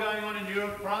war going on in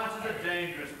Europe, France is a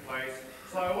dangerous place,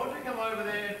 so I want to come over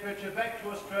there and fetch her back to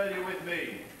Australia with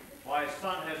me. My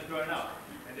son has grown up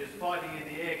and is fighting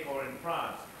in the Air Corps in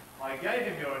France. I gave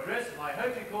him your address and I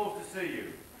hope he calls to see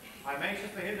you. I'm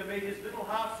anxious for him to meet his little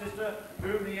half-sister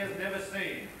whom he has never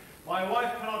seen. My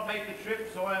wife cannot make the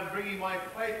trip, so I am bringing my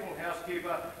faithful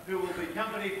housekeeper who will be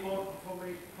company for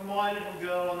my little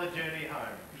girl on the journey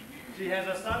home. She has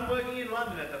a son working in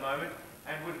London at the moment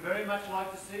and would very much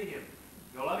like to see him.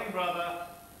 Your loving brother,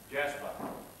 Jasper.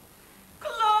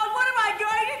 Claude, what am I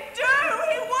going to do?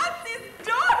 He wants his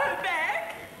daughter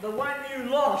back. The one you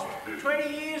lost 20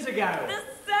 years ago. The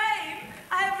same.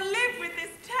 I have lived with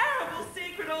this terrible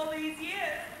secret all these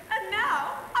years, and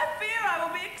now I fear I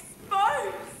will be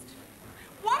exposed.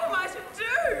 What am I to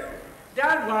do?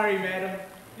 Don't worry, madam.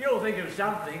 You'll think of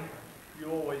something. You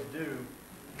always do.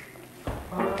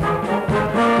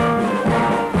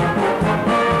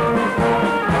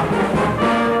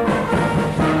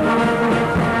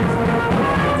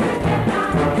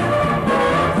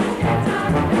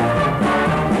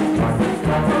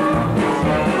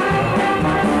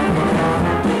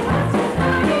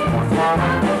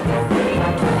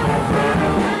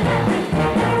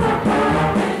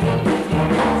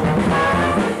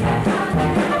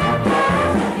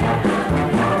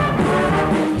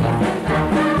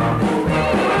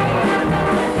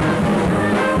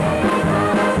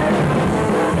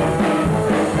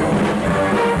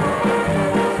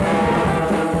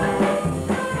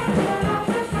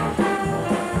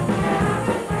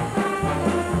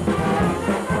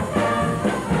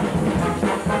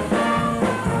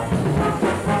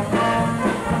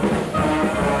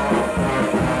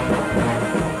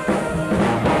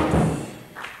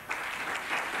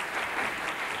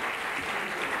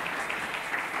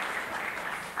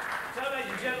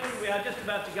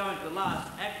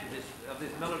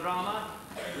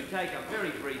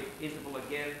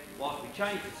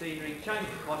 Change the scenery, change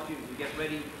the costumes and get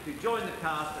ready to join the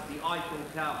cast at the Eiffel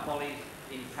Tower Follies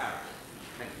in Paris.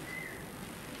 Thank you.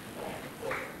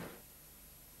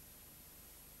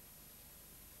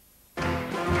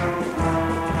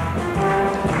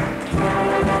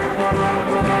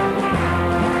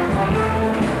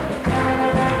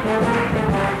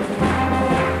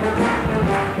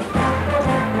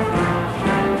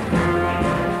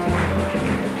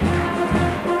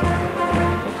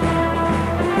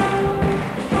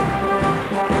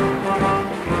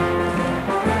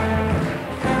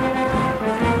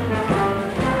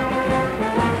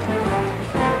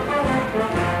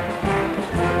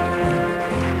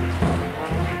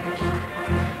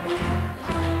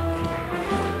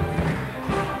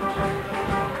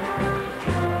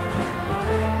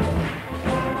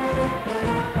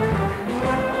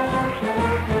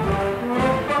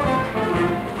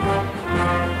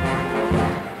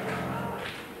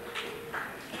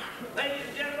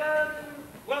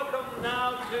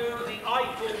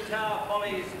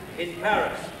 In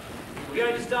Paris. We're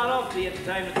going to start off the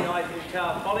entertainment at the Eiffel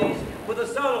Tower Follies with a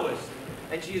soloist,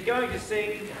 and she's going to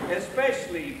sing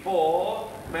especially for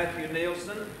Matthew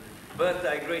Nielsen.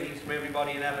 Birthday greetings from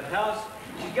everybody in Abbott House.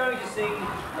 She's going to sing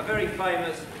a very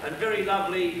famous and very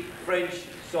lovely French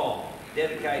song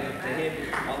dedicated to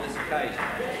him on this occasion.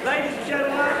 Ladies and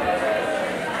gentlemen,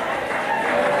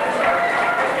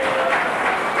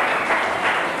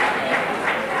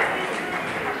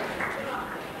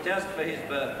 just for his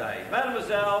birthday,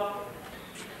 Mademoiselle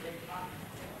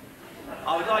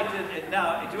I would like to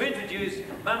now to introduce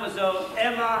Mademoiselle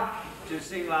Emma to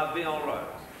sing La Vie en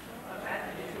Rose.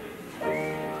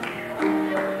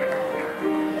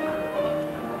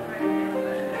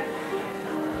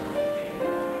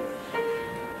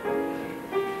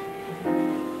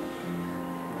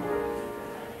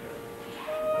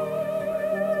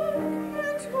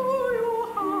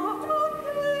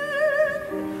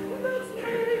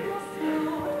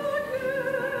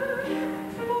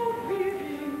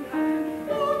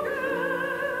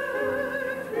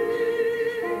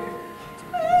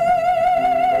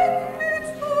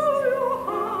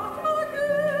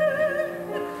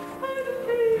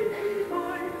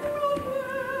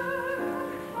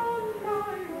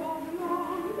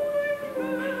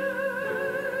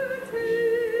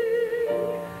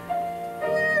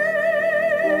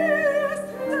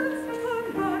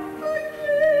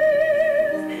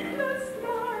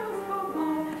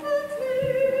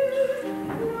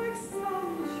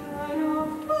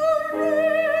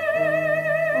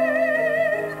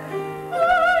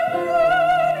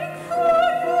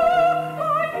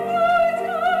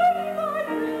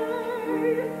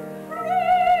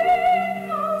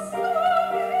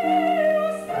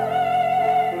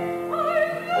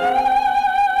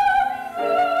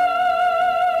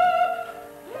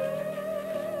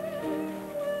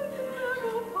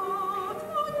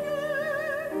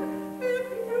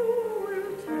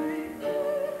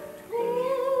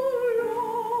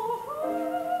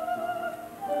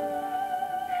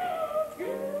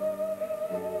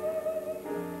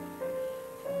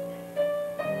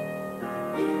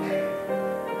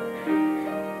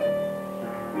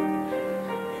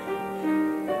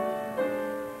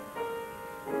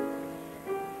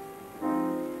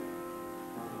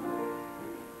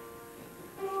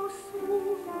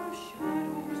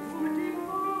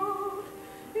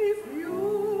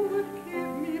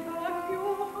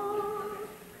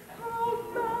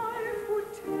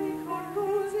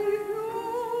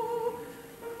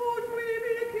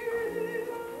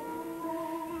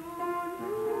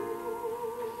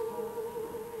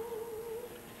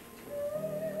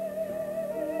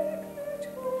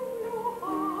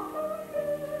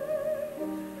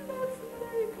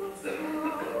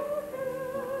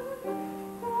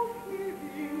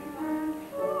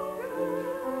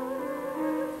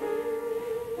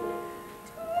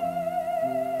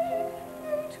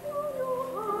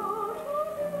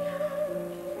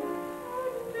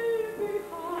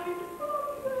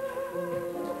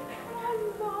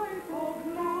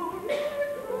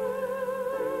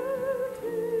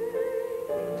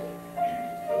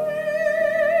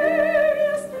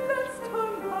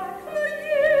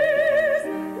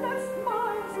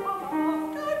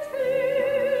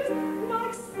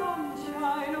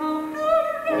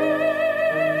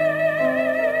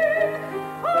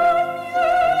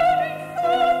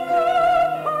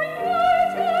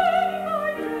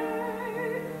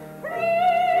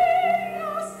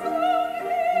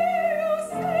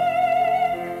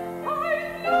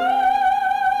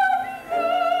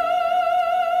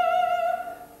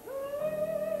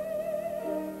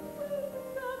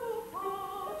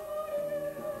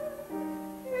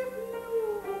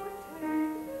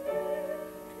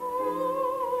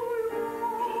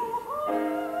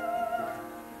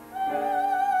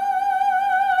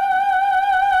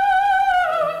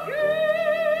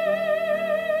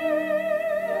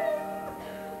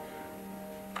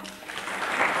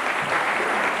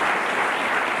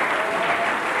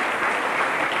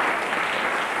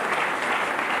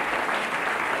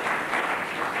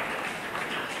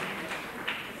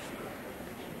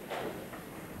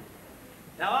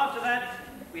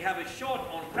 We have a short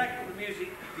on practical music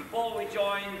before we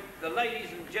join the ladies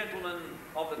and gentlemen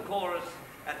of the chorus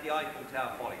at the Eiffel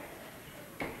Tower Folly.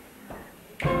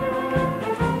 Thank you.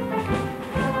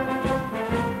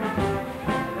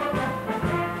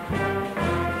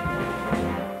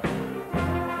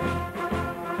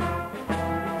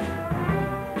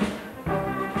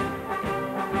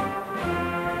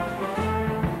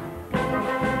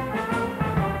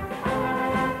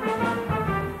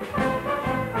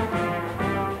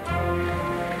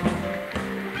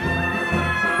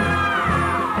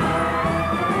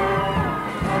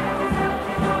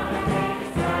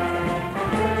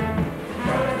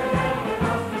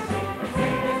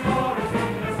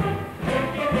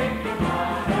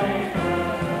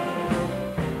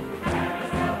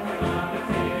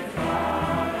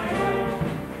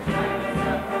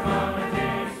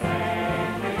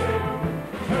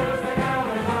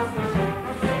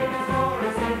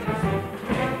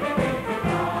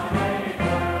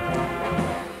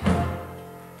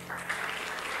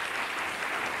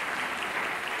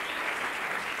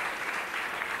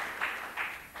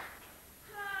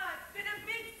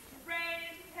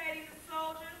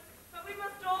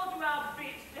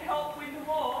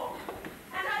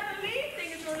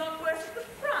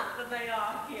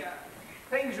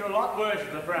 a lot worse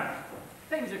at the front.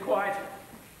 Things are quite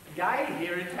gay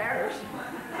here in Paris.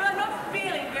 I'm not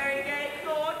feeling very gay,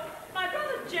 Claude. My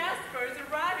brother Jasper is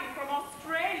arriving from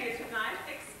Australia tonight,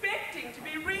 expecting to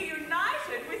be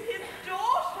reunited with his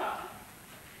daughter.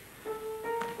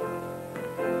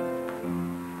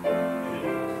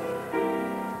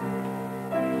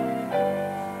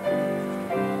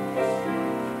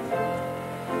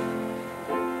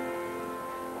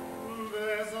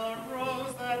 There's a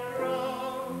rose that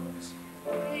grows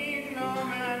in no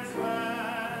man's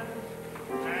land,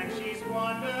 and she's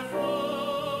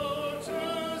wonderful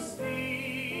to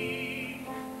see.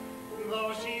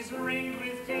 Though she's ringed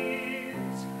with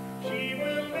tears, she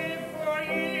will live for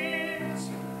years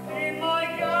in my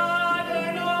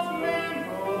garden of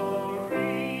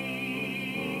memory.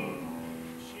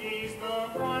 She's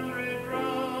the one red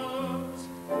rose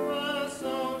the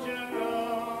soldier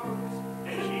knows.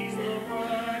 She's the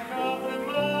work of the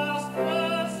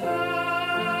master's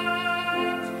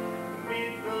hand.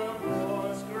 Mid the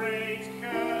war's great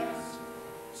curse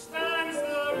stands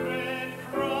the Red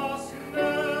Cross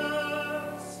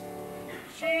nurse.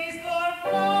 She's the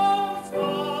rose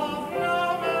of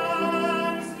no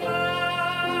man's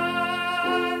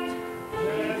land.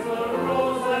 There's a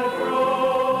rose that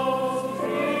grows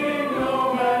in no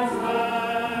man's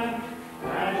land,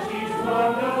 and she's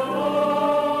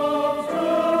wonderful to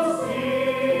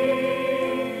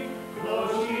see. Though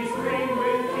she's ringed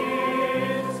with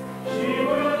tears, she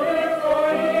will live for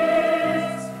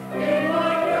years in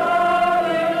my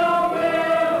garden of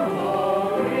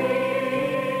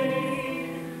memory.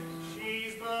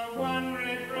 She's the one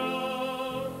red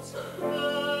rose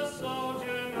the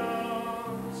soldier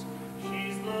knows.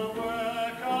 She's the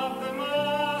work of the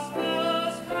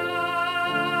master's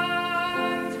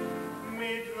hand.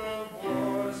 Mid the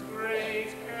war's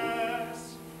great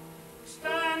curse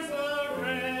stands the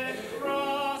Red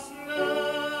Cross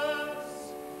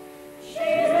nurse. She's the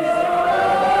rose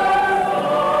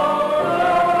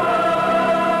of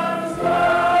man's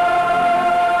land.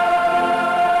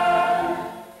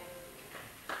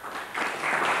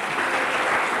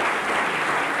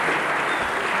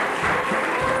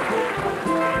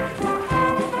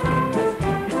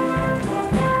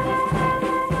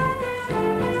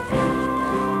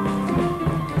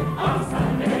 On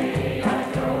Sunday I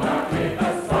go out with a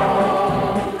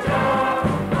soldier.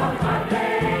 On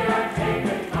Monday I'm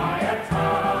taken by a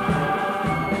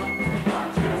tug. On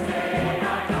Tuesday I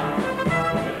come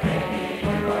to pay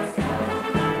your sum.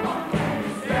 On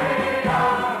Wednesday I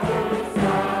hold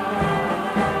some.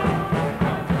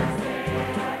 On Thursday I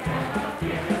come out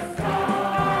with a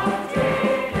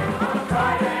starting. On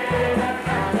Friday the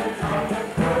captain's on the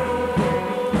crew.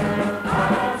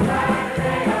 On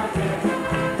Saturday I'm driven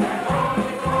and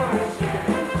only for a ship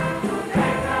to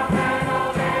take up an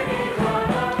already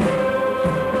run through.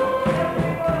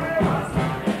 On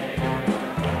Sunday I go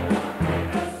out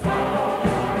with a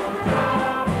soldier.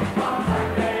 On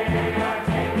Monday I'm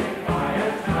taken by a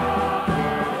tug.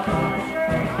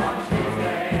 On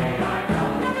Tuesday I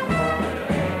come to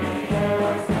pay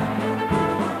your sum. On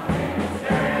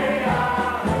Wednesday I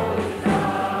hold some. On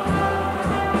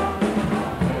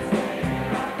Thursday I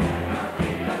cannot be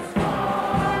a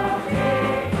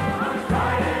starting. On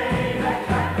Friday the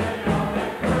captain of the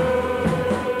crew.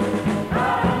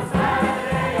 On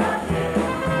Saturday I'm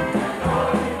driven and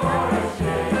only for a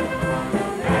ship to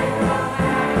take up an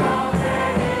already run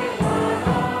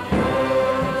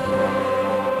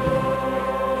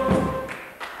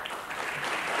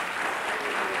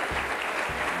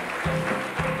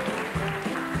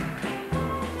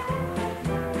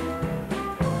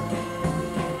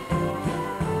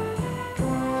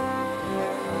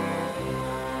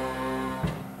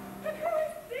But who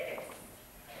is this?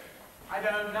 I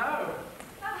don't know.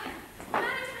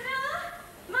 Madam Fenella,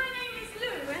 my name is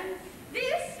Lou, and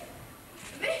this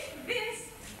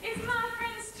is my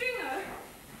friend Stringer.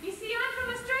 You see, I'm from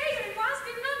Australia, and whilst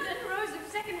in London, Rose of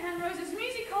Secondhand Rose's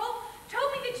Music Hall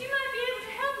told me that you might be able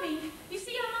to help me. You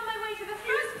see, I'm on my way to the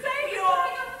You first... say you're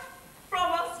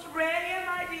from Australia,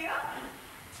 my dear?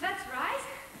 That's right.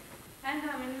 And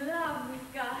I'm in love with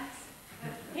Gus.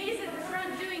 He's at the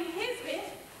front doing his bit,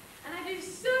 and I do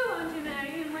so want to marry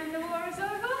him when the war is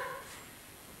over.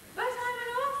 But I'm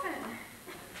an orphan.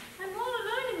 I'm all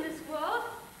alone in this world.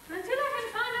 Until I can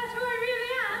find out who I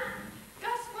really am,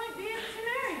 Gus won't be able to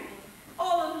marry me.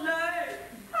 All alone.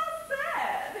 How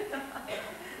sad.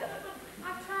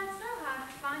 I've tried so hard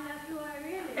to find out who I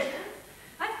really am.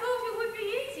 I thought it would be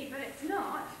easy, but it's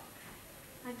not.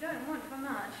 I don't want for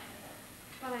much,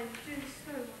 but I do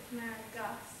so want to marry Gus.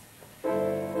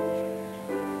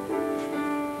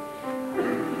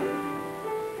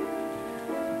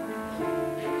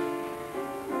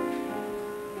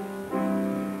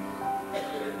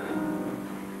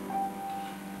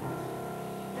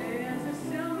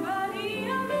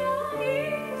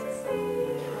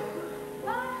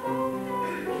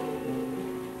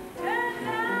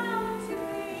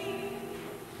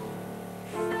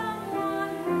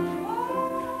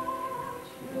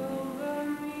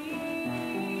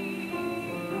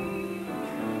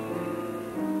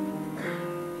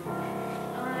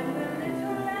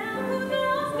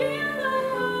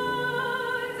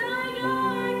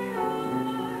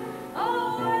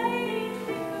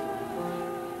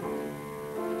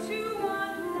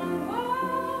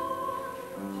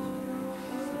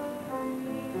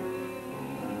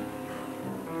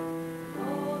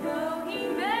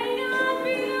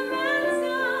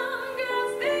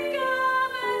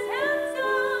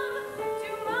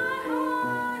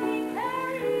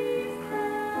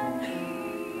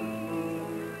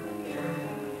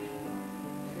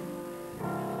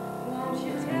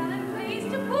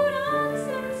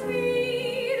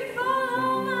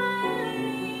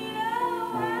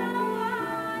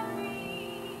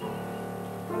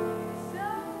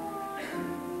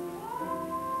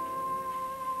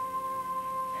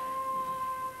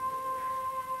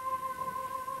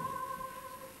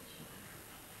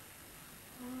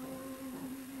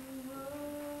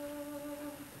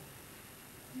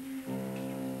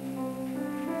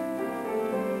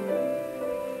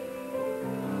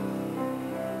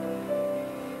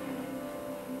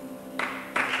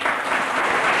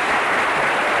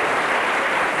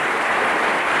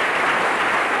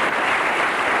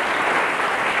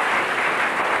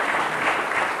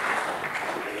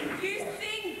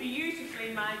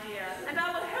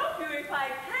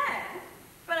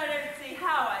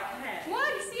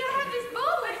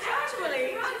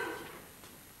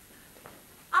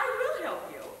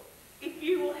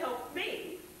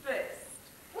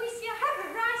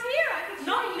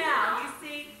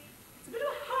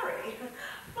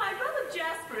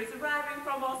 is arriving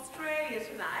from Australia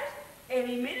tonight,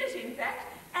 any minute in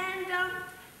fact, and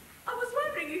I was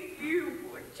wondering if you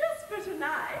would, just for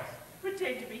tonight,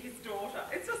 pretend to be his daughter.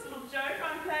 It's just a little joke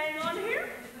I'm playing on here.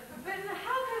 But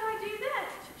how could I do that?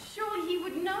 Surely he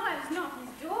would know I was not his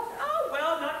daughter. Oh,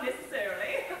 well, not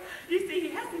necessarily. You see, he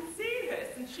hasn't seen her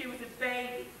since she was a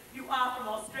baby. You are from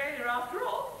Australia after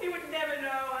all. He would never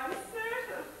know, I'm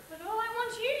certain. But all I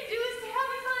want you to do is to help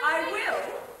me find I will,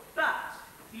 but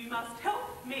you must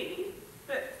help me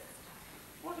first.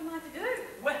 What am I to do?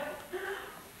 Well,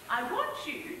 I want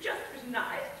you, just for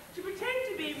tonight, to pretend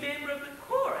to be a member of the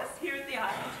chorus here at the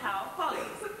Eiffel Tower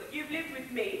Follies. You've lived with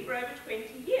me for over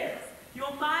 20 years.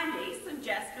 You're my niece and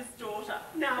Jasper's daughter.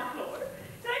 Now, Claude,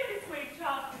 take this sweet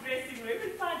child to the dressing room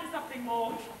and find her something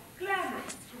more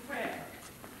glamorous to wear.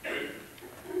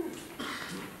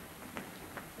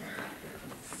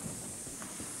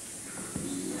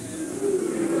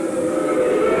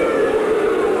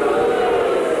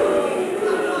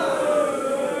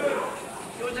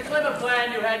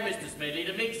 Plan you had, Mr. Smedley,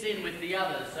 to mix in with the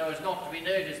others so as not to be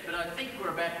noticed, but I think we're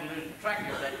about to lose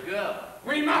track of that girl.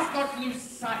 We must not lose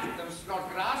sight of them,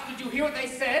 Snodgrass. Did you hear what they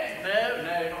said? No,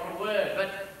 not a word,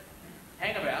 but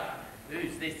hang about.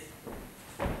 Who's this?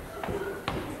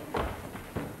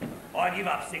 I give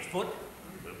up 6 foot.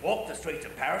 We've walked the streets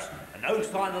of Paris and no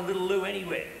sign of little Lou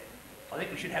anywhere. I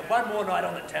think we should have one more night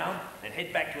on the town and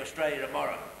head back to Australia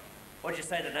tomorrow. What'd you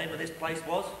say the name of this place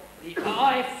was? The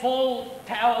Eiffel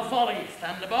Tower Follies,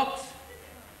 Thunderbox.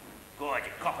 God,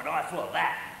 you cop an eyeful of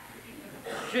that.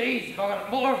 Jeez, if I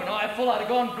got more of an eyeful, I'd have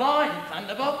gone blind,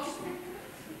 Thunderbox.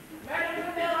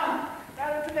 Madam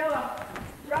Fenella,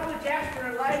 Brother Jasper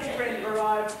and Lady Friend have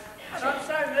arrived. And I'm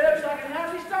so nervous I can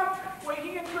hardly stop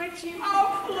winking and twitching.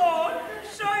 Oh, Claude,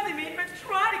 show them in, but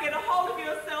try to get a hold of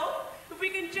yourself. If we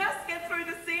can just get through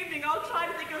this evening, I'll try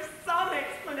to think of some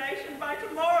explanation by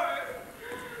tomorrow.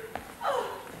 Oh.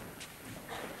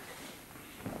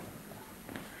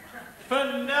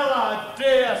 Fenella,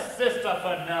 dear sister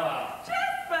Fenella.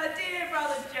 Jasper, dear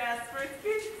brother Jasper, it's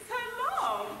been so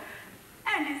long.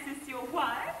 And is this your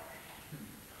wife?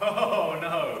 Oh,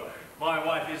 no. My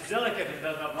wife is delicate and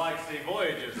does not like sea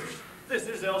voyages. This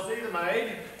is Elsie, the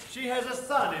maid. She has a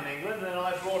son in England, and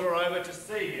I brought her over to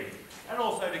see him, and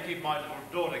also to keep my little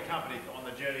daughter company on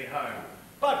the journey home.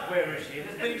 But where is she? It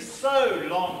has been so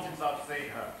long since I've seen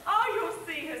her. Oh, you'll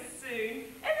see her soon.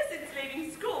 Ever since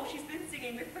leaving school, she's been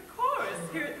singing with the chorus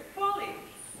here at the Follies.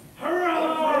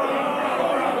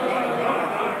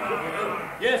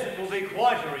 Yes, it will be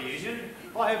quite a reunion.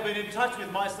 I have been in touch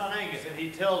with my son Angus, and he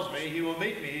tells me he will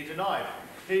meet me here tonight.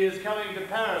 He is coming to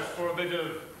Paris for a bit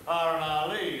of R&R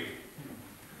leave.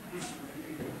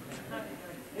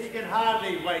 He can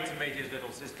hardly wait to meet his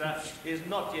little sister. He has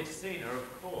not yet seen her,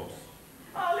 of course.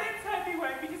 Oh, let's hope he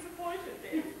won't be disappointed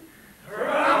then.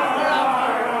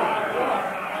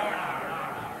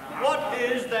 What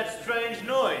is that strange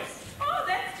noise? Oh,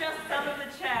 that's just some of the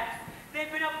chaps. They've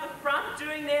been up the front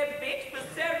doing their bit for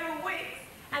several weeks,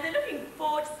 and they're looking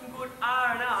forward to some good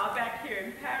R&R back here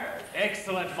in Paris.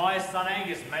 Excellent. My son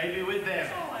Angus may be with them.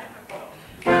 Oh, I forgot.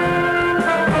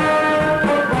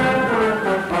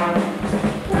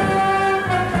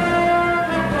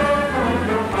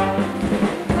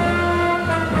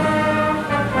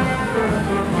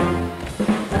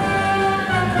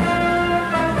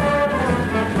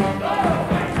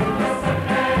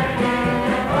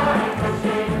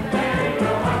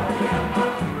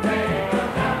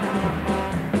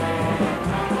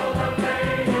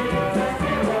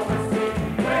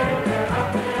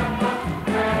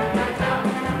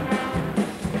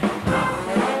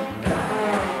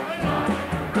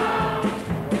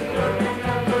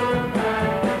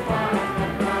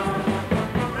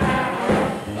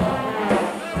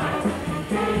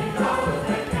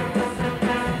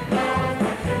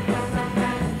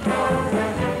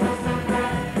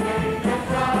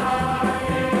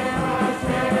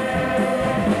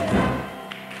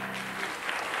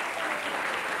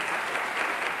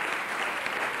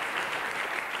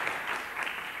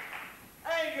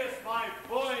 Angus, my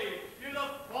boy, you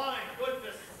look fine. Good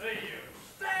to see you.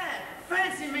 Dad,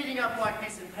 fancy meeting up like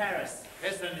this in Paris.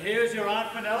 Yes, and here's your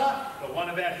Aunt Fenella, the one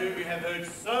about whom you have heard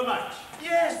so much.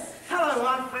 Yes, hello,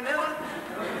 Aunt Fenella.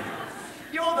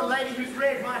 You're the lady who's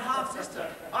reared my half-sister.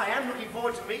 I am looking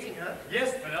forward to meeting her.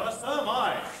 Yes, Fenella, so am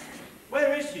I.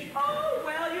 Where is she? Oh,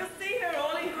 well, you'll see her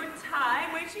all in good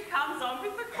time when she comes on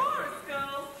with the chorus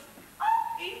girls.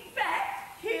 Oh, in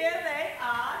fact, here they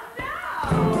are now.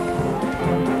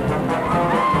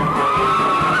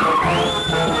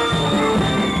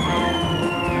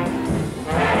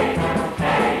 Hey,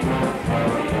 hey,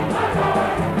 my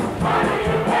boy, what are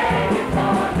you waiting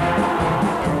for?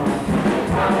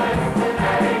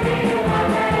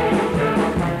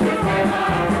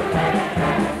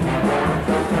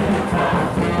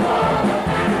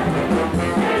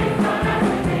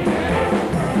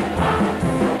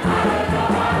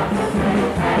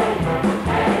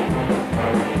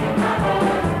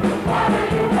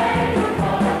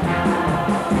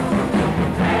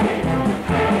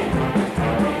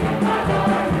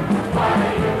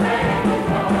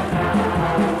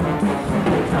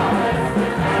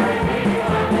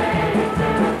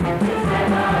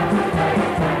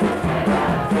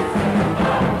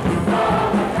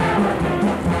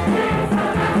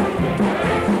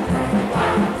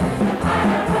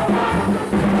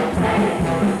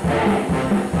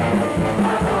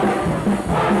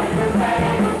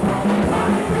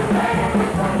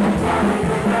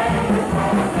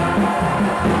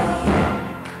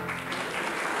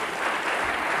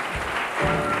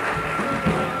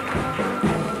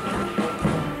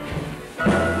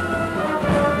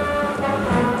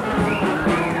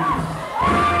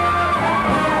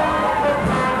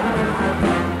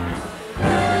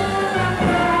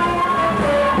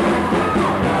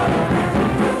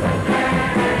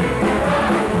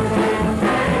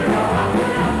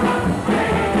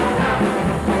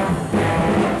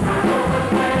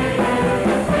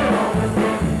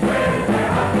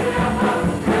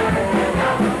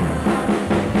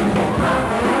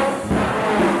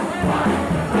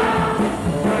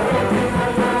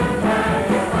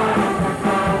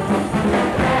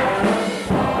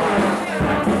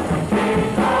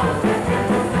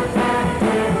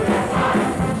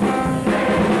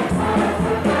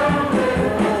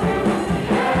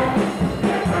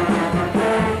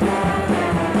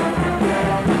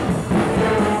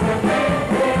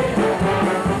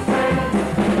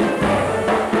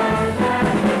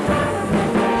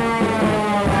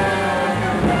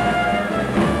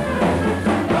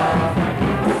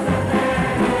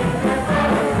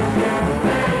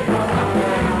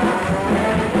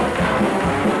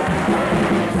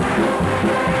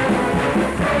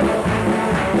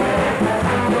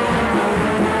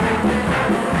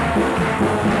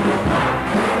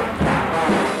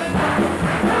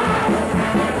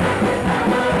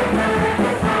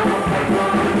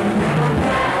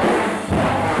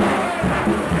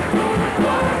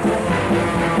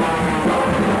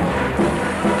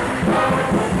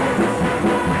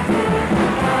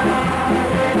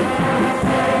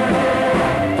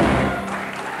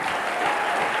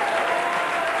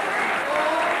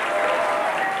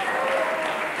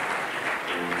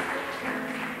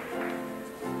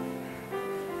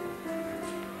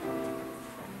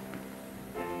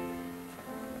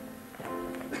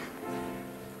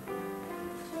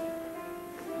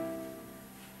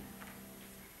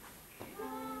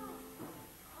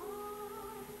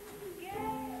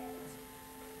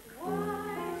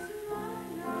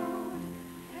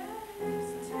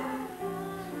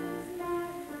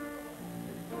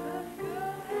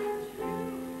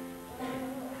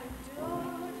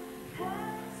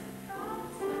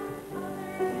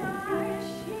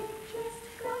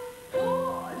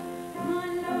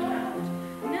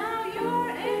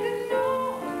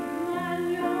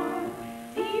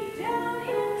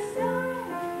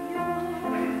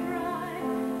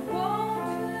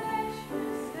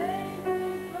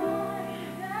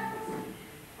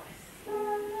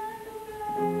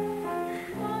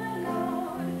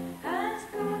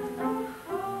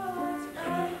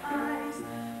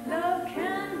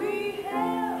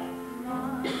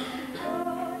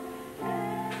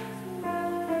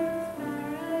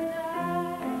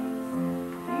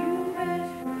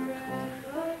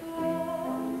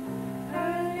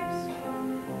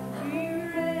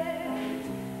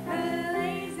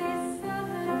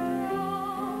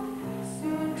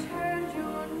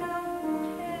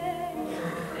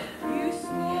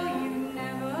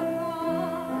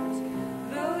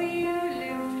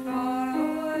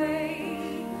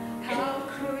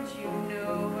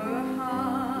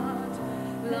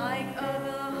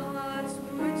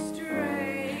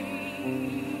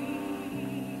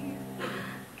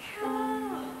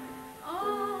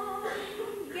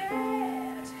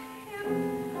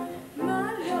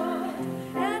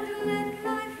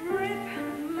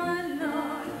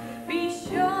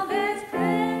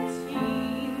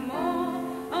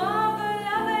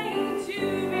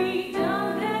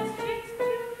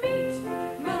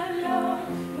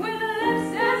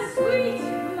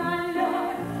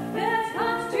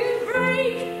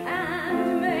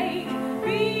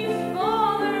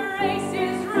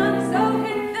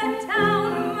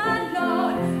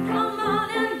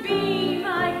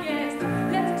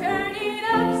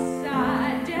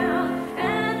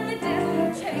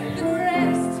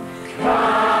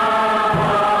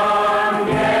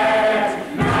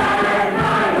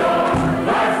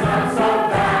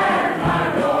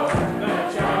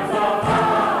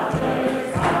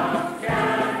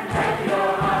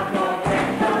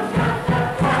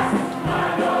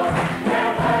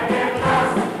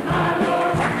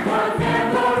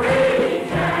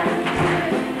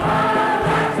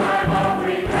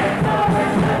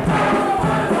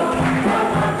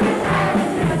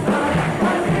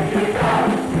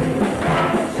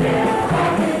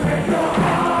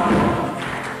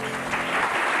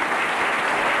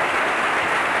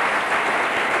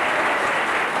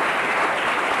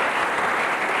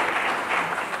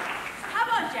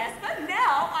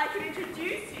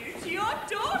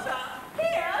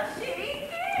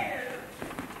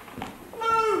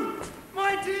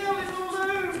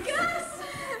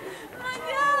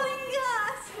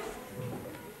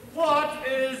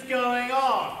 is going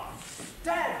on?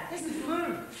 Dad, this is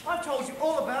Lou. I've told you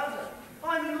all about her.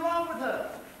 I'm in love with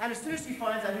her. And as soon as she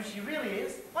finds out who she really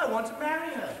is, I want to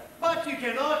marry her. But you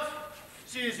cannot.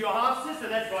 She is your half-sister,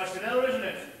 that's right, Fenella, isn't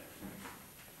it?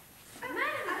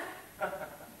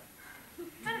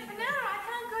 Madam Fenella, I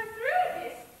can't go through with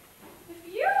this. If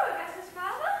you were Gus's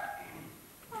father,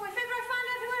 oh, if ever I find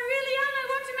out who I really am, I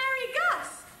want to marry Gus.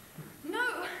 No,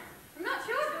 I'm not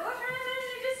your daughter, I'm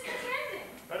only just pretending.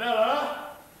 Fenella,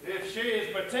 if she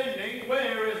is pretending,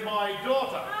 where is my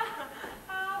daughter?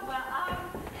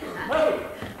 Oh,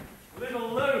 little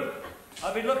Lou.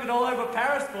 I've been looking all over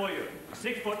Paris for you.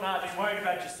 6 foot and I've been worried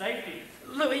about your safety.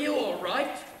 Lou, are you all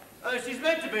right? She's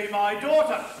meant to be my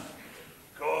daughter.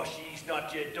 Of course, she's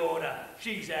not your daughter.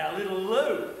 She's our little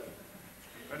Lou.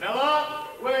 Fenella,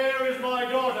 where is my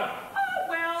daughter? Oh,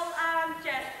 well,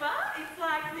 Jasper, it's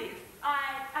like this.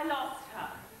 I lost her.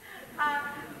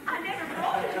 I never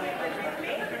brought her to England with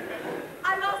me.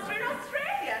 I lost her in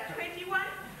Australia 21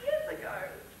 years ago.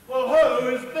 Well, who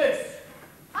is this?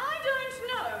 I don't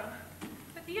know,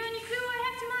 but the only clue I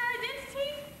have to my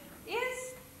identity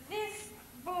is this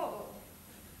bauble,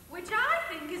 which I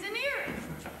think is an earring.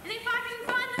 And if I can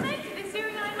find the mate to this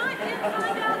earring, I might then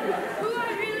find out who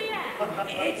I really am.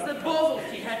 It's the bauble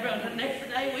she had round her neck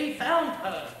the day we found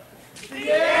her.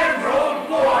 The emerald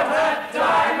water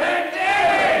diamond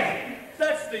earring!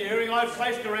 That's the earring I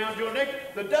placed around your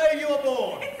neck the day you were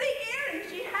born. It's the earring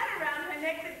she had around her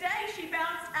neck the day she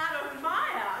bounced out of my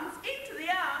arms into the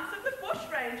arms of the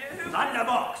bushranger who...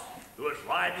 Thunderbox, who was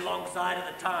riding alongside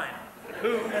at the time, but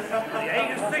who, at the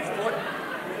age of 6 foot,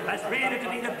 has reared her to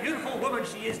be the beautiful woman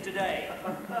she is today.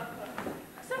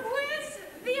 So where's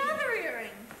the other earring?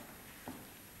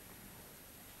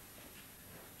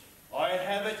 I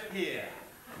have it here,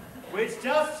 which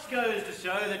just goes to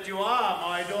show that you are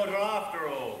my daughter after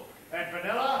all. And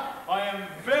Fenella, I am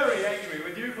very angry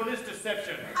with you for this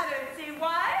deception. I don't see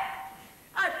why.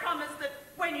 I promised that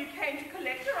when you came to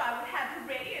collect her, I would have her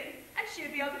ready and she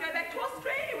would be able to go back to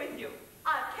Australia with you.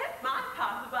 I've kept my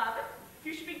part of the bargain.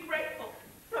 You should be grateful,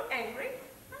 not angry.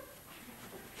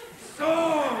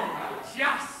 So,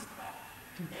 just.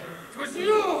 It was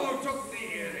you who took the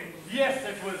earring. Yes,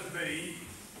 it was me.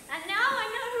 And now I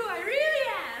know who I really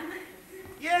am.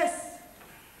 Yes.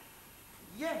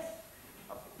 Yes.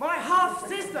 My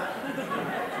half-sister.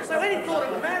 So any thought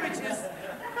of marriage is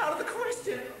out of the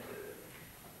question.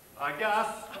 Gus,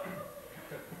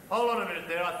 hold on a minute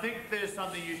there. I think there's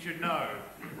something you should know.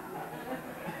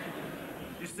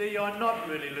 You see, I'm not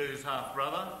really Lou's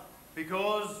half-brother,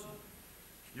 because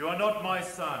you are not my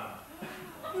son.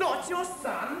 Not your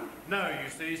son? No, you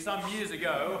see, some years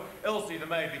ago, Elsie the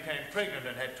maid became pregnant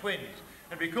and had twins.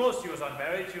 And because she was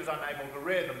unmarried, she was unable to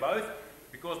rear them both.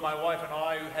 Because my wife and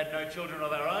I, who had no children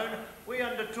of our own, we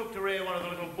undertook to rear one of the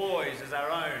little boys as our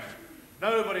own.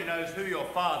 Nobody knows who your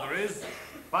father is,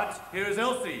 but here is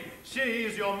Elsie. She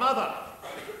is your mother.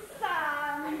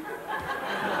 Son.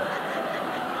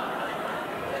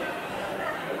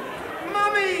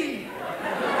 Mummy!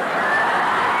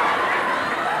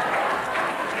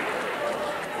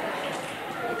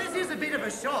 This is a bit of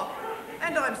a shock,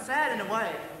 and I'm sad in a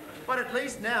way. But at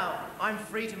least now, I'm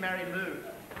free to marry Lou.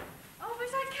 Oh, but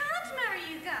I can't marry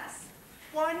you, Gus.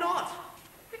 Why not?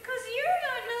 Because you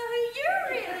don't know who you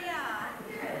really are.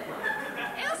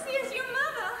 Elsie is your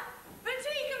mother, but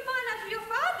until you can find out who your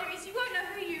father is, you won't know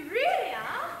who you really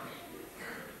are.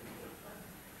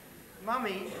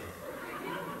 Mummy,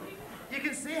 you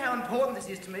can see how important this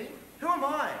is to me. Who am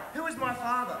I? Who is my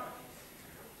father?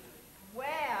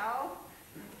 Well,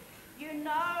 you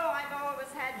know I've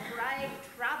always had great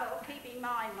trouble keeping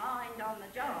my mind on the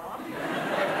job.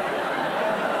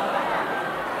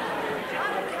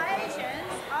 On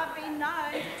occasions, I've been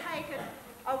known to take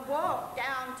a walk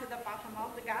down to the bottom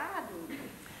of the garden.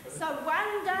 So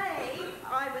one day,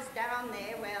 I was down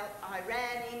there, well, I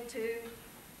ran into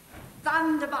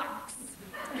Thunderbox.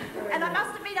 And I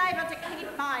must have been able to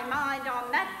keep my mind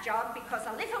on that job because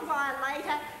a little while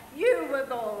later, you were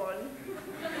born.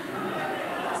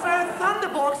 So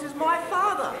Thunderbox is my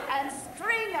father. And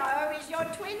Stringo is your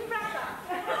twin brother.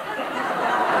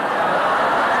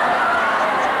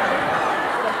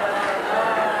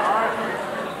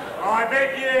 I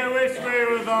bet you wish we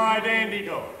was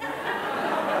identical.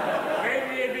 Then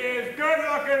you'd be as good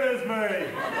looking as me.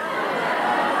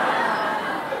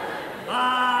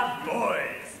 Ah,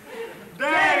 boys.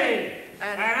 Daddy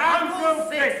and Uncle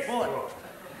 6 foot.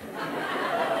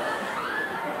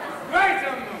 Wait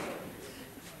a moment.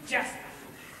 Just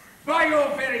by your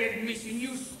very admission,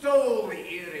 you stole the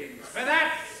earrings. For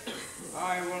that,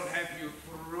 I will have you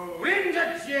thrown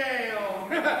into jail.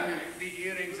 The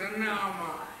earrings are now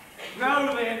mine.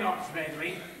 No, they're not,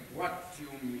 Smedley. What do you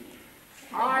mean?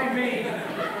 I mean,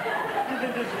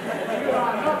 you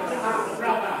are not the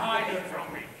half-brother hiding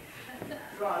from me.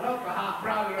 You are not the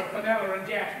half-brother of Fenella and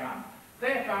Jasper.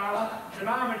 Their father, Sir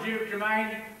Marmaduke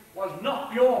Germain, was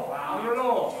not your father at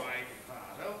all. My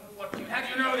father? What? How do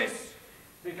you know this?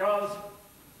 Because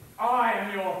I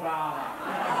am your father.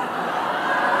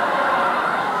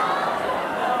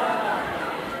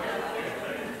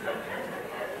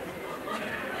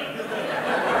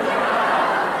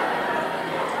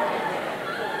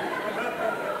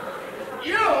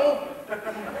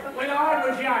 When I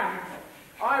was young,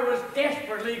 I was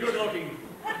desperately good looking.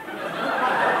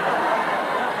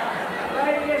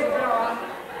 Lady Isabella,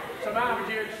 Sir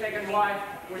Marmaduke's second wife,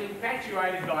 was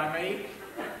infatuated by me.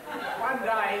 One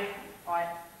day, I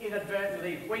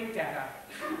inadvertently winked at her.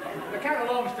 To cut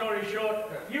a long story short,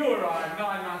 you arrived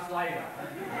 9 months later.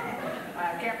 I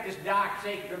have kept this dark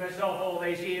secret to myself all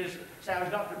these years so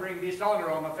as not to bring dishonour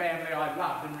on the family I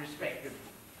loved and respected.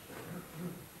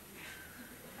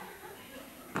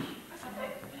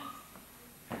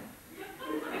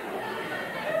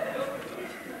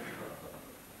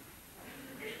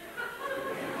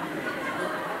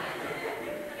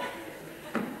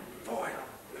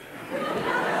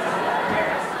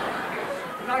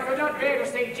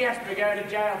 Jasper go to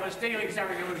jail for stealing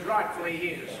something that was rightfully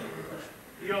his.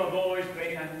 You've always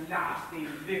been a nasty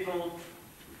little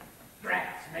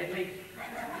brat, Smedley.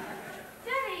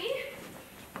 Daddy,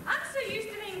 I'm so used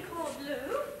to being called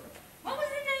Lou. What was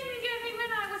the name you gave me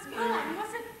when I was born?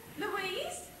 Was it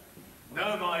Louise?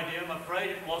 No, my dear, I'm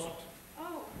afraid it wasn't.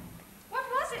 Oh, what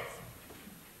was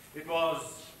it? It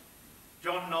was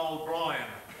John Noel Bryan.